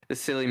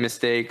silly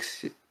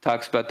mistakes,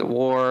 talks about the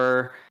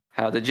war,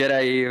 how the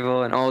Jedi are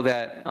evil and all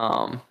that.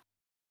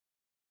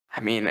 I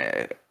mean,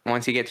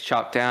 once he gets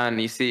chopped down,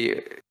 you see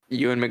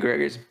Ewan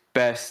McGregor's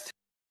best,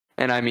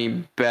 and I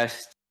mean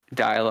best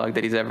dialogue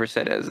that he's ever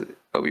said as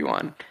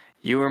Obi-Wan.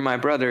 You were my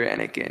brother,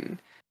 Anakin.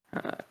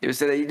 It was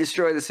said that you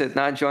destroy the Sith,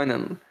 not join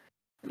them.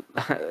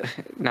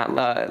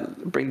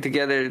 Not bring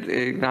together,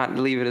 not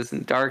leave it as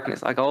in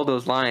darkness. Like all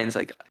those lines,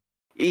 like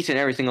each and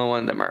every single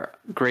one of them are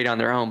great on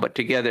their own, but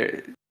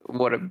together,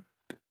 what a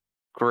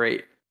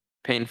great,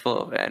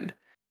 painful end.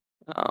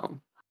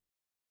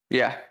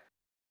 Yeah,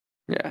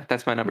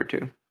 that's my number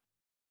 2.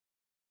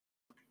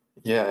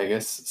 Yeah, I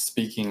guess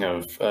speaking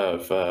of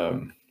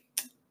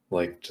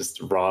like just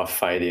raw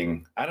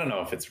fighting, I don't know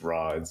if it's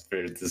raw.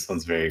 This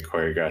one's very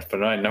choreographed. But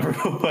my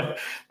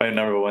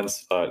number one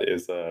spot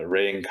is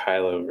Rey and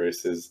Kylo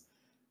versus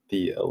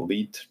the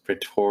elite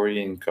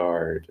Praetorian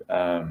Guard.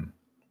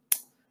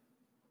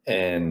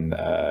 in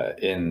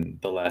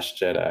The Last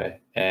Jedi.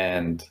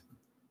 And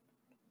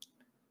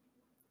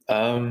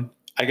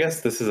I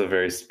guess this is a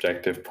very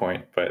subjective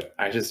point, but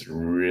I just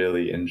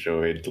really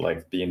enjoyed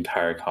like the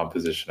entire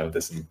composition of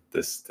this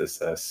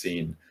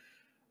scene.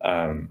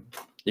 Um,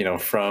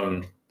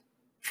 from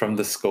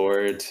the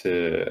score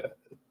to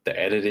the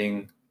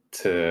editing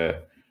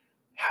to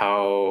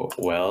how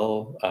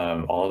well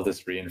all of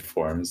this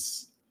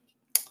reinforms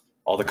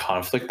all the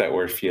conflict that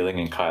we're feeling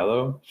in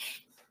Kylo.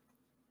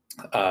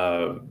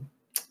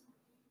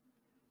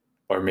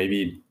 Or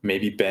maybe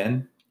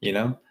Ben,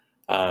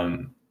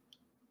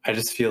 I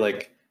just feel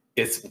like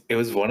it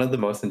was one of the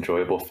most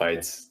enjoyable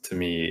fights to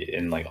me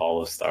in like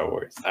all of Star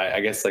Wars.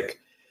 I guess like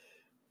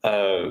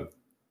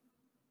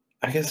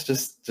I guess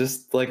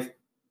just like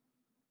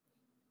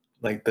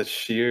the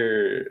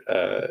sheer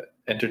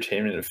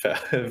entertainment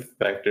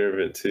factor of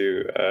it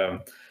too.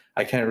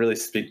 I can't really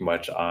speak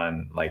much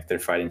on like their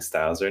fighting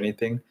styles or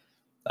anything,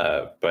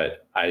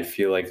 but I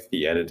feel like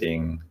the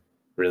editing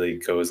really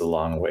goes a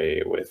long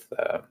way with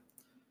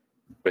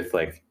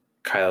like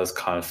Kylo's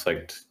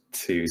conflict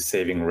to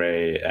saving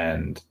Rey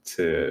and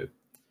to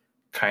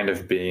kind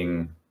of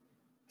being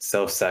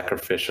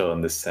self-sacrificial in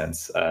this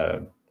sense.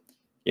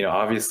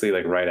 Obviously,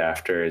 like right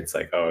after, it's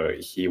like, oh,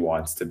 he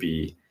wants to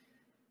be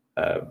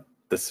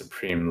the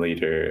supreme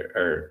leader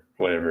or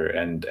whatever,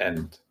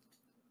 and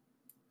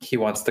he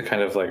wants to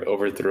kind of like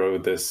overthrow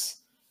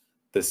this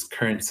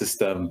current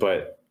system.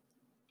 But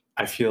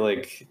I feel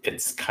like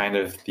it's kind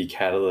of the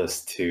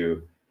catalyst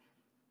to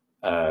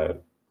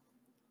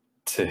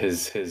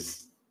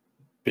his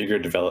bigger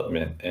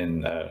development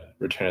in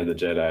Return of the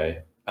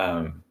Jedi.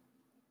 Or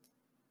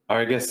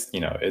I guess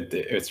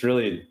it's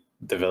really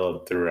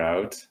developed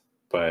throughout,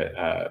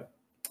 but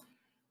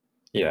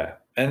yeah,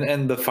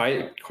 and the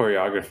fight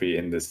choreography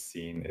in this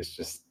scene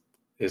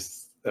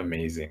is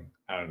amazing.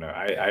 I don't know.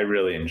 I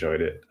really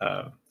enjoyed it.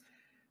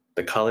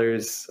 The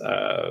colors,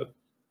 I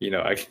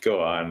could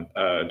go on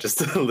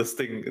just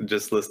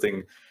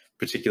listing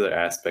particular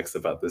aspects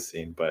about this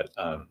scene, but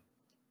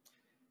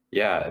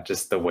yeah,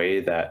 just the way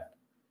that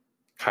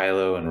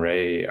Kylo and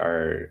Rey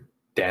are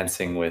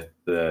dancing with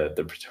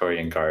the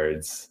Praetorian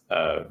guards,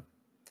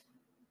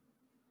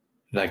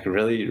 like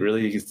really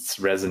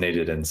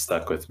resonated and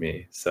stuck with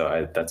me.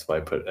 So that's why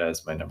I put it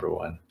as my number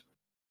one.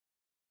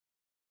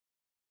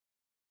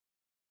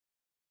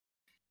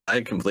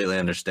 I completely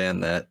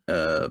understand that,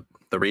 the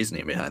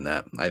reasoning behind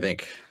that. I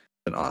think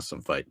an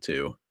awesome fight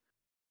too.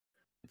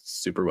 It's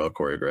super well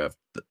choreographed,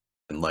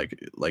 and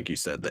like you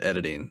said, the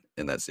editing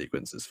in that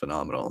sequence is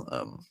phenomenal.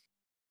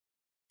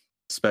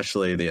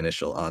 Especially the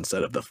initial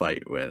onset of the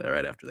fight when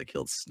right after they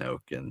killed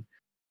Snoke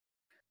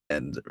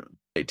and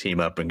they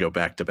team up and go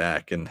back to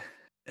back, and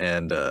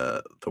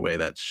the way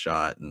that's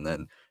shot, and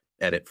then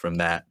edit from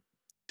that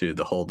to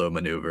the Holdo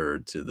maneuver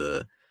to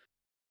the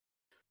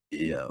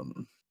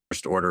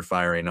First Order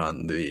firing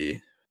on the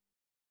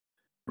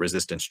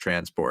Resistance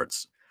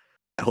transports.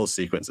 That whole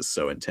sequence is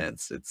so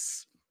intense.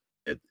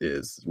 It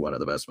is one of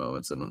the best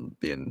moments in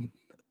the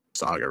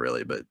saga,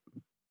 really, but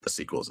the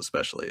sequels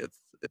especially.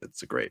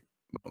 It's a great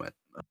moment.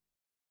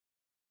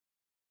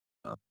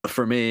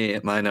 For me,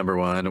 my number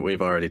one,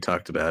 we've already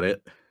talked about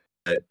it.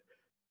 But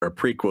for a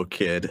prequel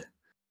kid,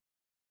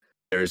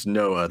 there's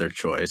no other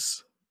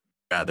choice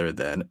rather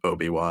than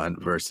Obi-Wan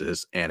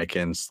versus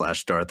Anakin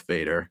 / Darth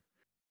Vader.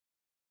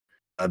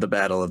 The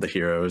Battle of the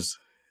Heroes.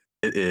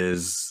 It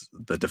is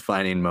the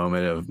defining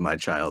moment of my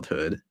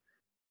childhood.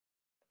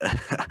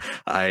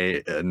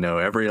 I know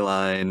every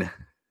line,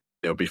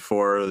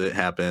 before it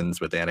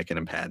happens with Anakin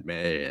and Padme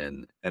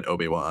and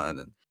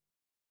Obi-Wan,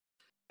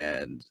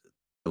 and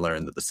I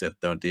learned that the Sith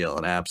don't deal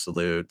in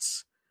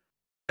absolutes.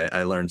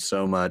 I learned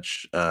so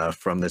much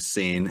from this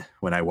scene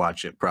when I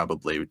watch it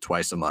probably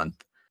twice a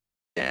month,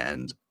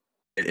 and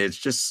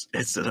it's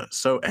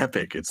so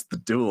epic. It's the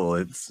duel.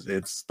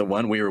 It's the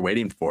one we were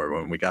waiting for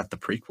when we got the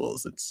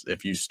prequels. It's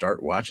if you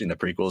start watching the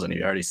prequels and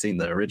you've already seen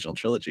the original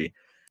trilogy,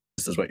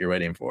 this is what you're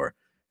waiting for.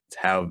 It's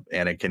how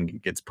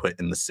Anakin gets put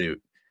in the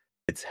suit.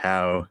 It's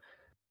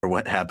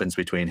what happens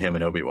between him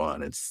and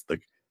Obi-Wan. It's the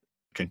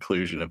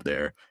conclusion of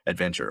their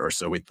adventure, or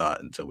so we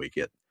thought, until we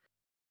get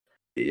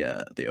the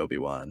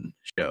Obi-Wan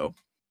show.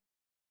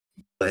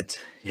 But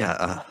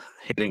yeah,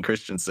 Hayden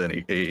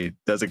Christensen, he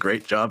does a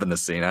great job in the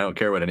scene. I don't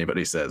care what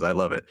anybody says. I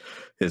love it.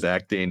 His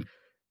acting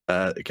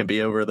it can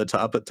be over the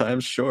top at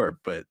times, sure,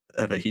 but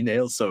he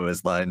nails some of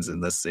his lines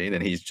in this scene,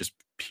 and he's just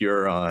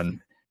pure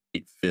on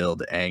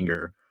hate-filled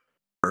anger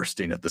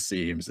bursting at the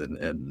seams,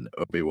 and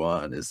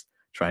Obi-Wan is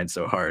trying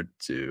so hard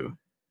to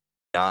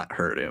not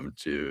hurt him,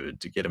 to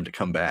get him to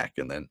come back,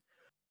 and then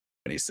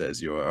when he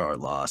says you are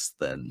lost,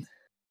 then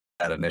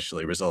that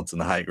initially results in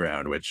the high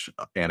ground, which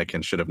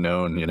Anakin should have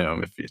known,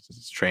 if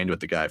he's trained with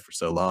the guy for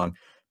so long.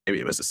 Maybe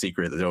it was a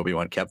secret that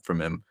Obi-Wan kept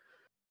from him,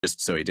 just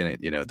so he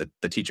didn't,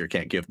 the teacher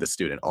can't give the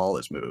student all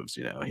his moves,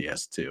 he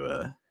has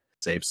to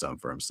save some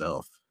for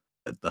himself.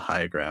 The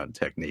high ground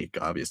technique,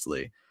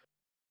 obviously,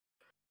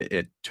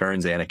 it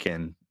turns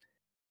Anakin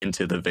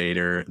into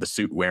the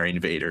suit-wearing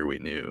Vader we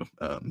knew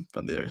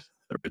from the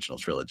original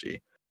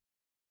trilogy.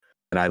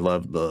 And I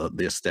love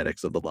the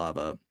aesthetics of the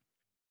lava,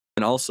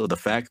 and also the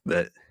fact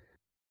that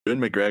Ewan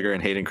McGregor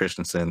and Hayden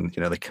Christensen,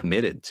 they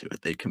committed to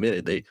it. They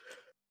committed. They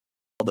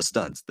all the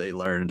stunts. They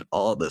learned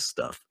all this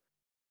stuff.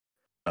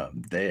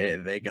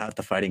 They got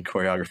the fighting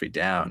choreography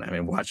down. I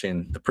mean,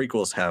 watching the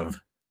prequels have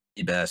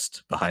the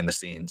best behind the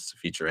scenes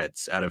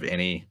featurettes out of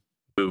any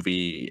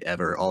movie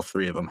ever. All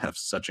three of them have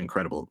such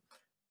incredible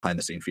behind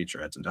the scene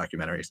featurettes and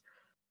documentaries.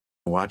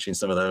 Watching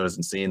some of those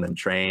and seeing them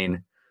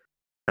train.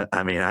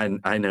 I mean,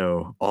 I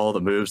know all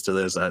the moves to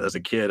this. As a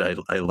kid,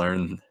 I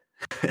learned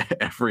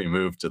every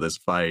move to this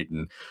fight,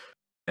 and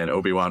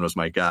Obi-Wan was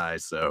my guy.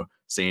 So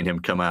seeing him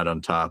come out on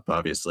top,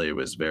 obviously,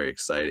 was very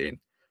exciting.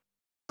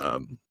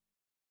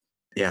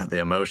 Yeah, the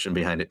emotion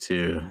behind it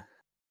too.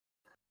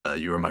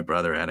 You were my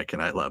brother, Anakin.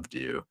 I loved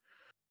you.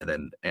 And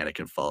then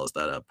Anakin follows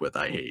that up with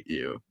 "I hate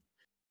you."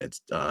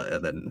 It's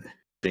and then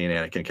seeing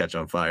Anakin catch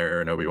on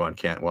fire and Obi-Wan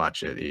can't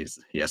watch it.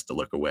 He has to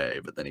look away,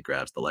 but then he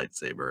grabs the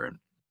lightsaber, and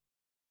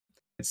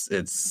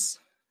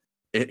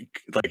it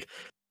like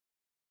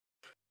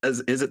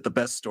is it the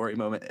best story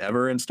moment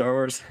ever in Star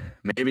Wars?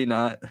 Maybe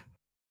not.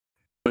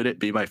 Could it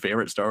be my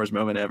favorite Star Wars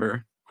moment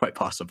ever? Quite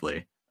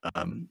possibly.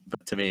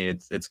 But to me,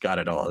 it's got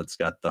it all. It's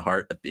got the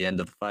heart at the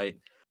end of the fight.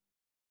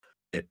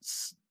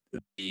 It's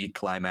the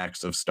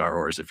climax of Star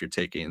Wars. If you're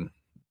taking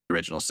the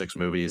original 6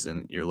 movies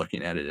and you're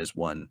looking at it as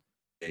one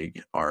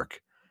big arc,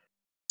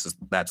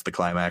 that's the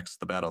climax.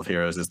 The Battle of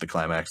Heroes is the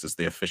climax. It's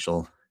the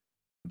official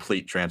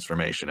complete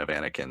transformation of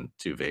Anakin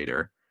to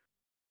Vader.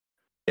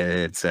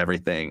 It's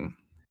everything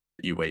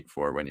you wait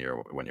for when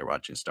you're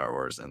watching Star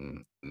Wars,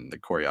 and the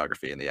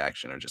choreography and the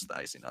action are just the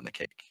icing on the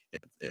cake.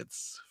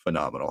 It's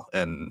phenomenal.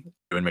 And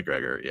Ewan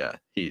McGregor, yeah,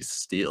 he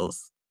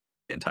steals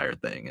the entire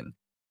thing, and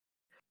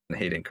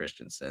Hayden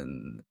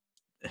Christensen,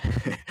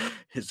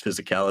 his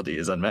physicality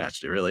is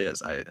unmatched. It really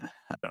is. I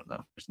don't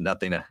know. There's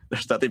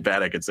nothing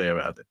bad I could say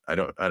about it.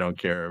 I don't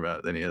care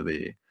about any of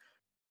the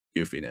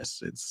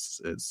goofiness.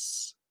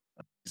 It's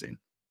amazing.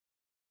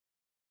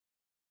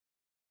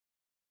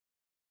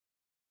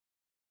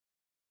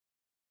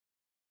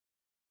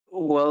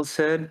 Well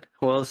said.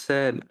 Well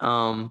said.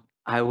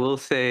 I will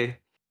say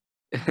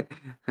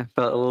I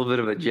felt a little bit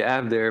of a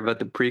jab there about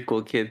the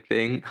prequel kid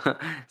thing,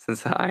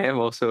 since I am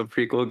also a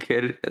prequel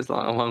kid,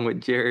 along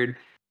with Jared.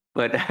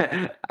 But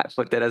I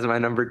put that as my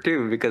number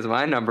 2 because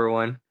my number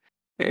 1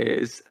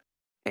 is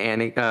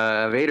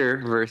Vader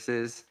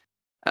versus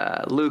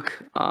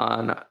Luke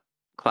on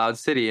Cloud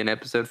City in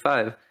Episode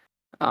 5.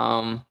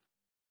 Um,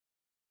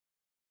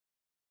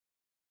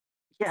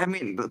 yeah, I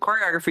mean, the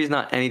choreography is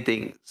not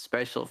anything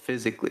special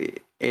physically.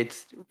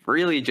 It's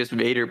really just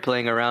Vader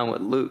playing around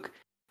with Luke,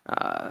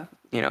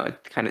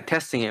 kind of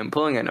testing him,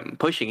 pulling at him,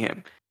 pushing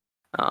him.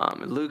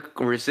 Luke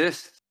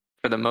resists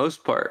for the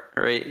most part,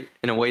 right?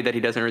 In a way that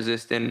he doesn't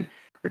resist in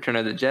Return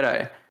of the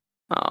Jedi.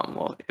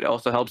 Well, it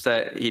also helps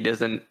that he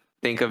doesn't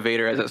think of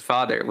Vader as his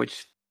father,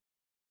 which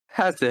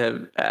has to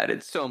have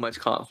added so much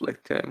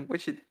conflict to him,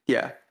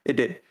 it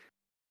did.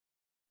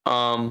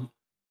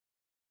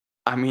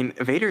 I mean,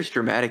 Vader's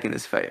dramatic in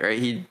this fight, right?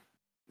 He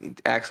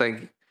acts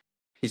like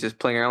he's just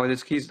playing around with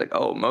his keys. Like,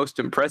 oh, most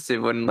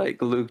impressive when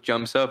like Luke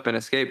jumps up and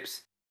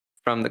escapes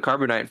from the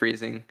carbonite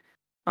freezing,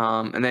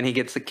 and then he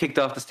gets kicked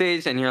off the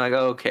stage, and you're like,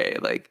 oh, okay,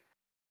 like,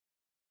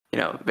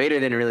 Vader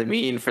didn't really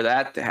mean for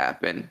that to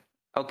happen.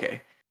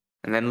 Okay,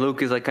 and then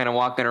Luke is like kind of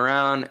walking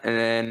around, and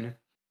then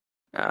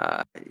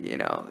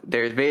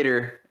there's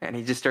Vader, and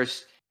he just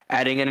starts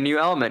adding in a new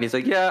element. He's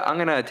like, yeah, I'm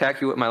gonna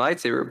attack you with my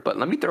lightsaber, but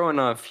let me throw in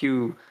a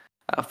few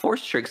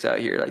force tricks out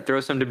here, like throw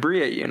some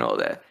debris at you and all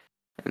that.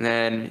 And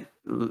then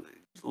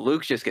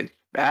Luke just gets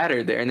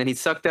battered there, and then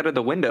he's sucked out of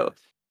the window.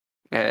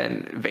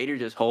 And Vader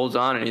just holds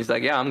on, and he's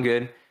like, yeah, I'm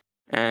good.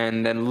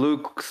 And then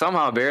Luke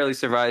somehow barely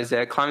survives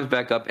that, climbs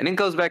back up, and then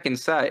goes back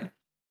inside.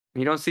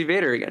 You don't see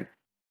Vader again.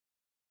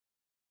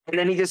 And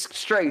then he just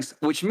strikes,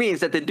 which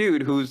means that the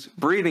dude whose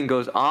breathing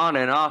goes on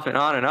and off and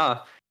on and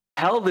off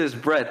held his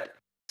breath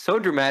so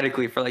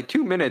dramatically for like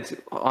 2 minutes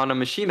on a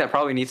machine that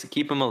probably needs to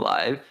keep him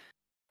alive.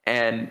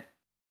 And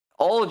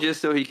all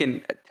just so he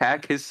can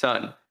attack his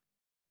son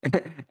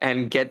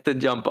and get the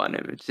jump on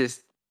him. It's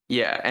just,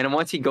 yeah. And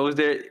once he goes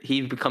there,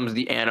 he becomes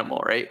the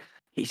animal, right?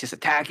 He's just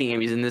attacking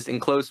him. He's in this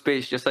enclosed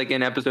space, just like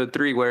in Episode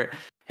 3, where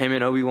him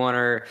and Obi-Wan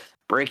are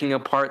breaking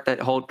apart that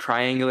whole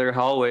triangular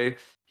hallway.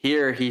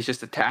 Here, he's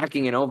just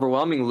attacking and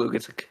overwhelming Luke.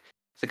 It's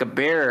like a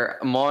bear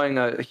mauling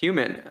a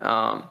human.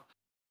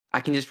 I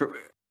can just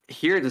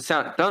hear the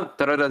sound, dun,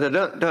 dun, dun, dun,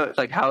 dun, dun,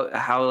 like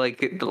how like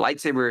the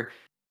lightsaber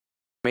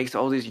makes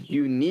all these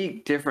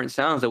unique different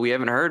sounds that we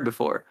haven't heard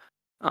before.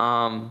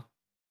 And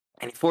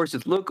he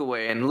forces Luke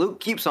away, and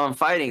Luke keeps on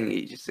fighting.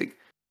 He just like,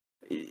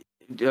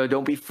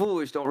 don't be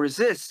foolish, don't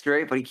resist,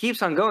 right? But he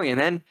keeps on going, and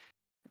then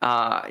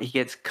he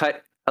gets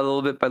cut a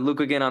little bit by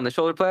Luke again on the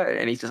shoulder pad,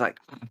 and he's just like,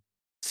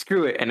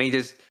 screw it. And he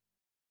just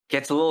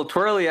gets a little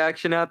twirly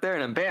action out there,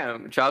 and then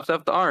bam, chops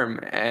off the arm,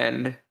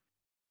 and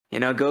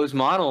goes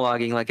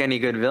monologuing like any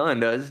good villain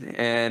does,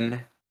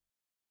 and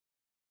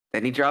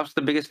then he drops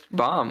the biggest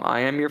bomb. I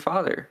am your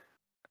father,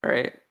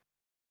 right?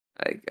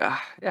 Like,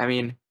 I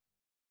mean,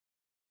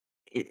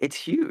 it's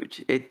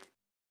huge. It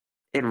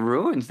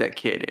ruins that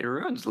kid. It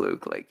ruins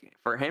Luke. Like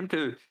for him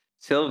to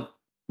still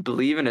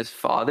believe in his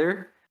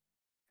father,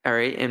 all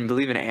right, and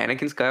believe in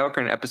Anakin Skywalker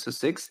in Episode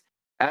 6,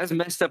 as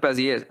messed up as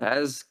he is,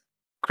 as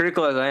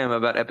critical as I am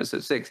about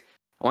Episode 6,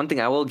 one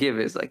thing I will give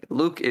is like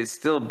Luke is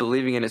still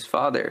believing in his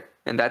father,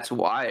 and that's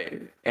why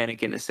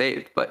Anakin is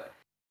saved. But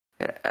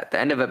at the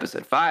end of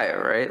Episode 5,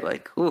 right,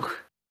 like, ooh,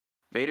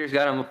 Vader's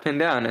got him pinned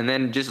down, and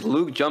then just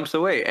Luke jumps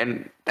away,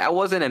 and that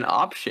wasn't an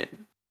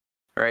option,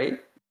 right?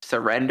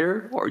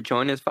 Surrender or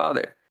join his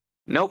father.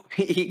 Nope,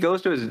 he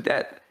goes to his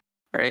death,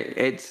 right?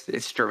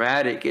 It's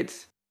dramatic.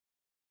 It's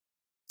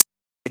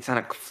on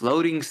a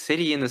floating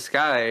city in the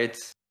sky.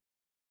 It's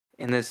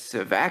in this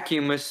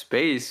vacuumous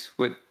space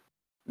with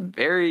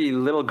very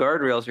little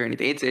guardrails or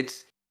anything.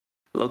 It's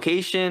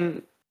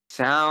location,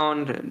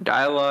 sound,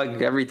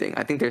 dialogue, everything.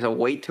 I think there's a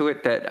weight to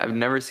it that I've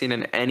never seen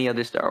in any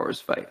other Star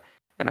Wars fight.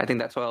 And I think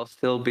that's why it'll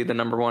still be the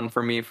number one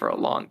for me for a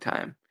long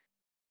time.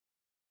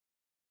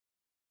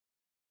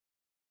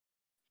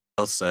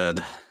 Well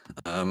said.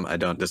 I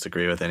don't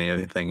disagree with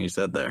anything you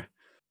said there.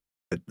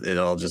 It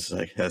all just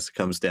like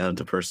comes down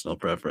to personal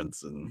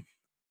preference, and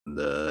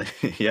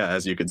yeah,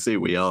 as you can see,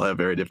 we all have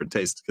very different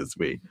tastes because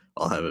we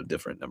all have a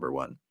different number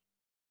one.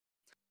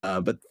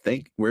 But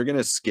we're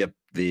gonna skip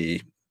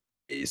the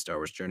Star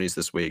Wars journeys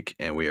this week,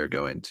 and we are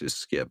going to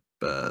skip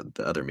the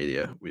other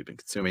media we've been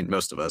consuming.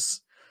 Most of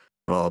us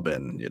have all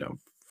been,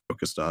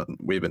 focused on.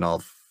 We've been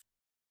all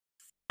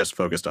just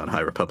focused on High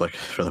Republic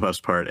for the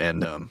most part,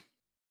 and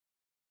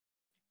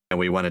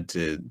we wanted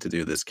to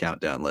do this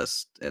countdown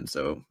list, and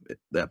so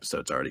the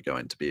episode's already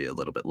going to be a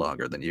little bit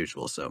longer than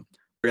usual. So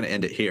we're going to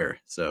end it here.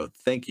 So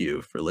thank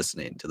you for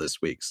listening to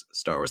this week's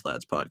Star Wars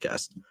Lads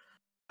podcast.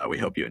 We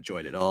hope you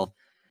enjoyed it all.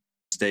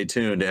 Stay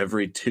tuned.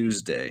 Every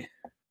Tuesday,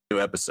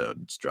 new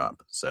episodes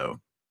drop.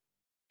 So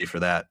for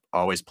that,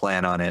 always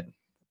plan on it.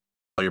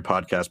 All your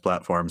podcast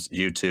platforms,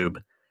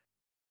 YouTube,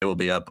 it will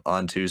be up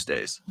on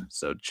Tuesdays.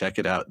 So check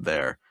it out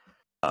there.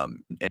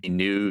 Any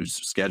news,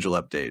 schedule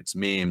updates,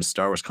 memes,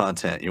 Star Wars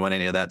content, you want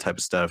any of that type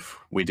of stuff,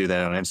 we do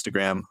that on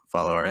Instagram.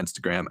 Follow our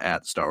Instagram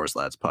at Star Wars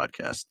Lads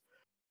Podcast.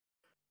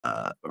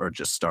 Or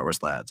just Star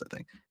Wars Lads, I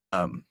think.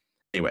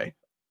 Anyway,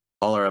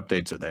 all our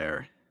updates are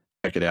there.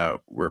 Check it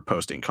out. We're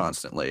posting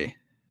constantly.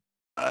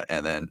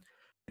 And then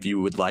if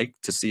you would like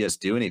to see us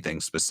do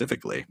anything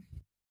specifically,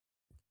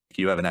 if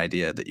you have an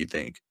idea that you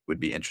think would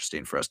be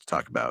interesting for us to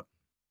talk about,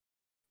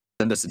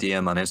 send us a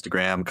DM on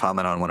Instagram,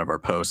 comment on one of our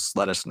posts,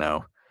 let us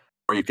know.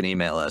 Or you can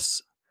email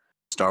us,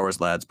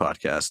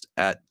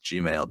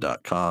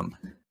 starwarsladspodcast@gmail.com.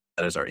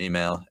 That is our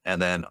email.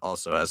 And then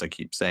also, as I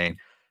keep saying,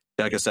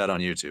 check us out on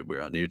YouTube.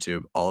 We're on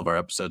YouTube. All of our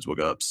episodes will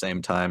go up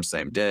same time,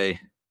 same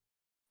day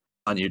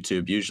on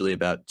YouTube, usually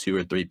about 2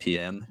 or 3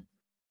 p.m.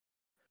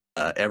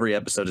 Every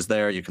episode is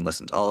there. You can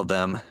listen to all of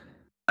them.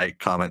 Like,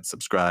 comment,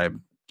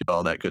 subscribe, do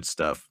all that good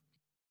stuff.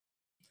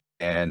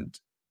 And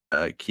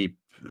keep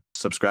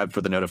subscribed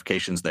for the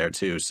notifications there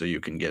too, so you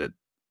can get an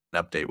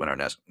update when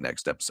our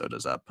next episode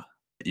is up.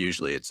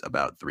 Usually it's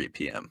about 3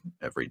 p.m.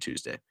 every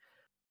Tuesday.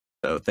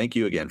 So thank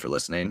you again for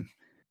listening.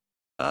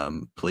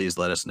 Please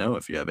let us know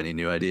if you have any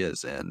new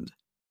ideas. And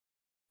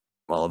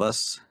from all of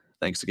us,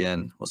 thanks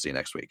again. We'll see you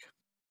next week.